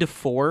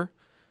 7-4,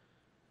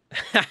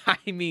 I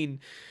mean,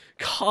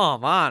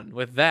 come on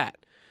with that.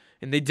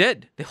 And they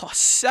did. They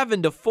lost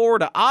 7-4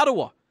 to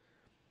Ottawa.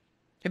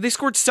 Have they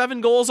scored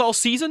 7 goals all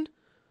season?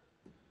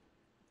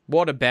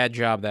 What a bad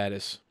job that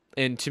is.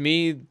 And to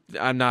me,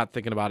 I'm not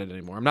thinking about it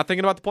anymore. I'm not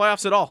thinking about the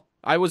playoffs at all.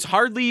 I was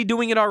hardly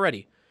doing it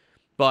already.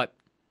 But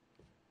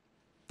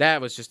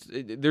that was just,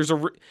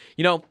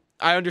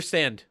 I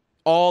understand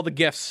all the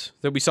gifts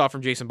that we saw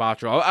from Jason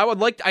Botterill.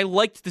 I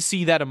liked to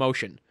see that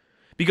emotion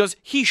because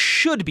he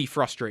should be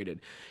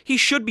frustrated. He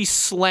should be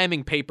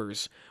slamming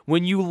papers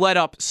when you let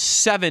up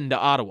 7 to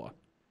Ottawa.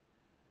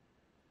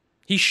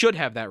 He should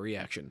have that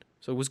reaction.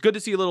 So it was good to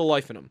see a little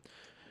life in him.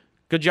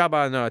 Good job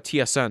on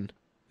TSN.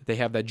 They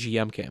have that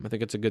GM cam. I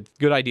think it's a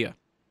good idea.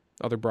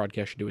 Other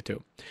broadcasts should do it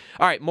too.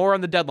 All right, more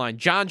on the deadline.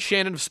 John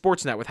Shannon of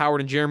Sportsnet with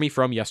Howard and Jeremy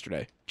from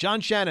yesterday. John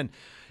Shannon,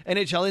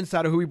 NHL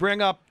insider, who we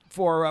bring on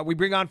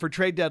for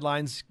trade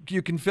deadlines.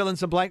 You can fill in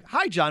some blank.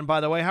 Hi, John.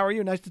 By the way, how are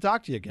you? Nice to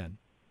talk to you again.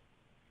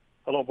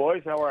 Hello,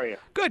 boys. How are you?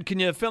 Good. Can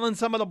you fill in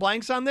some of the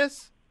blanks on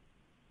this?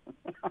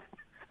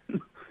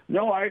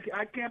 No, I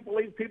can't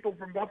believe people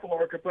from Buffalo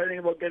are complaining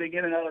about getting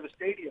in and out of the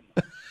stadium.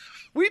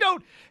 We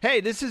don't. Hey,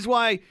 this is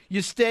why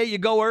you stay. You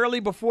go early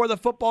before the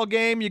football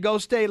game. You go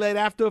stay late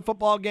after a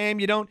football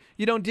game. You don't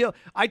deal.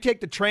 I take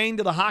the train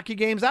to the hockey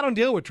games. I don't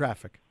deal with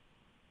traffic.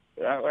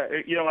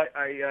 I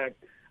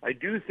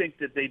do think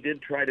that they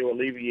did try to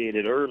alleviate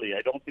it early.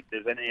 I don't think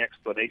there's any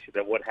explanation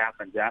of what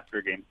happens after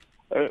a game.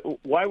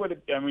 Why would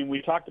it? I mean,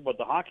 we talked about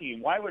the hockey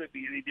game. Why would it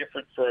be any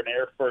different for an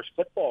Air Force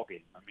football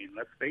game? I mean,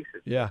 let's face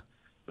it. Yeah.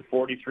 The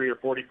 43 or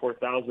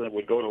 44,000 that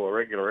would go to a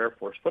regular Air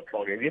Force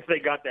football game, if they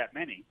got that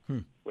many,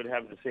 would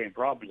have the same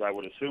problems, I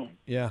would assume.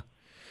 Yeah.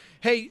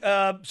 Hey,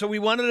 so we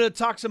wanted to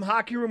talk some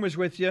hockey rumors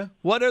with you.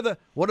 What are the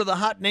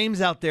hot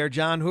names out there,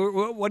 John?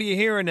 What are you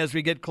hearing as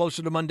we get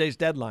closer to Monday's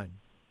deadline?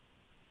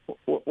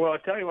 Well, I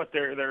tell you what,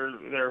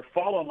 they're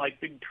falling like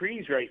big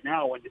trees right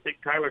now. When you think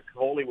Tyler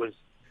Toffoli was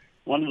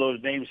one of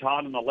those names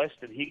hot on the list,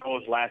 and he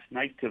goes last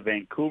night to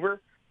Vancouver.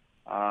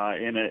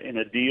 In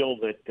a deal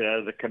that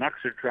the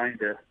Canucks are trying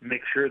to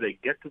make sure they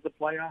get to the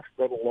playoffs,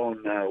 let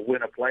alone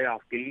win a playoff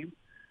game.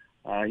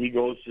 He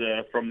goes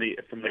from the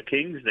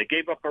Kings. They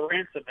gave up a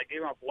ransom. They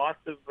gave up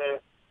lots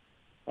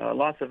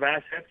of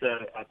assets,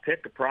 a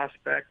pick, a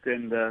prospect,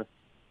 and a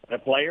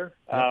player.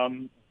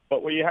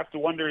 But what you have to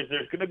wonder is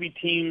there's going to be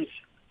teams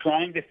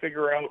trying to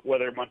figure out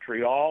whether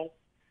Montreal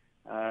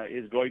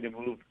is going to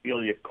move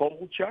Ilya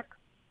Kovalchuk.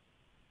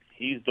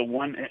 He's the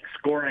one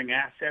scoring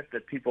asset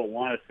that people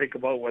want to think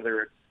about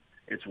whether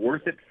it's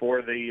worth it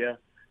for the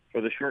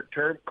short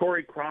term.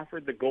 Corey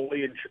Crawford, the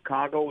goalie in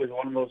Chicago, is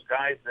one of those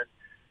guys that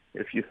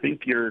if you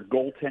think your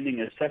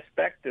goaltending is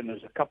suspect, and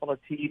there's a couple of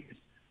teams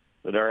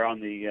that are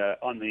on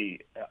the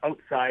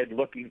outside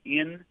looking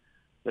in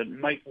that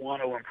might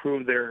want to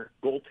improve their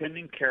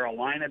goaltending.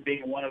 Carolina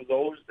being one of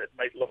those that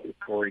might look at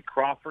Corey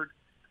Crawford.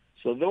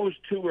 So those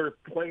two are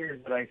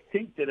players that I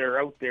think that are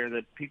out there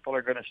that people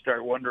are going to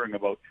start wondering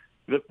about.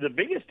 The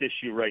biggest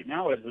issue right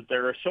now is that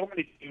there are so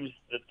many teams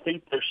that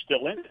think they're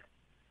still in it.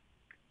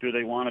 Do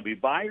they want to be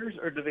buyers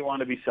or do they want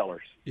to be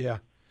sellers? Yeah.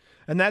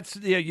 And that's,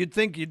 you'd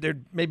think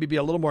there'd maybe be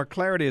a little more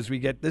clarity as we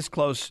get this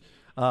close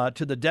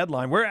to the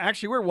deadline.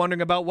 We're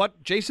wondering about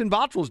what Jason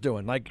Botterill's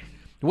doing. Like,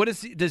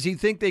 does he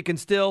think they can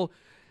still,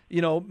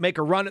 make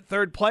a run at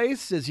third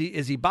place? Is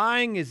he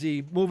buying? Is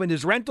he moving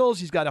his rentals?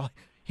 He's got a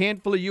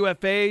handful of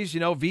UFAs,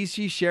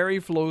 VC, Sherry,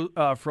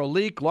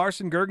 Frolik,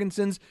 Larson,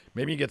 Gergensons.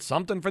 Maybe you get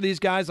something for these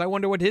guys. I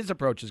wonder what his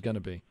approach is going to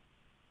be.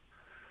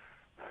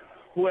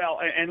 Well,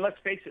 and let's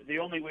face it, the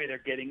only way they're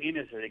getting in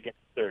is that they get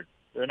third.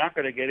 They're not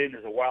going to get in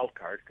as a wild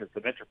card because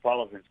the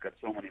Metropolitan's got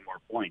so many more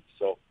points.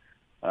 So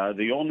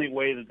the only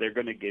way that they're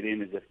going to get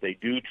in is if they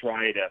do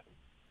try to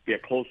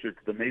get closer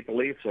to the Maple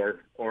Leafs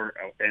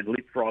and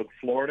leapfrog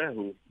Florida,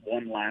 who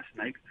won last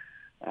night.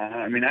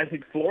 I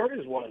think Florida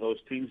is one of those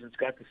teams that's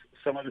got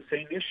some of the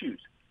same issues.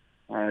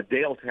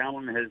 Dale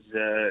Talon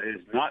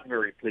is not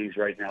very pleased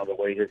right now the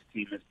way his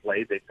team has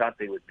played. They thought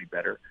they would be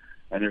better.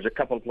 And there's a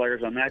couple of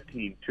players on that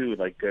team, too,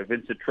 like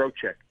Vincent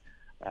Trocheck,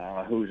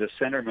 who's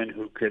a centerman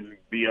who can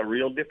be a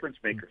real difference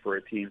maker for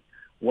a team.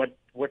 What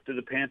do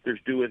the Panthers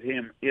do with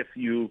him if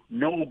you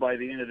know by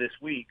the end of this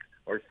week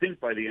or think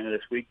by the end of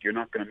this week you're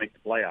not going to make the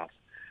playoffs?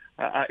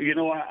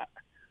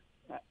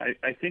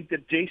 I think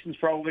that Jason's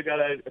probably got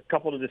a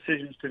couple of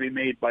decisions to be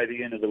made by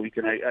the end of the week,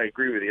 and I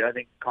agree with you. I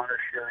think Connor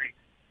Sherry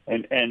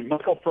and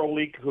Michael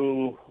Frolik,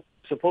 who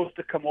supposed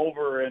to come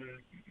over and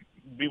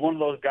be one of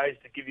those guys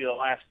to give you the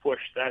last push.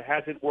 That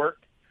hasn't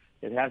worked.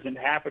 It hasn't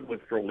happened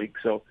with Frolik,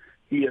 so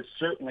he is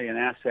certainly an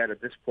asset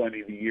at this point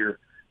of the year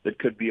that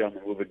could be on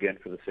the move again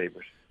for the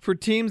Sabres. For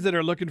teams that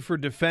are looking for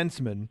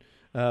defensemen,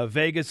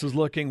 Vegas is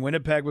looking,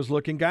 Winnipeg was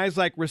looking. Guys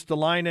like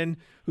Ristolainen,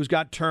 who's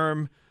got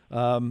term,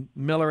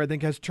 Miller, I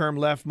think, has term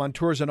left,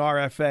 Montour's an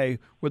RFA.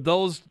 Would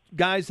those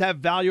guys have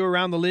value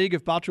around the league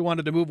if Boucher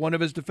wanted to move one of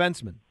his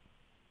defensemen?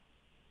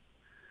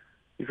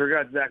 You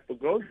forgot Zach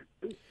Bogosian.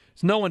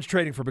 So no one's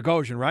trading for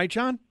Bogosian, right,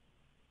 John?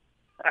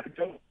 I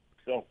don't.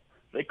 So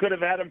they could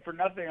have had him for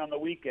nothing on the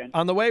weekend.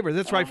 On the waiver.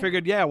 That's why I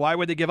figured, why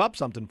would they give up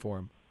something for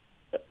him?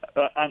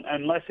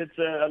 Unless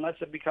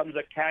it becomes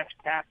a cash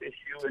cap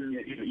issue, and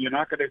you're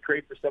not going to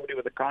trade for somebody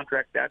with a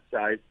contract that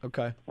size.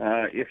 Okay.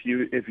 If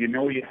you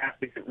know you have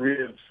to get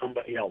rid of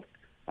somebody else,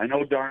 I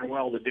know darn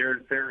well that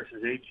Darren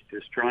Ferris's agent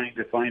is trying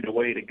to find a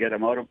way to get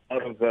him out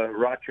of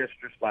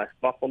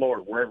Rochester/Buffalo or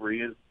wherever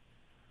he is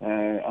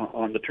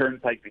on the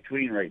turnpike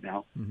between right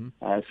now.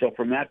 Mm-hmm. So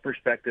from that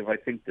perspective, I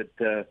think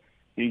that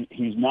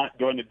he's not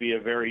going to be a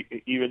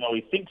very, even though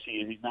he thinks he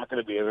is, he's not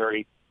going to be a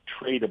very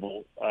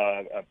tradable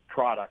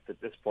product at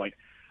this point.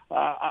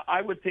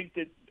 I would think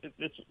that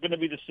it's going to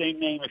be the same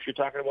name if you're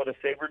talking about a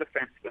Sabre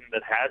defenseman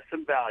that has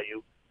some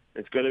value.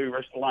 It's going to be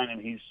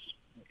Ristolainen.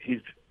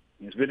 He's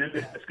been in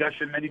this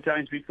discussion many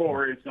times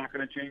before. It's not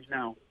going to change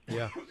now.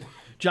 Yeah.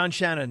 John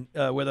Shannon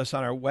with us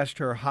on our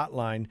Wester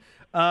hotline.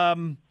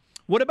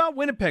 What about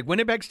Winnipeg?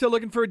 Winnipeg still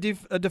looking for a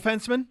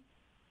defenseman?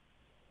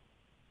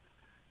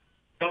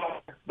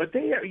 But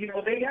they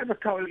have a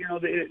couple.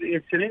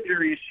 It's an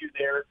injury issue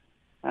there.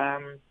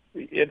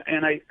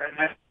 And I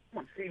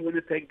don't see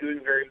Winnipeg doing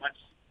very much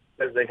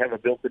as they have a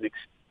built-in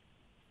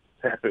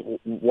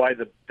why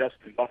the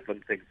Dustin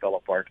Bufflin thing fell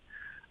apart.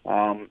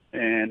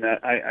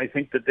 I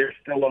think that they're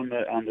still on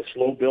the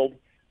slow build.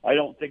 I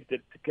don't think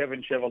that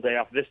Kevin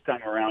Cheveldayoff this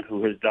time around,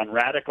 who has done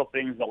radical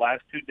things the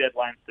last two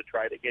deadlines to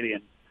try to get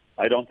in,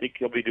 I don't think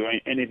he'll be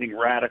doing anything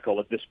radical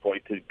at this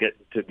point to get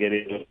into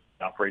the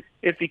operation.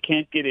 If he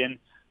can't get in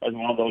as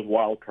one of those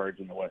wild cards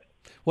in the West.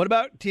 What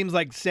about teams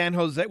like San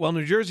Jose? Well,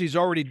 New Jersey's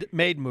already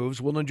made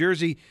moves. Will New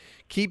Jersey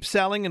keep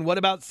selling? And what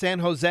about San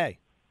Jose?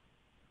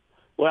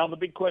 Well, the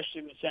big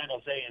question in San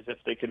Jose is if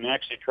they can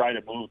actually try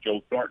to move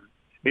Joe Thornton.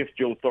 If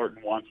Joe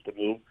Thornton wants to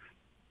move,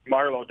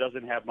 Marleau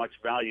doesn't have much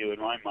value in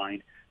my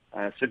mind,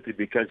 simply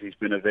because he's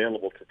been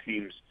available to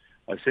teams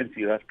since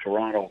he left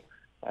Toronto,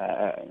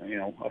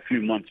 a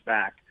few months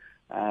back.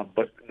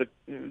 But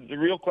the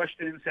real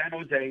question in San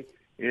Jose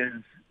is,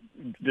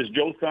 does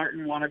Joe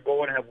Thornton want to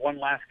go and have one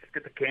last kick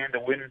at the can to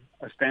win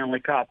a Stanley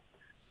Cup?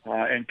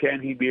 And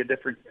can he be a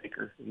difference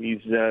maker?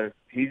 He's at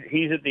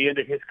the end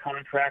of his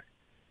contract.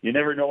 You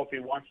never know if he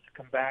wants to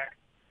come back.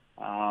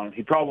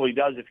 He probably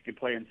does if he can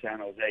play in San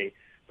Jose.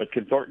 But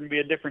can Thornton be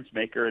a difference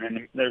maker?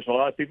 And there's a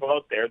lot of people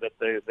out there that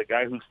the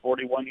guy who's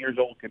 41 years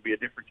old can be a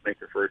difference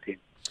maker for a team.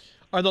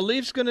 Are the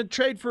Leafs going to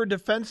trade for a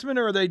defenseman,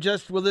 or are they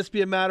will this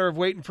be a matter of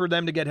waiting for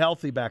them to get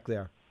healthy back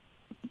there?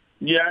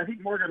 Yeah, I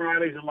think Morgan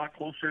Riley's a lot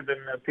closer than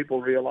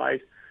people realize.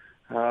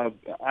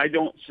 I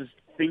don't just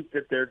think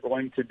that they're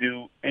going to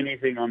do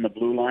anything on the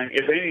blue line.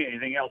 If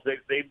anything else,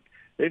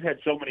 they've had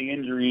so many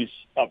injuries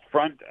up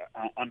front.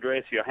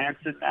 Andreas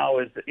Johansson now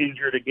is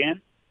injured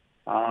again,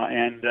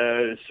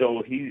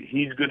 so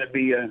he's going to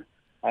be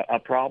a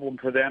problem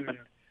for them. And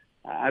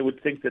I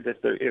would think that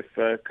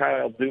if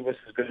Kyle Dubas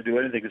is going to do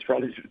anything, it's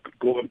probably to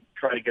go and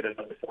try to get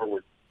another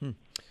forward.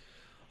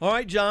 All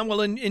right, John.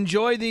 Well,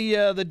 enjoy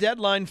the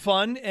deadline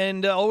fun,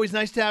 and always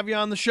nice to have you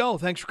on the show.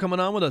 Thanks for coming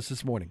on with us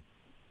this morning.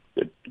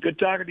 Good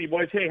talking to you,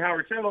 boys. Hey,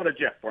 Howard, say hello to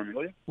Jeff for me,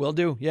 will you? Will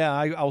do. Yeah,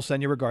 I'll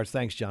send you regards.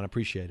 Thanks, John.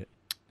 Appreciate it.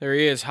 There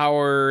he is,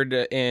 Howard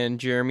and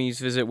Jeremy's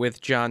visit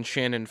with John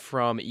Shannon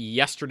from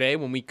yesterday.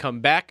 When we come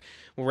back,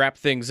 we'll wrap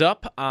things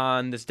up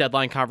on this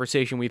deadline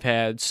conversation we've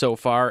had so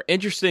far.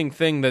 Interesting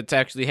thing that's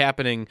actually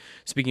happening,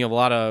 speaking of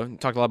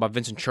talked a lot about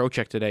Vincent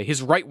Trocheck today.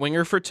 His right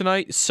winger for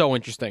tonight is so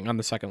interesting on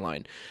the second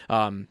line.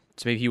 So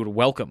maybe he would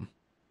welcome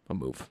a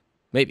move.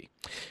 Maybe.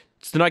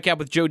 It's the Nightcap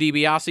with Joe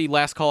DiBiase.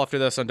 Last call after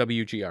this on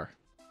WGR.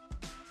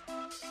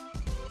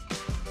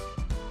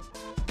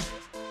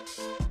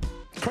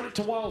 Credit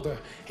to Wilder.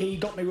 He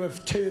got me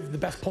with two of the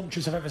best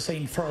punches I've ever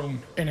seen thrown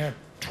in a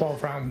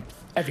 12-round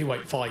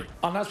heavyweight fight.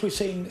 And as we've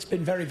seen, it's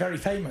been very, very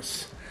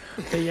famous.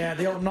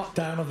 The old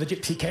knockdown of the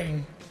Gypsy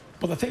King.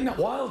 But the thing that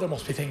Wilder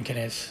must be thinking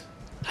is,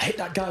 I hit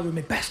that guy with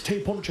my best two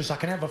punches I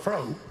can ever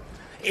throw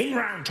in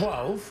round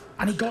 12,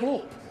 and he got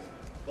up.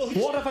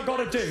 What have I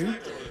got to do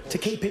to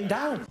keep him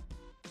down?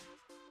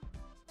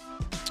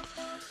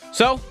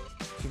 So,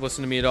 if you've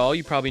listened to me at all,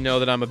 you probably know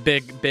that I'm a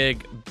big,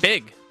 big,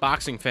 big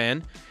boxing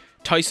fan.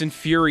 Tyson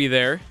Fury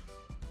there.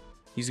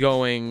 He's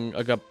going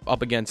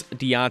up against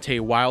Deontay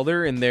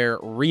Wilder in their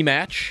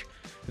rematch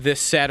this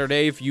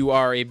Saturday. If you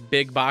are a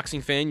big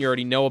boxing fan, you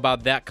already know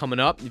about that coming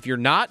up. If you're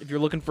not, if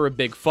you're looking for a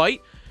big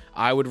fight,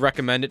 I would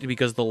recommend it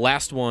because the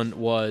last one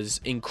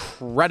was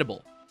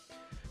incredible.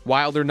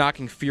 Wilder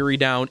knocking Fury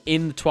down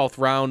in the 12th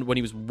round when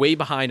he was way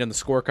behind on the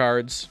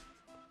scorecards.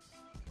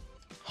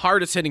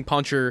 hardest hitting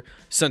puncher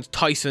since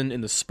Tyson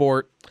in the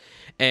sport.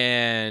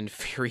 And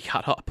Fury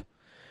got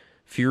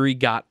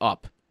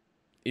up.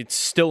 It's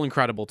still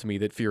incredible to me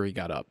that Fury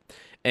got up.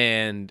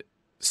 And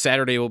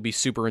Saturday will be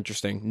super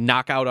interesting.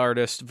 Knockout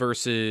artist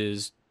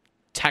versus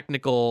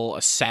technical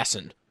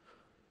assassin,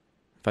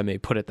 if I may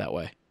put it that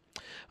way.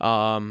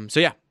 So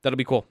yeah, that'll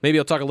be cool. Maybe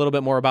I'll talk a little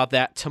bit more about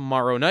that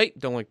tomorrow night.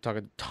 Don't like to talk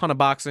a ton of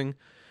boxing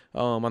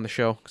on the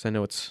show because I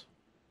know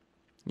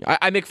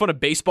I make fun of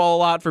baseball a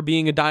lot for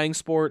being a dying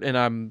sport, and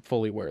I'm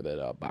fully aware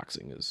that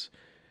boxing is,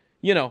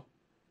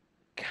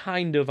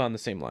 kind of on the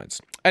same lines.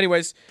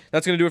 Anyways,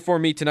 that's going to do it for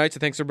me tonight, so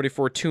thanks everybody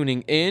for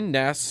tuning in.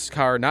 Not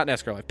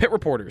NASCAR Live, Pit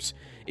Reporters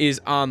is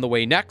on the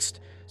way next,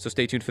 so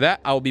stay tuned for that.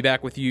 I will be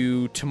back with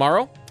you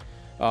tomorrow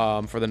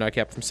for the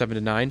Nightcap from 7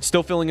 to 9.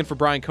 Still filling in for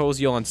Brian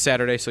Koziel on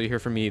Saturday, so you'll hear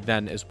from me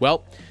then as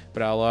well.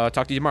 But I'll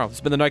talk to you tomorrow. This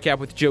has been the Nightcap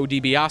with Joe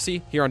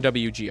DiBiase here on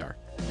WGR.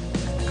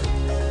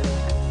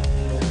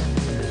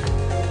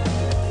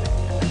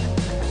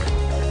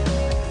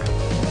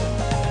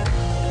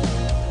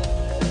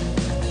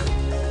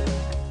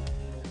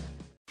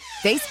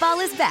 Baseball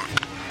is back,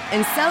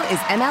 and so is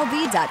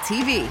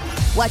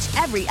MLB.tv.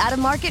 Watch every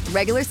out-of-market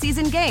regular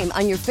season game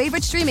on your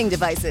favorite streaming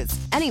devices,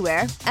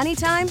 anywhere,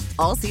 anytime,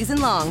 all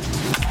season long.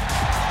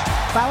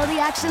 Follow the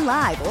action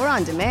live or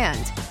on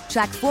demand.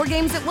 Track 4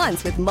 games at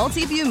once with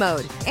multi-view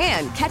mode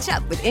and catch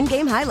up with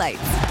in-game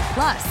highlights.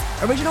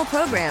 Plus, original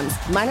programs,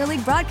 minor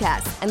league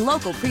broadcasts, and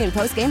local pre- and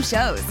post-game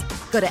shows.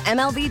 Go to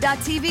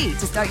MLB.tv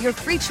to start your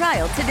free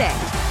trial today.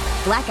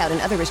 Blackout and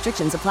other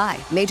restrictions apply.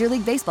 Major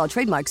League Baseball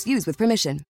trademarks used with permission.